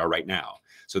place we are right now.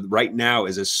 So right now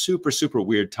is a super, super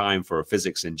weird time for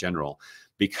physics in general,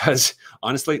 because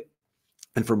honestly,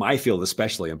 and for my field,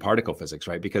 especially in particle physics,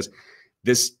 right? Because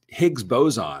this Higgs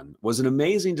boson was an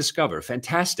amazing discovery,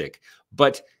 fantastic,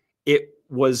 but it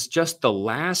was just the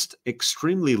last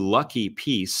extremely lucky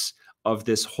piece of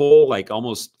this whole, like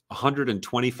almost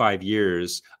 125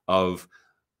 years of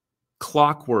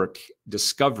clockwork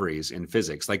discoveries in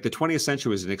physics. Like the 20th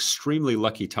century was an extremely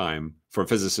lucky time for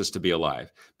physicists to be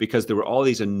alive, because there were all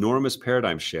these enormous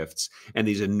paradigm shifts and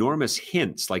these enormous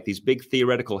hints, like these big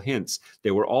theoretical hints.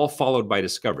 They were all followed by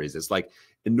discoveries. It's like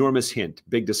enormous hint,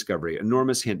 big discovery,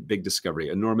 enormous hint, big discovery,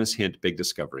 enormous hint, big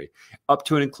discovery, up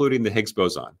to and including the Higgs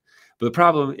boson. But the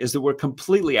problem is that we're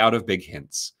completely out of big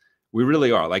hints. We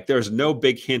really are. Like there's no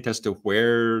big hint as to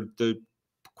where the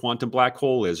quantum black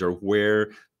hole is, or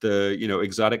where the, you know,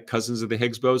 exotic cousins of the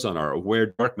Higgs boson are, or where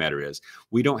dark matter is.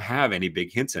 We don't have any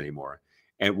big hints anymore.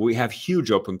 And we have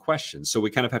huge open questions. So we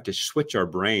kind of have to switch our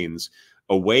brains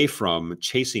away from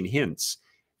chasing hints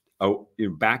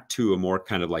back to a more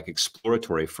kind of like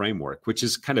exploratory framework, which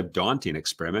is kind of daunting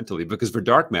experimentally, because for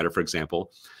dark matter, for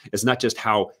example, it's not just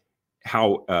how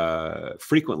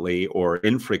frequently or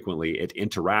infrequently it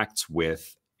interacts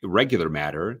with regular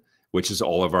matter, which is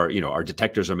all of our, our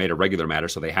detectors are made of regular matter,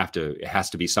 so it has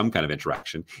to be some kind of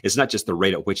interaction. It's not just the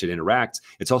rate at which it interacts,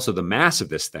 it's also the mass of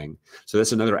this thing. So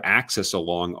that's another axis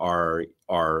along our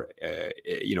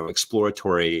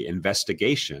exploratory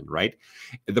investigation, right?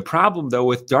 The problem though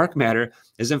with dark matter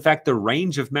is, in fact, the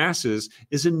range of masses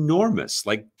is enormous.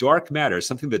 Like dark matter,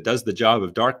 something that does the job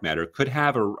of dark matter, could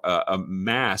have a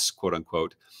mass, quote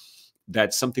unquote,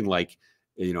 that's something like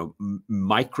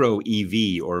micro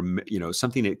EV, or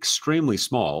something extremely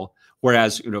small.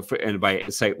 Whereas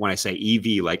when I say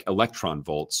EV, like electron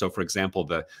volt. So for example,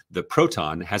 the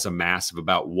proton has a mass of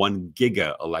about 1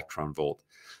 giga electron volt.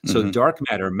 So dark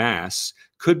matter mass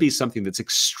could be something that's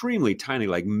extremely tiny,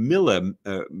 like milli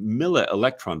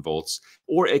electron volts,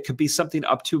 or it could be something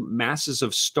up to masses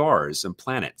of stars and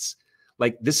planets.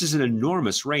 Like, this is an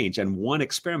enormous range, and one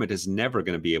experiment is never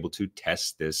going to be able to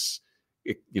test this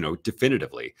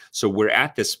definitively. So we're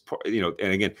at this, and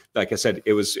again, like I said,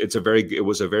 it was a very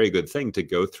good thing to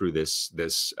go through this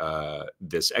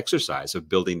exercise of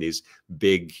building these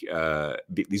big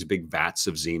vats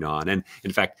of xenon. And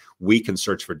in fact, we can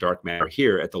search for dark matter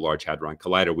here at the Large Hadron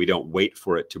Collider. We don't wait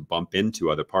for it to bump into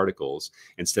other particles.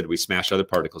 Instead, we smash other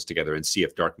particles together and see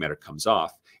if dark matter comes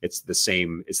off. It's the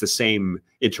same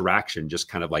interaction, just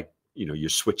kind of like, you're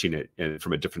switching it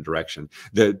from a different direction.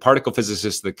 The particle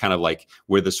physicists, the kind of like,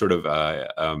 we're the sort of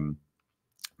the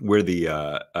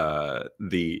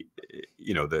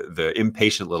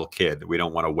impatient little kid. We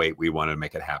don't want to wait. We want to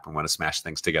make it happen. We want to smash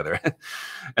things together.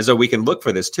 And so we can look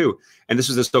for this too. And this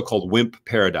is the so-called WIMP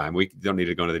paradigm. We don't need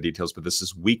to go into the details, but this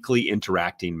is weakly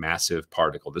interacting massive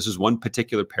particle. This is one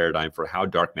particular paradigm for how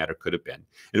dark matter could have been. And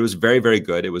it was very, very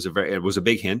good. It was a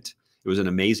big hint. It was an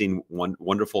amazing,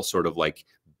 wonderful sort of like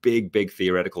big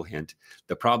theoretical hint.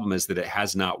 The problem is that it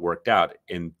has not worked out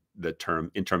in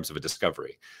terms of a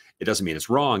discovery. It doesn't mean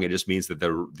it's wrong. It just means that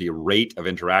the rate of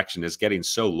interaction is getting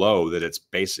so low that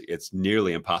it's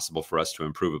nearly impossible for us to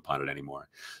improve upon it anymore.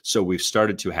 So we've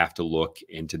started to have to look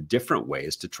into different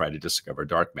ways to try to discover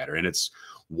dark matter. And it's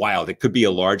wild. It could be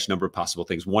a large number of possible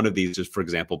things. One of these is, for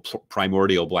example,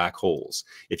 primordial black holes.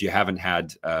 If you haven't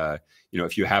had my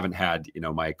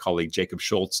colleague Jacob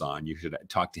Schultz on, you should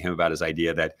talk to him about his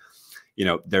idea that,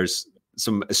 there's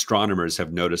some astronomers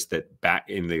have noticed that back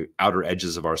in the outer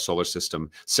edges of our solar system,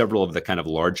 several of the kind of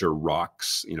larger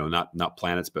rocks, not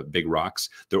planets, but big rocks,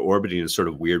 they're orbiting in sort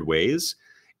of weird ways.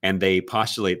 And they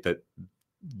postulate that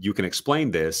you can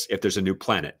explain this if there's a new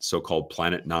planet, so-called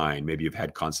Planet 9. Maybe you've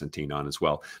had Constantine on as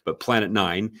well. But Planet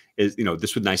 9 is,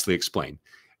 this would nicely explain.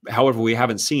 However, we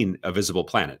haven't seen a visible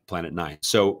planet, Planet 9.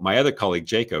 So my other colleague,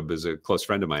 Jacob, is a close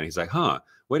friend of mine. He's like,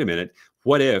 wait a minute.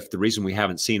 What if the reason we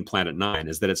haven't seen Planet 9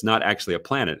 is that it's not actually a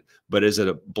planet, but is it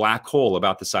a black hole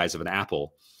about the size of an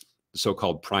apple, the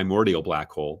so-called primordial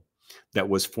black hole, that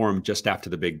was formed just after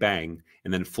the Big Bang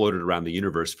and then floated around the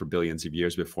universe for billions of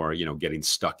years before, getting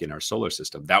stuck in our solar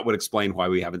system? That would explain why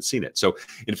we haven't seen it. So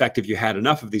in fact, if you had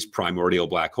enough of these primordial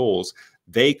black holes,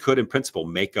 they could in principle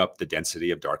make up the density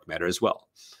of dark matter as well.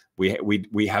 We've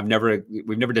never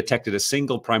detected a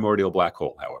single primordial black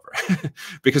hole, however,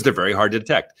 because they're very hard to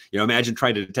detect. Imagine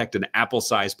trying to detect an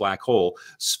apple-sized black hole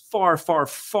far, far,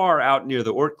 far out near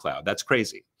the Oort cloud. That's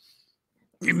crazy.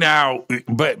 Now,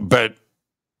 but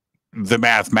the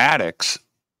mathematics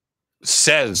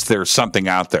says there's something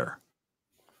out there.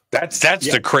 That's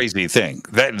the crazy thing.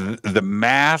 That the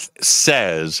math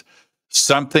says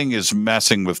something is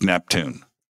messing with Neptune.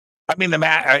 I mean, the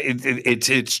math.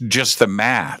 It's just the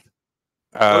math.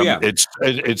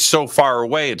 It's so far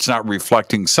away. It's not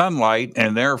reflecting sunlight,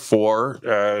 and therefore,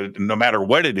 no matter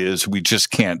what it is, we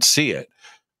just can't see it.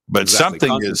 But exactly.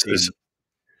 Something is.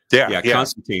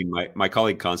 Constantine, my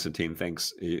colleague Constantine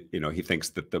thinks, he thinks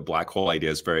that the black hole idea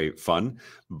is very fun,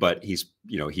 but he's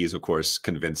of course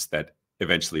convinced that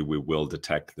eventually we will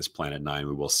detect this Planet 9.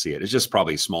 We will see it. It's just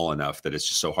probably small enough that it's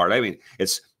just so hard. I mean,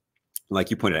 it's like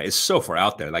you pointed out, it's so far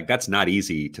out there. Like, that's not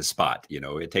easy to spot.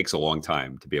 It takes a long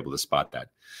time to be able to spot that.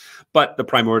 But the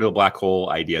primordial black hole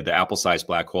idea, the apple-sized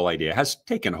black hole idea, has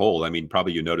taken hold. I mean,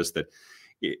 probably you noticed that,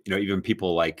 even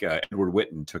people like Edward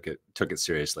Witten took it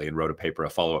seriously and wrote a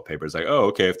follow-up paper. It's like, oh,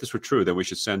 okay, if this were true, then we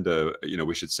should send a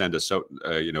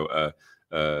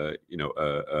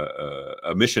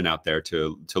mission out there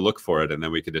to look for it, and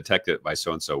then we could detect it by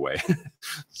so and so way.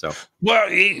 So, well,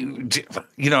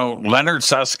 Leonard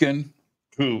Susskind,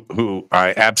 who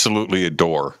I absolutely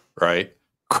adore, right?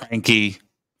 Cranky,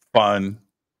 fun,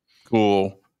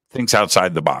 cool, thinks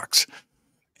outside the box.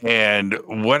 And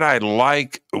what I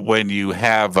like when you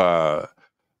have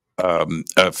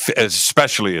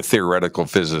especially a theoretical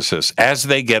physicist, as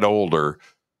they get older,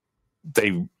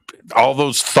 all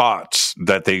those thoughts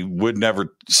that they would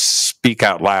never speak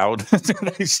out loud,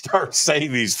 they start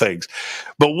saying these things.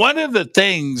 But one of the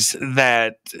things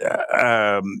that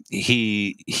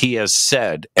he has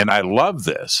said, and I love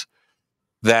this,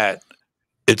 that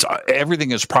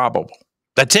everything is probable.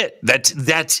 That's it. That's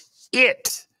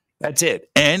it. That's it.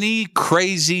 Any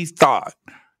crazy thought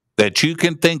that you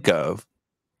can think of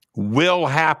will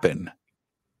happen.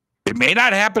 It may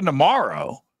not happen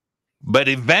tomorrow, but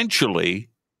eventually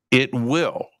it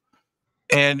will.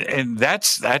 And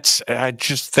that's I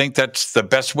just think that's the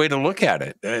best way to look at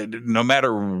it. No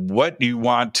matter what you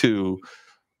want to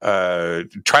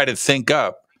try to think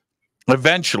up,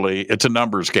 eventually it's a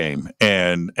numbers game,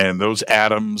 and those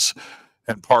atoms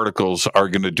and particles are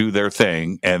going to do their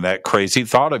thing, and that crazy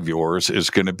thought of yours is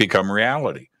going to become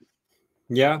reality.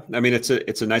 Yeah, I mean, it's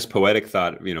a nice poetic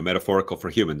thought, metaphorical for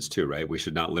humans too, right? We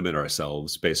should not limit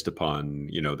ourselves based upon,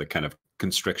 the kind of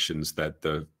constrictions that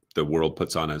the world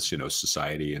puts on us,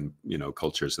 society and,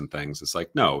 cultures and things. It's like,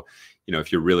 no,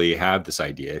 if you really have this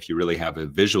idea, if you really have a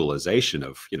visualization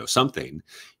of, something, you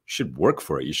should work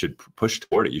for it. You should push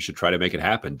toward it. You should try to make it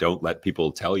happen. Don't let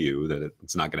people tell you that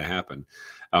it's not going to happen.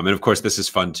 And of course, this is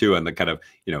fun too. And the kind of,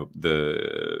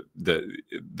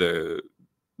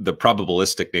 the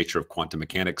probabilistic nature of quantum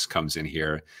mechanics comes in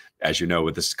here, as you know,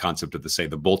 with this concept of the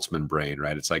Boltzmann brain,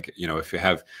 right? It's like, if you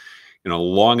have,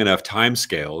 long enough time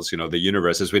scales, the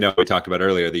universe, as we know, we talked about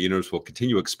earlier, the universe will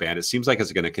continue to expand. It seems like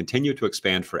it's going to continue to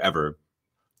expand forever.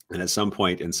 And at some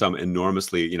point in some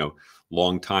enormously,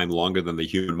 long time, longer than the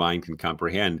human mind can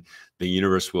comprehend, the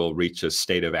universe will reach a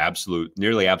state of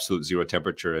nearly absolute zero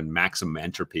temperature and maximum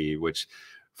entropy, which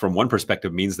from one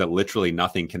perspective means that literally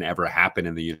nothing can ever happen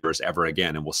in the universe ever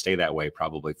again, and will stay that way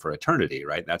probably for eternity,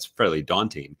 right? That's fairly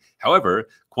daunting. However,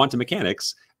 quantum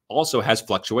mechanics also has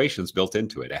fluctuations built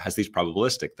into it. It has these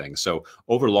probabilistic things. So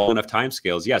over long enough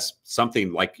timescales, yes,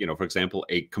 something like, for example,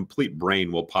 a complete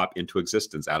brain will pop into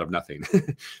existence out of nothing.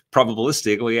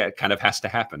 Probabilistically, it kind of has to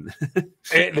happen.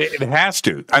 It has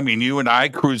to. I mean, you and I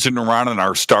cruising around in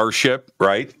our starship,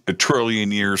 right? 1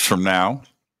 trillion years from now.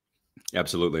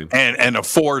 Absolutely. And a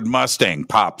Ford Mustang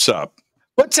pops up.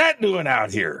 What's that doing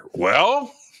out here?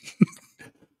 Well,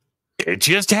 it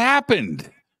just happened.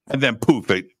 And then poof,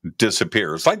 it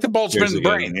disappears, like the Boltzmann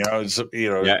brain.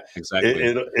 Yeah,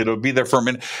 exactly. It'll be there for a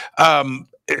minute. You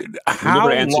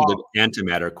never answered the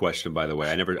antimatter question, by the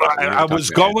way. I was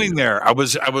going there. I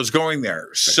was going there.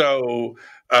 Okay. So,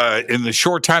 in the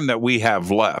short time that we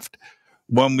have left,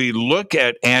 when we look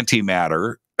at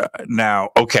antimatter, now,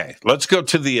 okay, let's go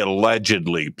to the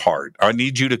allegedly part. I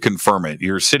need you to confirm it.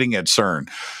 You're sitting at CERN.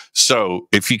 So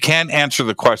if you can't answer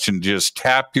the question, just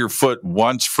tap your foot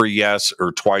once for yes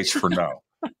or twice for no.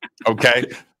 Okay?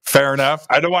 Fair enough.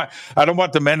 I don't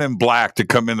want the men in black to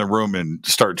come in the room and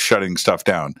start shutting stuff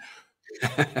down.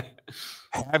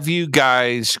 Have you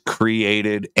guys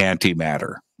created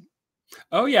antimatter?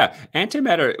 Oh yeah,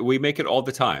 antimatter. We make it all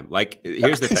the time. Like,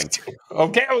 here's the thing.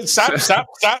 Okay, stop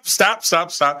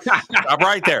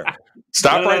right there.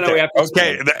 Stop right there.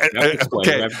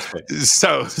 Okay.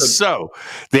 So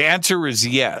the answer is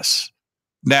yes.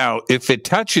 Now, if it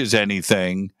touches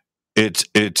anything, it's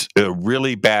a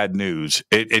really bad news.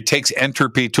 It takes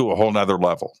entropy to a whole nother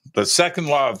level. The second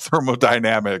law of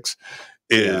thermodynamics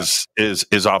is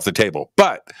off the table.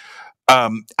 But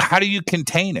how do you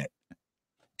contain it?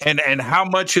 And how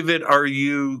much of it are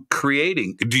you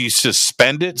creating? Do you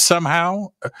suspend it somehow?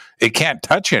 It can't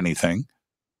touch anything.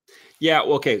 Yeah.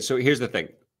 Well, okay. So here's the thing.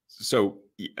 So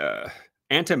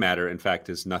antimatter, in fact,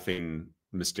 is nothing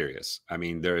mysterious. I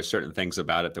mean, there are certain things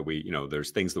about it that there's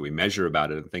things that we measure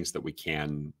about it and things that we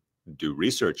can do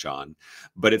research on,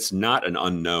 but it's not an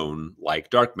unknown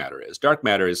like dark matter is. Dark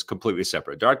matter is completely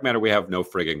separate. Dark matter, we have no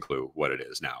friggin' clue what it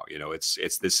is now.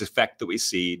 It's this effect that we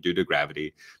see due to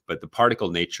gravity, but the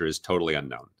particle nature is totally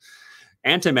unknown.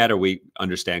 Antimatter, we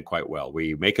understand quite well.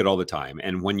 We make it all the time.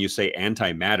 And when you say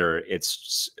antimatter,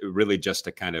 it's really just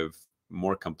a kind of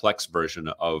more complex version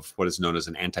of what is known as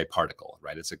an antiparticle,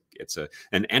 right?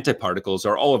 And antiparticles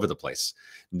are all over the place.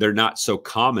 They're not so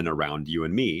common around you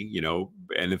and me,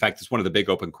 and in fact, it's one of the big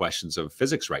open questions of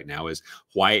physics right now is,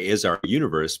 why is our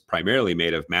universe primarily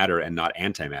made of matter and not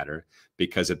antimatter?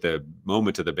 because at the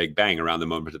moment of the Big Bang, around the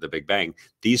moment of the Big Bang,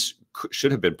 these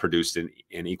should have been produced in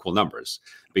equal numbers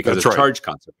because of charge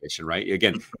conservation, right?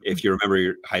 Again, if you remember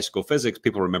your high school physics,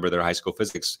 people remember their high school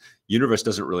physics, universe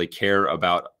doesn't really care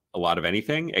about a lot of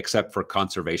anything except for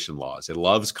conservation laws. It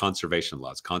loves conservation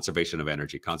laws, conservation of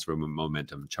energy, conservation of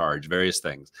momentum, charge, various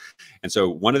things. And so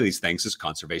one of these things is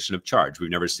conservation of charge. We've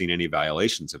never seen any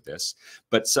violations of this,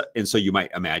 but so you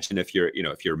might imagine if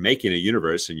you're making a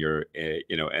universe and you're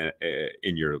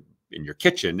in your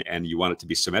kitchen and you want it to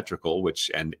be symmetrical,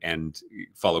 which and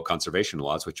follow conservation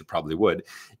laws, which you probably would,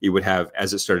 you would have,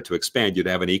 as it started to expand, you'd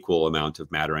have an equal amount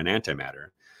of matter and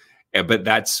antimatter. But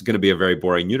that's going to be a very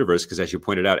boring universe because, as you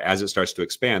pointed out, as it starts to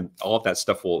expand, all of that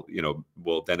stuff will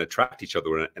then attract each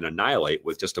other and annihilate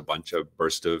with just a bunch of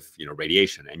bursts of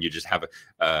radiation, and you just have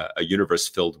a universe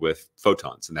filled with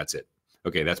photons, and that's it.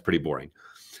 Okay, that's pretty boring.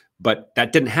 But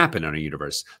that didn't happen in our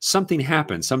universe. Something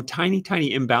happened, some tiny,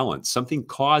 tiny imbalance. Something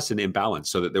caused an imbalance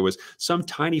so that there was some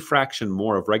tiny fraction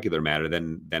more of regular matter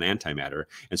than antimatter.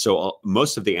 And so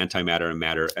most of the antimatter and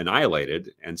matter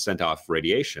annihilated and sent off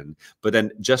radiation. But then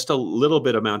just a little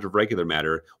bit amount of regular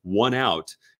matter won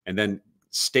out and then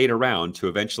stayed around to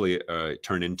eventually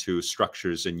turn into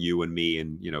structures in you and me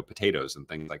and potatoes and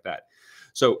things like that.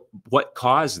 So what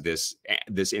caused this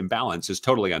imbalance is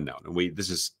totally unknown. And this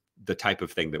is the type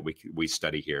of thing that we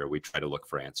study here. We try to look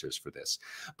for answers for this.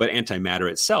 But antimatter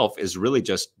itself is really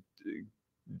just,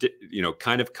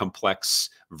 kind of complex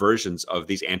versions of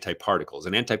these antiparticles.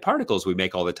 And antiparticles we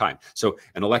make all the time. So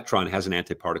an electron has an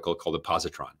antiparticle called a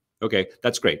positron. Okay,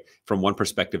 that's great. From one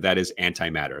perspective, that is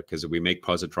antimatter because we make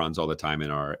positrons all the time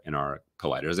in our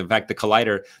colliders. In fact, the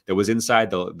collider that was inside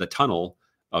the tunnel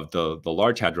of the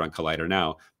Large Hadron Collider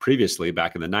now, previously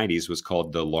back in the 90s, was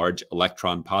called the Large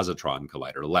Electron Positron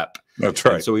Collider, LEP. That's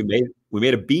right. And so we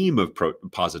made a beam of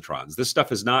positrons. This stuff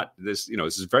is not this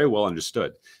is very well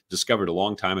understood, discovered a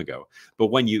long time ago. But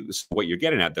what you're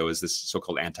getting at though is this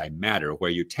so-called antimatter,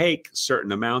 where you take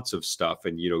certain amounts of stuff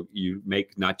and you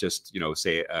make not just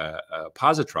say a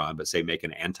positron, but say make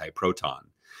an antiproton.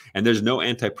 And there's no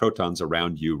antiprotons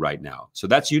around you right now. So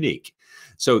that's unique.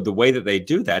 So the way that they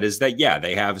do that is that,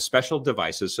 they have special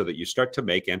devices so that you start to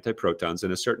make antiprotons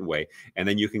in a certain way. And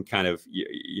then you can kind of,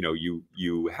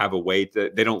 you have a way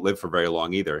that they don't live for very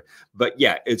long either. But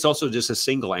it's also just a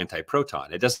single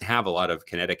antiproton. It doesn't have a lot of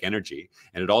kinetic energy.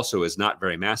 And it also is not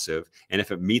very massive. And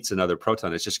if it meets another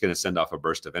proton, it's just going to send off a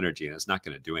burst of energy and it's not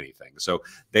going to do anything. So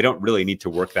they don't really need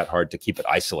to work that hard to keep it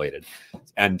isolated.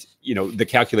 And, the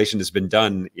calculation has been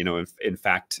done, in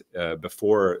fact,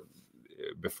 before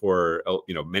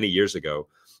many years ago.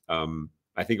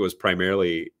 I think it was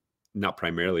not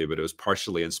primarily, but it was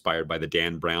partially inspired by the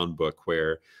Dan Brown book,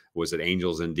 where was it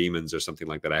Angels and Demons or something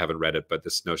like that? I haven't read it, but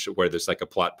this notion where there's like a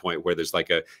plot point where there's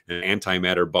like an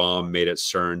antimatter bomb made at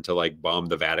CERN to like bomb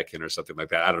the Vatican or something like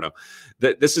that. I don't know.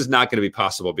 This is not going to be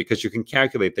possible because you can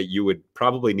calculate that you would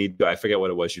probably need to, I forget what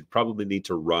it was, you'd probably need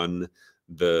to run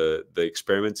the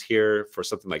experiments here for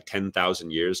something like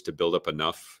 10,000 years to build up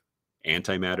enough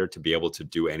antimatter to be able to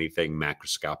do anything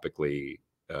macroscopically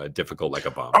difficult like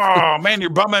a bomb. Oh man, you're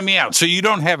bumming me out. So you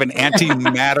don't have an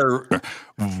antimatter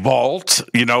vault,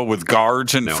 with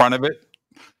guards in front of it?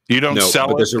 You don't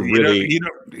sell it.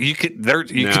 You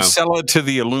could sell it to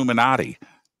the Illuminati.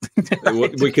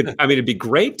 We could, it'd be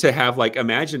great to have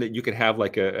imagine that you could have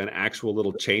an actual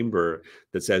little chamber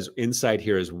that says inside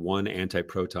here is one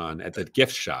antiproton at the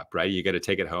gift shop, right? You got to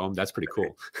take it home. That's pretty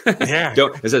cool. Yeah.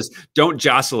 It says don't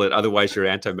jostle it, otherwise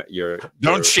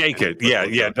don't shake it.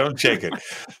 Yeah, don't shake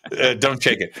it. Don't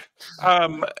shake it.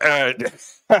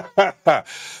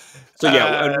 So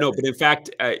no, but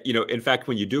in fact,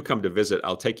 when you do come to visit,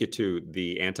 I'll take you to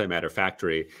the antimatter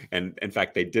factory. And in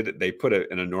fact, they put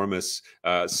an enormous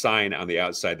sign on the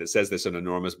outside that says this in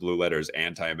enormous blue letters,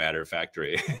 antimatter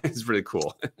factory. It's pretty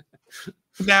cool.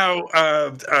 Now,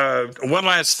 one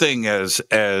last thing as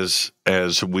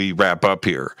we wrap up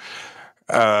here,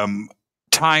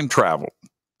 time travel.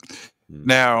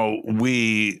 Now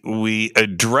we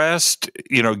addressed,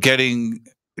 getting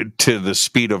to the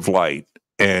speed of light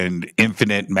and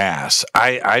infinite mass.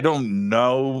 I don't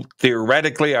know.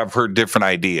 Theoretically, I've heard different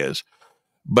ideas.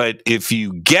 But if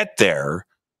you get there,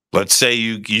 let's say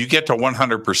you get to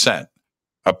 100%,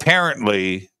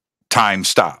 apparently time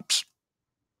stops,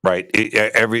 right?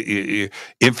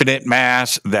 Infinite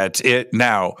mass, that's it.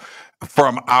 Now,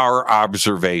 from our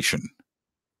observation,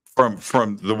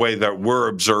 from the way that we're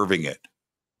observing it.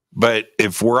 But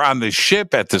if we're on the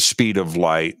ship at the speed of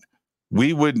light,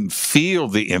 we wouldn't feel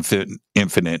the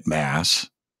infinite mass.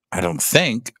 I don't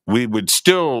think. We would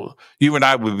still, you and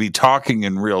I would be talking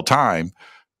in real time,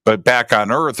 but back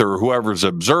on Earth or whoever's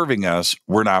observing us,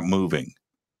 we're not moving.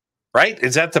 Right?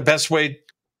 Is that the best way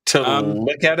to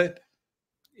look at it?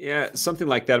 Yeah, something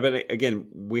like that. But again,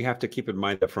 we have to keep in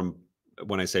mind that from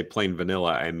when I say plain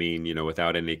vanilla, I mean,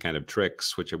 without any kind of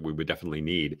tricks, which we would definitely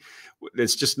need,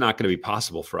 it's just not going to be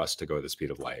possible for us to go at the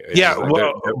speed of light. Yeah,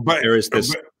 there is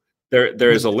this.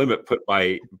 There is a limit put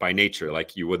by nature.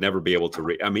 Like you would never be able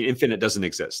to. I mean, infinite doesn't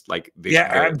exist. Like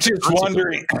I'm just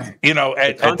wondering.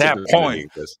 At that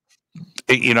point,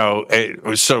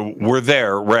 so we're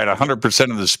there. We're at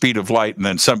 100% of the speed of light, and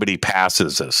then somebody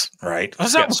passes us. Right?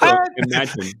 So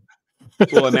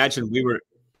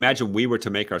imagine we were to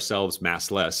make ourselves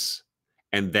massless,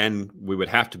 and then we would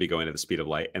have to be going at the speed of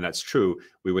light. And that's true.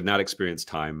 We would not experience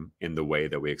time in the way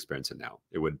that we experience it now.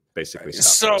 It would basically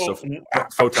stop. So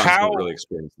photons don't really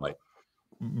experience light.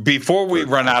 Before we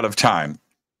run out of time,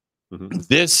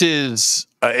 this is,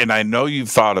 and I know you've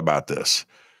thought about this.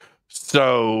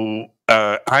 So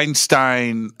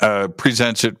Einstein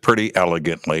presents it pretty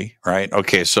elegantly, right?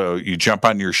 Okay, so you jump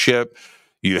on your ship.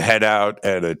 You head out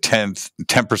at a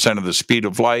 10% of the speed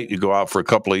of light. You go out for a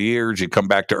couple of years. You come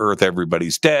back to Earth.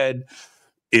 Everybody's dead.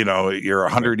 You're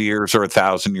 100 years or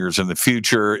 1,000 years in the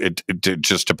future. It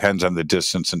just depends on the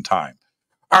distance and time.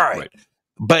 All right.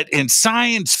 But in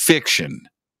science fiction,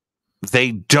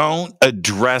 they don't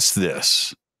address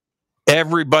this.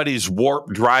 Everybody's warp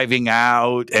driving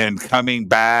out and coming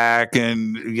back,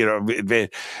 and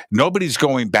nobody's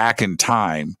going back in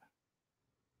time.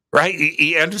 Right?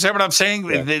 You understand what I'm saying?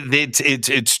 Yeah.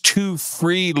 It's too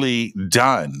freely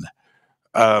done,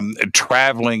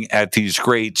 traveling at these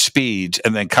great speeds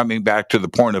and then coming back to the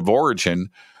point of origin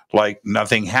like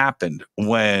nothing happened,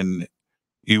 when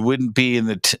you wouldn't be in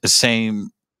the same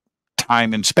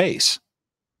time and space.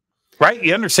 Right?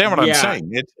 You understand what I'm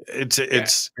saying?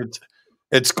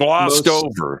 It's glossed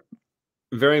over.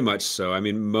 Very much so. I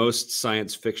mean, most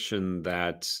science fiction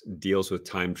that deals with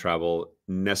time travel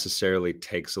necessarily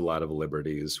takes a lot of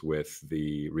liberties with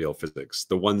the real physics.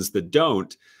 The ones that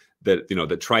don't,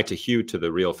 that try to hew to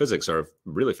the real physics, are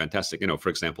really fantastic. For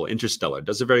example, Interstellar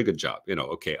does a very good job.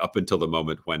 Up until the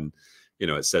moment when,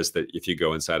 it says that if you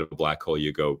go inside of a black hole,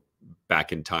 you go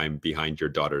back in time behind your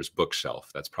daughter's bookshelf.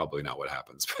 That's probably not what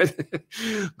happens,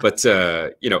 but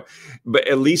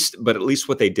at least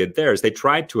what they did there is they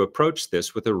tried to approach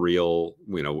this with a real,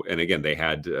 and again, they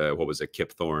had, what was it?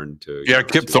 Kip Thorne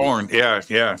Kip Thorne. Yeah.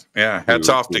 Hats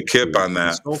off to Kip on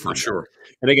that for sure.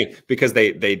 And again, because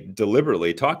they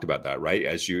deliberately talked about that, right?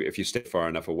 If you stay far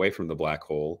enough away from the black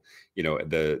hole,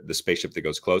 the spaceship that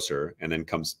goes closer and then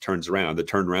turns around, the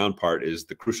turnaround part is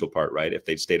the crucial part, right? If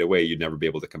they'd stayed away, you'd never be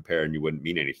able to compare and you wouldn't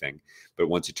mean anything. But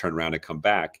once you turn around and come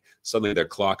back, suddenly their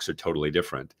clocks are totally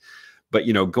different. But,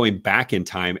 going back in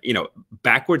time,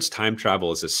 backwards time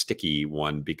travel is a sticky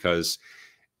one, because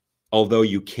although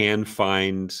you can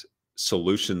find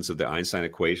solutions of the Einstein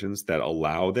equations that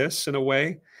allow this in a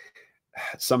way,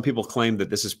 some people claim that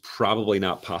this is probably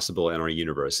not possible in our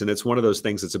universe. And it's one of those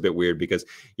things that's a bit weird, because,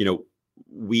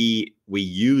 we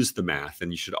use the math,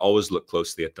 and you should always look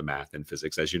closely at the math in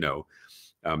physics, as you know.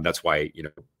 That's why,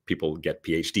 people get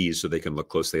PhDs, so they can look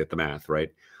closely at the math,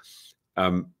 right?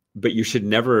 But you should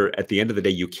never, at the end of the day,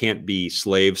 you can't be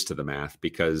slaves to the math,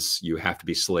 because you have to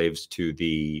be slaves to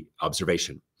the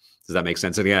observation. Does that make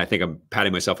sense? And again, I think I'm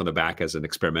patting myself on the back as an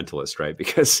experimentalist, right?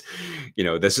 Because,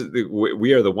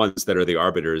 we are the ones that are the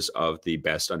arbiters of the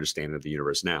best understanding of the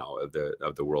universe now, of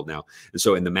the world now. And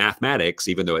so in the mathematics,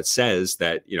 even though it says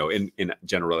that, in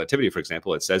general relativity, for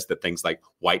example, it says that things like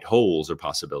white holes are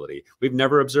possibility. We've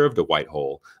never observed a white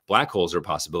hole. Black holes are a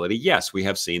possibility. Yes, we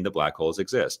have seen the black holes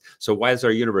exist. So why does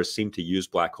our universe seem to use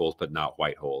black holes but not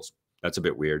white holes? That's a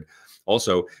bit weird.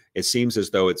 Also, it seems as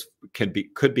though could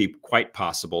be quite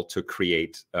possible to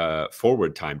create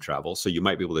forward time travel. So you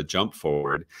might be able to jump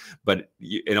forward,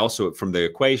 and also from the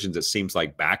equations, it seems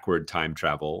like backward time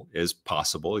travel is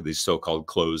possible, these so-called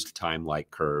closed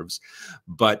time-like curves.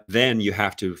 But then you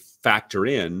have to factor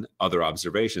in other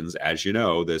observations, as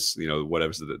this,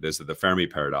 whatever the Fermi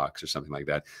paradox or something like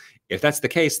that. If that's the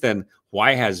case, then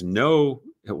why have no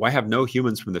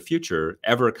humans from the future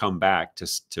ever come back to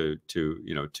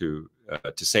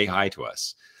say hi to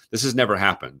us? This has never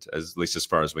happened, at least as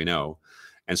far as we know.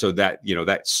 And so that,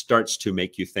 that starts to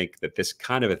make you think that this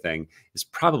kind of a thing is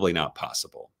probably not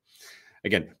possible.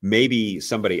 Again, maybe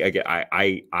somebody, again,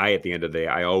 I at the end of the day,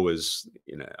 I always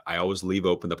leave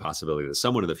open the possibility that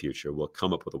someone in the future will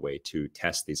come up with a way to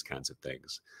test these kinds of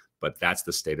things. But that's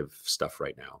the state of stuff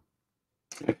right now.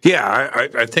 Yeah,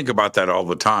 I think about that all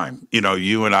the time.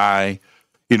 You and I,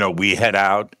 we head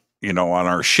out, on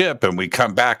our ship, and we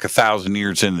come back 1,000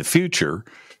 years in the future,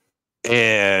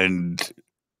 and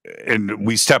and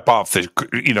we step off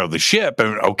the ship,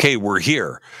 and okay, we're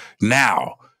here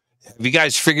now. Have you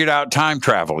guys figured out time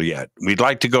travel yet? We'd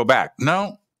like to go back.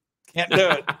 No, can't do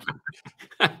it.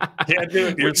 Can't do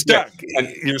it. You're stuck.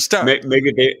 You're stuck.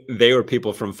 Maybe they were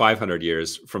people from 500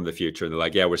 years from the future, and they're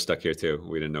like, yeah, we're stuck here too.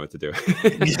 We didn't know what to do.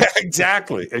 Yeah,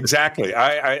 exactly.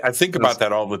 I think about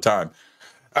that all the time.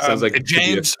 Sounds like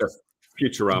James, a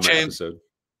Futurama episode.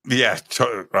 Yeah,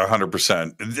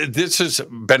 100%. This has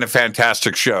been a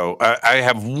fantastic show. I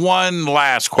have one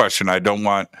last question. I don't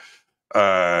want.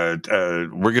 We're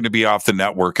going to be off the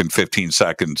network in 15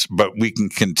 seconds, but we can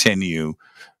continue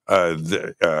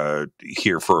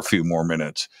here for a few more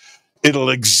minutes. It'll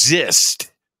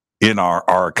exist in our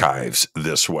archives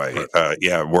this way.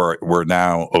 Yeah, we're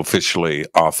now officially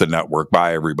off the network.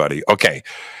 Bye, everybody. Okay,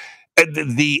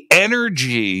 the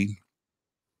energy,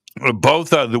 both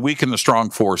the weak and the strong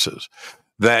forces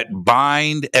that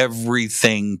bind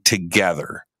everything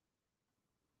together.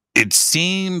 It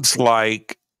seems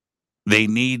like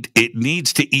it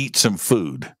needs to eat some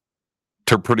food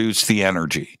to produce the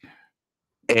energy.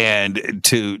 And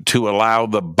to allow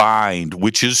the bind,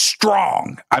 which is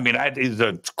strong. I mean, that is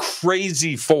a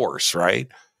crazy force, right?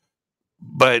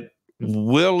 But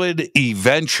will it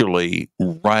eventually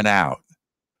run out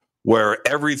where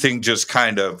everything just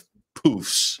kind of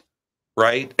poofs,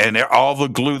 right? And all the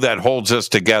glue that holds us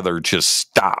together just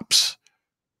stops,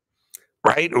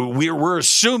 right? We're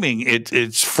assuming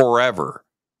it's forever,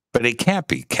 but it can't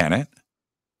be, can it?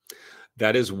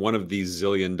 That is one of these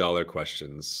zillion-dollar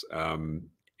questions.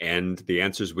 And the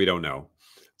answer is we don't know.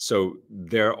 So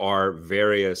there are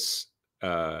various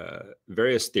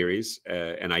theories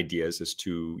and ideas as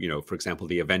to, for example,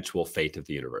 the eventual fate of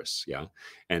the universe. Yeah.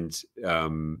 And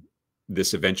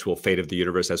this eventual fate of the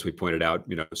universe, as we pointed out,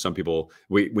 some people,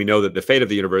 we know that the fate of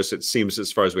the universe, it seems,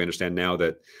 as far as we understand now,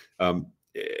 that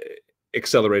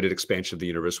accelerated expansion of the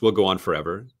universe will go on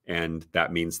forever. And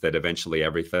that means that eventually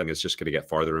everything is just going to get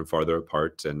farther and farther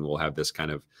apart. And we'll have this kind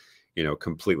of,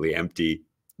 completely empty,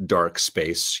 dark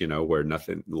space, where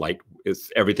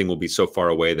everything will be so far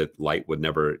away that light would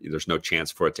never, there's no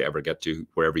chance for it to ever get to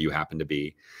wherever you happen to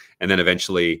be. And then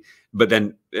eventually,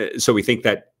 so we think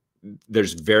that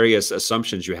there's various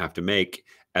assumptions you have to make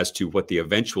as to what the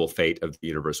eventual fate of the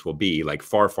universe will be, like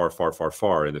far, far, far, far,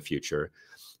 far in the future.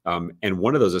 And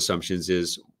one of those assumptions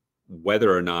is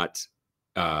whether or not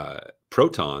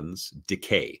protons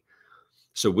decay.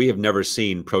 So we have never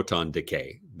seen proton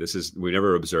decay. We've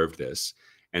never observed this.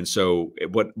 And so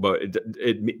it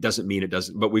doesn't mean it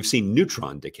doesn't, but we've seen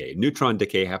neutron decay. Neutron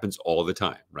decay happens all the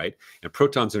time, right? And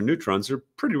protons and neutrons are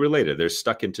pretty related. They're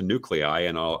stuck into nuclei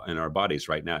in our bodies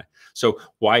right now. So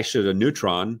why should a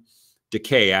neutron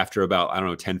decay after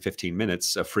about, 10, 15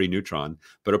 minutes, a free neutron,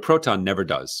 but a proton never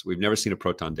does? We've never seen a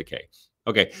proton decay.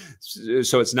 Okay,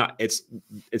 so it's not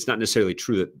necessarily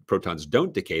true that protons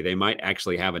don't decay. They might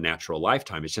actually have a natural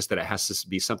lifetime. It's just that it has to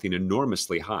be something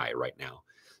enormously high right now.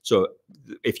 So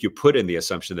if you put in the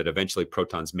assumption that eventually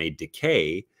protons may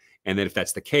decay, and then if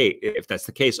that's the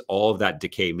case, all of that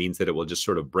decay means that it will just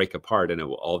sort of break apart, and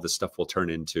all of this stuff will turn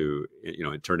into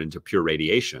pure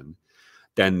radiation.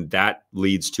 Then that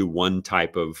leads to one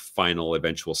type of final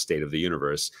eventual state of the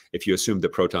universe. If you assume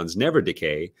that protons never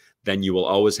decay, then you will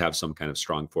always have some kind of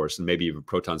strong force, and maybe even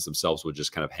protons themselves will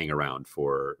just kind of hang around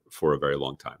for a very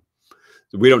long time.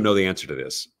 So we don't know the answer to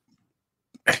this.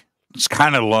 It's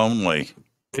kind of lonely.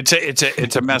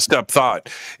 It's a messed up thought.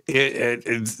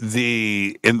 In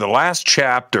the last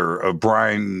chapter of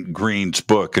Brian Greene's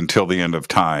book, Until the End of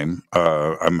Time,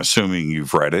 I'm assuming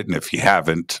you've read it, and if you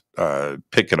haven't,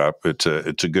 pick it up. It's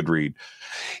a good read.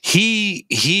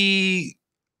 He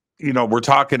we're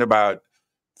talking about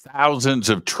thousands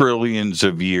of trillions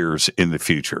of years in the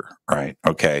future, right?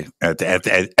 Okay, at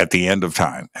the end of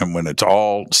time, and when it's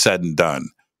all said and done,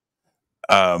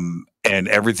 and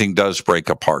everything does break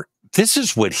apart. This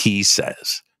is what he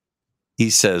says. He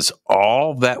says,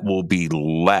 all that will be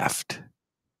left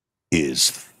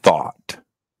is thought.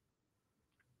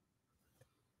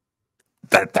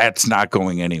 That's not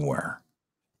going anywhere.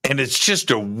 And it's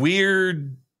just a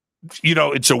weird,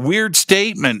 it's a weird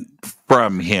statement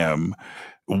from him.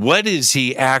 What is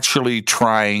he actually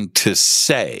trying to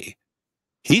say?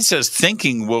 He says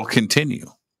thinking will continue,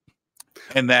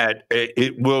 and that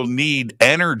it will need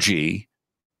energy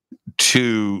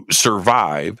to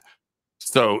survive.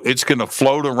 So it's going to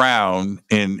float around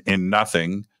in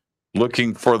nothing,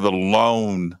 looking for the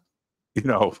lone,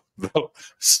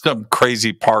 some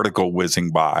crazy particle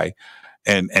whizzing by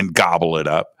and gobble it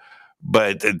up.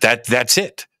 But that's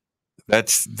it.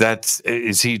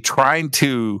 Is he trying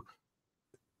to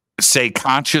say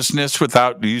consciousness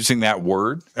without using that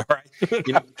word? All right.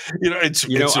 You know, it's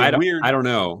weird. I don't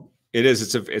know. It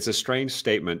is. It's a strange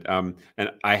statement. And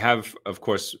I have, of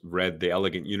course, read The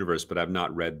Elegant Universe, but I've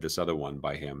not read this other one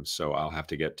by him. So I'll have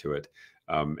to get to it.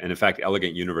 And in fact,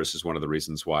 Elegant Universe is one of the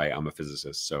reasons why I'm a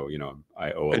physicist. So,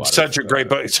 I owe a lot. It's such a great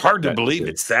book. It's hard to believe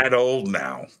it's that old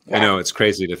now. Wow. I know, it's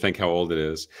crazy to think how old it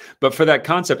is. But for that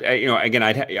concept, again,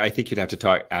 I think you'd have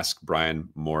to ask Brian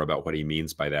more about what he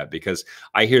means by that, because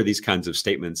I hear these kinds of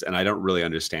statements and I don't really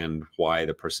understand why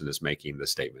the person is making the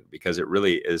statement, because it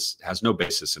really has no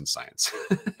basis in science.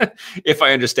 If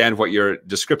I understand what your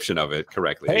description of it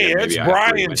correctly. Hey, it's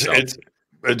Brian's.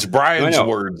 It's Brian's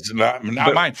words, not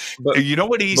mine. But you know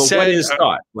what he said? What is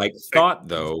thought? Like, thought,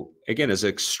 though, again, is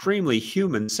extremely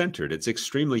human-centered. It's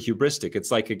extremely hubristic. It's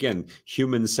like, again,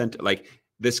 human-centered. Like,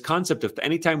 this concept of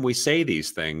anytime we say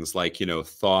these things, like,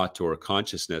 thought or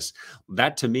consciousness,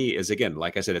 that to me is, again,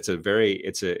 like I said, it's a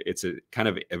kind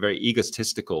of a very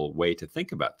egotistical way to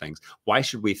think about things. Why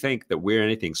should we think that we're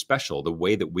anything special? The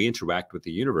way that we interact with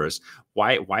the universe,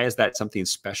 why is that something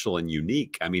special and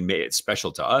unique? I mean, it's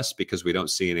special to us because we don't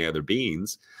see any other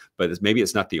beings, but maybe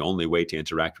it's not the only way to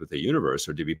interact with the universe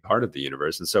or to be part of the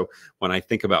universe. And so when I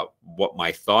think about what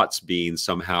my thoughts being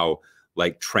somehow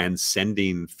like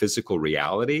transcending physical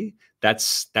reality, that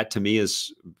to me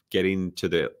is getting to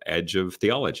the edge of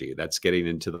theology. That's getting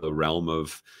into the realm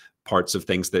of parts of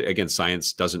things that, again,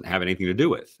 science doesn't have anything to do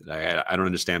with. I don't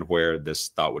understand where this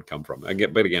thought would come from.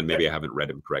 But again, maybe I haven't read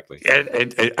him correctly.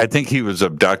 I think he was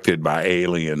abducted by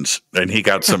aliens and he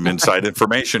got some inside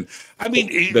information. I mean,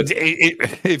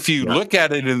 if you look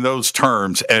at it in those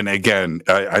terms, and again,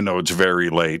 I know it's very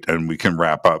late and we can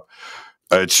wrap up.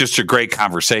 It's just a great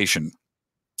conversation.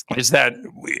 Is that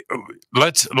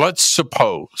let's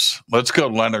suppose, let's go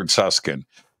Leonard Susskind.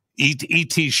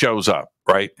 E.T. shows up,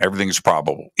 right? Everything's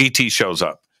probable. E.T. shows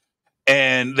up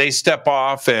and they step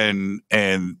off and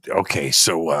okay,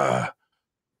 so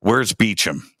where's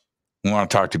Beacham? We want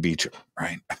to talk to Beacham,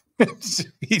 right?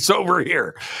 He's over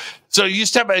here. So you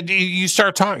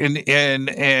start talking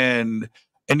and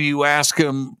you ask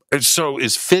him, so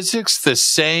is physics the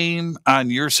same on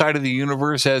your side of the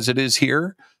universe as it is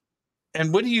here?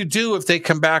 And what do you do if they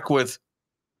come back with,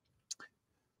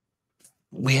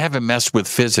 we haven't messed with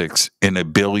physics in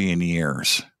 1 billion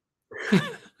years?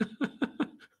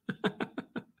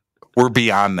 We're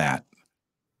beyond that.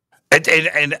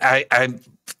 And I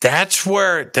that's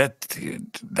where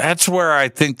I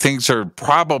think things are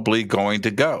probably going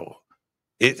to go.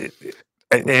 And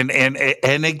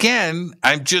again,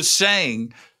 I'm just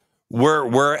saying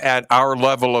we're at our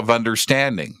level of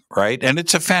understanding, right? And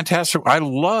it's a fantastic. I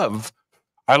love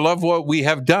what we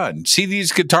have done. See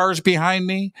these guitars behind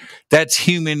me? That's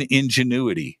human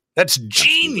ingenuity. That's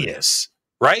genius,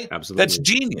 right? Absolutely. That's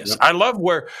genius. Yep. I love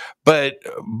but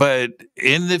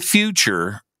in the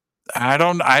future, I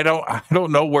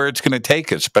don't know where it's going to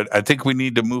take us, but I think we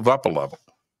need to move up a level.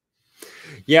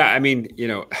 Yeah, I mean,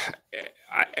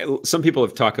 some people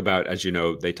have talked about, as you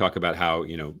know, they talk about how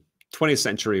 20th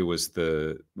century was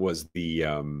the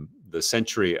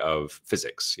century of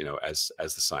physics, as the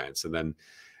science, and then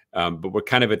but we're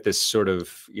kind of at this sort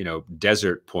of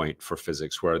desert point for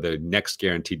physics, where the next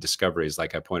guaranteed discoveries,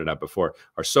 like I pointed out before,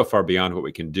 are so far beyond what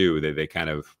we can do that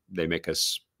they make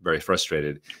us very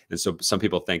frustrated. And so some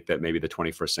people think that maybe the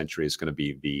 21st century is going to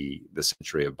be the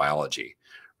century of biology,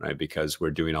 right? Because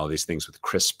we're doing all these things with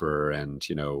CRISPR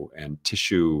and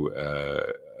tissue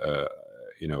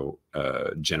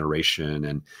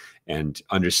generation and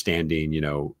understanding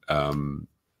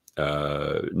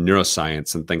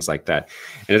neuroscience and things like that.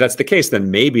 And if that's the case,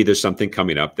 then maybe there's something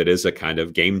coming up that is a kind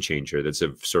of game changer. That's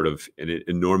a sort of an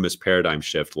enormous paradigm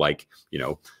shift, like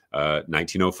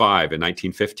 1905 and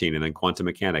 1915, and then quantum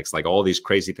mechanics, like all these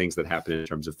crazy things that happen in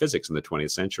terms of physics in the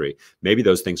 20th century. Maybe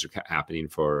those things are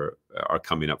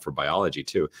coming up for biology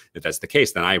too. If that's the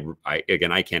case, then I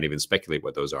can't even speculate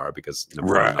what those are, because I'm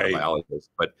not a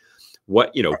biologist. But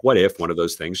what if one of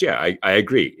those things? Yeah, I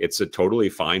agree. It's a totally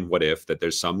fine what if that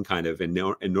there's some kind of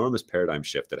enormous paradigm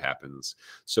shift that happens,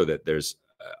 so that there's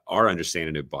our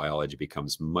understanding of biology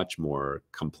becomes much more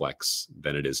complex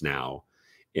than it is now,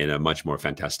 in a much more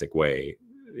fantastic way,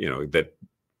 that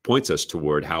points us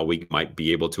toward how we might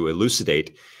be able to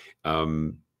elucidate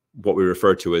what we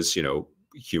refer to as,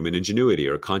 human ingenuity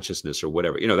or consciousness or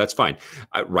whatever. That's fine.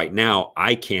 Right now,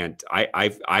 I can't.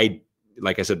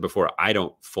 Like I said before, I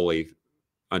don't fully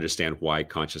understand why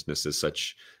consciousness is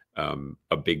such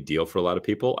a big deal for a lot of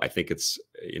people. I think it's,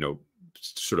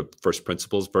 sort of first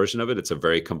principles version of it. It's a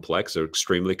very complex or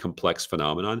extremely complex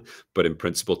phenomenon, but in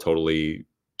principle, totally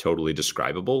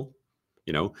describable.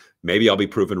 Maybe I'll be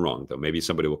proven wrong, though. Maybe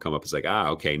somebody will come up and say,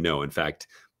 okay, no, in fact,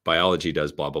 biology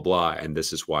does blah, blah, blah. And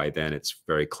this is why then it's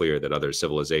very clear that other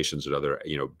civilizations or other,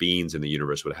 beings in the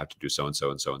universe would have to do so and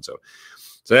so and so and so.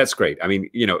 So that's great. I mean,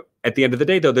 at the end of the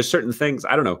day, though, there's certain things,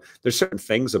 I don't know, there's certain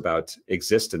things about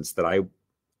existence that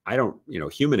I don't,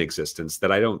 human existence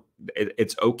that I don't,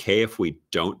 it's okay if we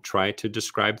don't try to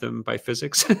describe them by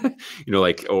physics,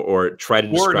 like, or try to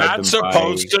describe them. We're not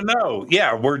supposed to know.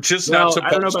 Yeah, we're just not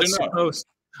supposed to know.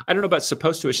 I don't know about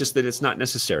supposed to. It's just that it's not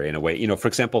necessary in a way. For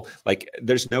example, like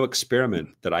there's no experiment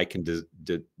that I can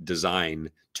design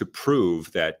to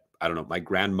prove that, I don't know, my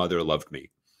grandmother loved me.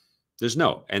 There's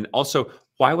no. And also,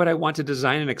 why would I want to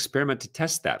design an experiment to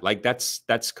test that? Like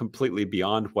that's completely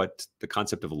beyond what the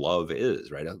concept of love is,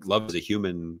 right? Love is a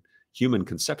human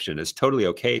conception. It's totally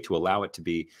okay to allow it to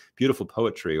be beautiful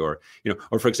poetry, or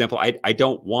for example, I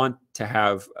don't want to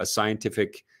have a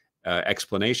scientific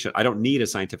explanation. I don't need a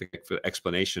scientific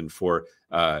explanation for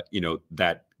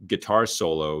that guitar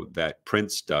solo that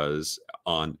Prince does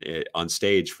on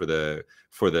stage for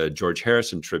the George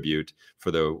Harrison tribute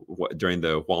during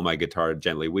the While My Guitar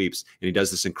Gently Weeps, and he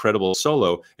does this incredible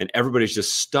solo, and everybody's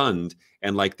just stunned,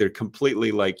 and like they're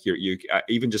completely like you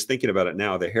even just thinking about it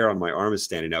now, the hair on my arm is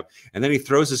standing up, and then he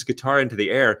throws his guitar into the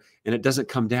air and it doesn't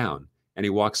come down. And he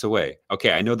walks away.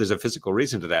 Okay, I know there's a physical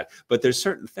reason to that, but there's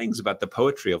certain things about the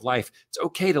poetry of life. It's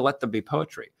okay to let them be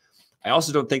poetry. I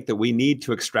also don't think that we need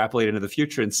to extrapolate into the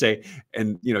future and say,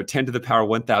 10 to the power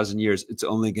 1,000 years, it's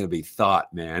only going to be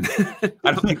thought, man.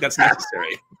 I don't think that's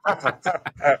necessary.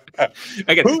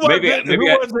 Again, who was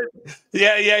it?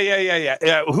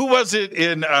 Yeah. Who was it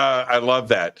in, I love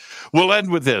that. We'll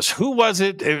end with this. Who was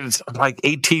it? It was like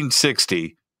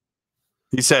 1860.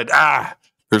 He said,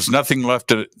 there's nothing left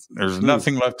to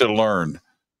learn.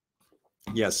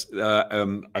 Yes,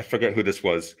 I forget who this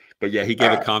was, but yeah, he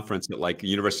gave a conference at like the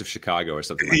University of Chicago or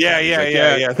something. Like that.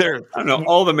 Yeah. There, I don't know.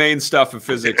 All the main stuff of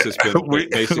physics has been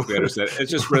basically understood. It's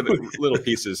just little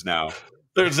pieces now.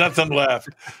 There's nothing left.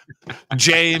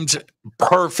 James,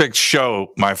 perfect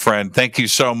show, my friend. Thank you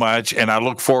so much, and I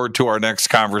look forward to our next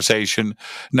conversation.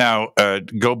 Now,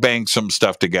 go bang some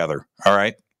stuff together. All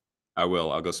right. I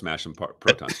will. I'll go smash some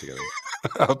protons together.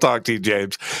 I'll talk to you,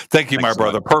 James. Thank you, my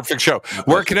brother. Perfect show.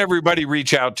 Where can everybody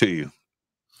reach out to you?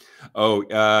 Oh,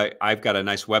 I've got a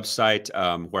nice website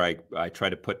where I try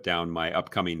to put down my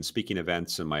upcoming speaking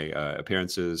events and my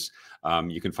appearances.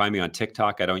 You can find me on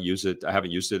TikTok. I don't use it. I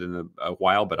haven't used it in a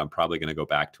while, but I'm probably going to go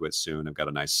back to it soon. I've got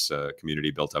a nice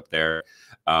community built up there.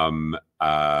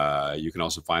 You can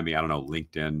also find me, I don't know,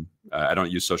 LinkedIn. I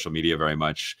don't use social media very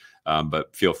much,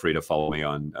 but feel free to follow me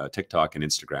on TikTok and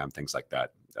Instagram, things like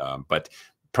that. But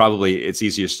probably it's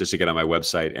easiest just to get on my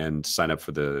website and sign up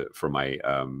for my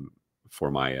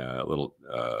little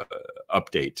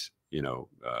update,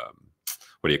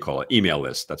 what do you call it? Email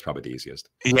list. That's probably the easiest.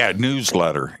 Yeah,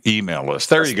 newsletter, email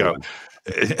list. There you go.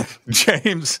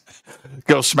 James,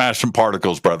 go smash some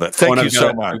particles, brother. Thank you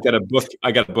so much.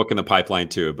 I got a book in the pipeline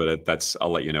too, but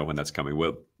I'll let you know when that's coming.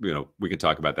 We can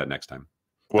talk about that next time.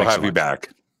 We'll have you back.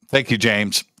 Thank you,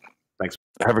 James. Thanks.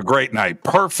 Have a great night.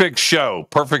 Perfect show.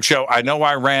 I know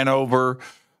I ran over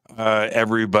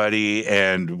everybody,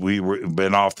 and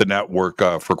been off the network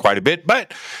for quite a bit,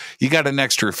 but you got an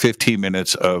extra 15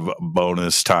 minutes of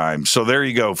bonus time. So there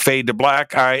you go. Fade to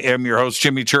Black. I am your host,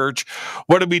 Jimmy Church.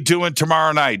 What are we doing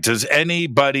tomorrow night? Does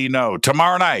anybody know?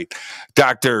 Tomorrow night,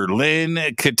 Dr. Lynn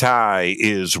Katai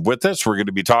is with us. We're going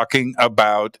to be talking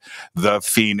about the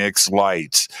Phoenix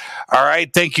Lights. All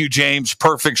right. Thank you, James.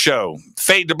 Perfect show.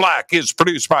 Fade to Black is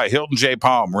produced by Hilton J.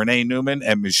 Palm, Renee Newman,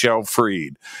 and Michelle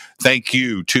Freed. Thank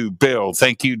you to Bill.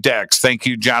 Thank you, Dex. Thank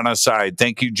you, Jonaside.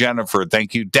 Thank you, Jennifer.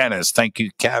 Thank you, Dennis. Thank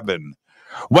you, Kevin.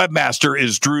 Webmaster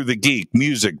is Drew the Geek.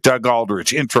 Music, Doug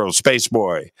Aldrich. Intro,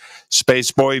 Spaceboy.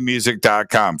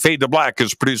 SpaceboyMusic.com. Fade to Black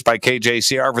is produced by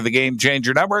KJCR for the Game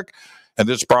Changer Network. And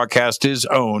this broadcast is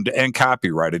owned and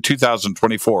copyrighted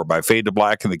 2024 by Fade to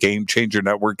Black and the Game Changer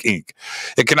Network, Inc.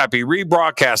 It cannot be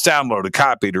rebroadcast, downloaded,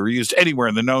 copied, or used anywhere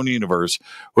in the known universe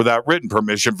without written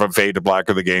permission from Fade to Black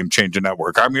or the Game Changer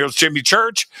Network. I'm your host, Jimmy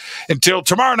Church. Until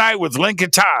tomorrow night with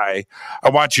Lincoln Ty, I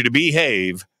want you to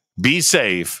behave, be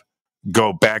safe,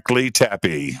 go Beckley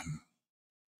Tappy.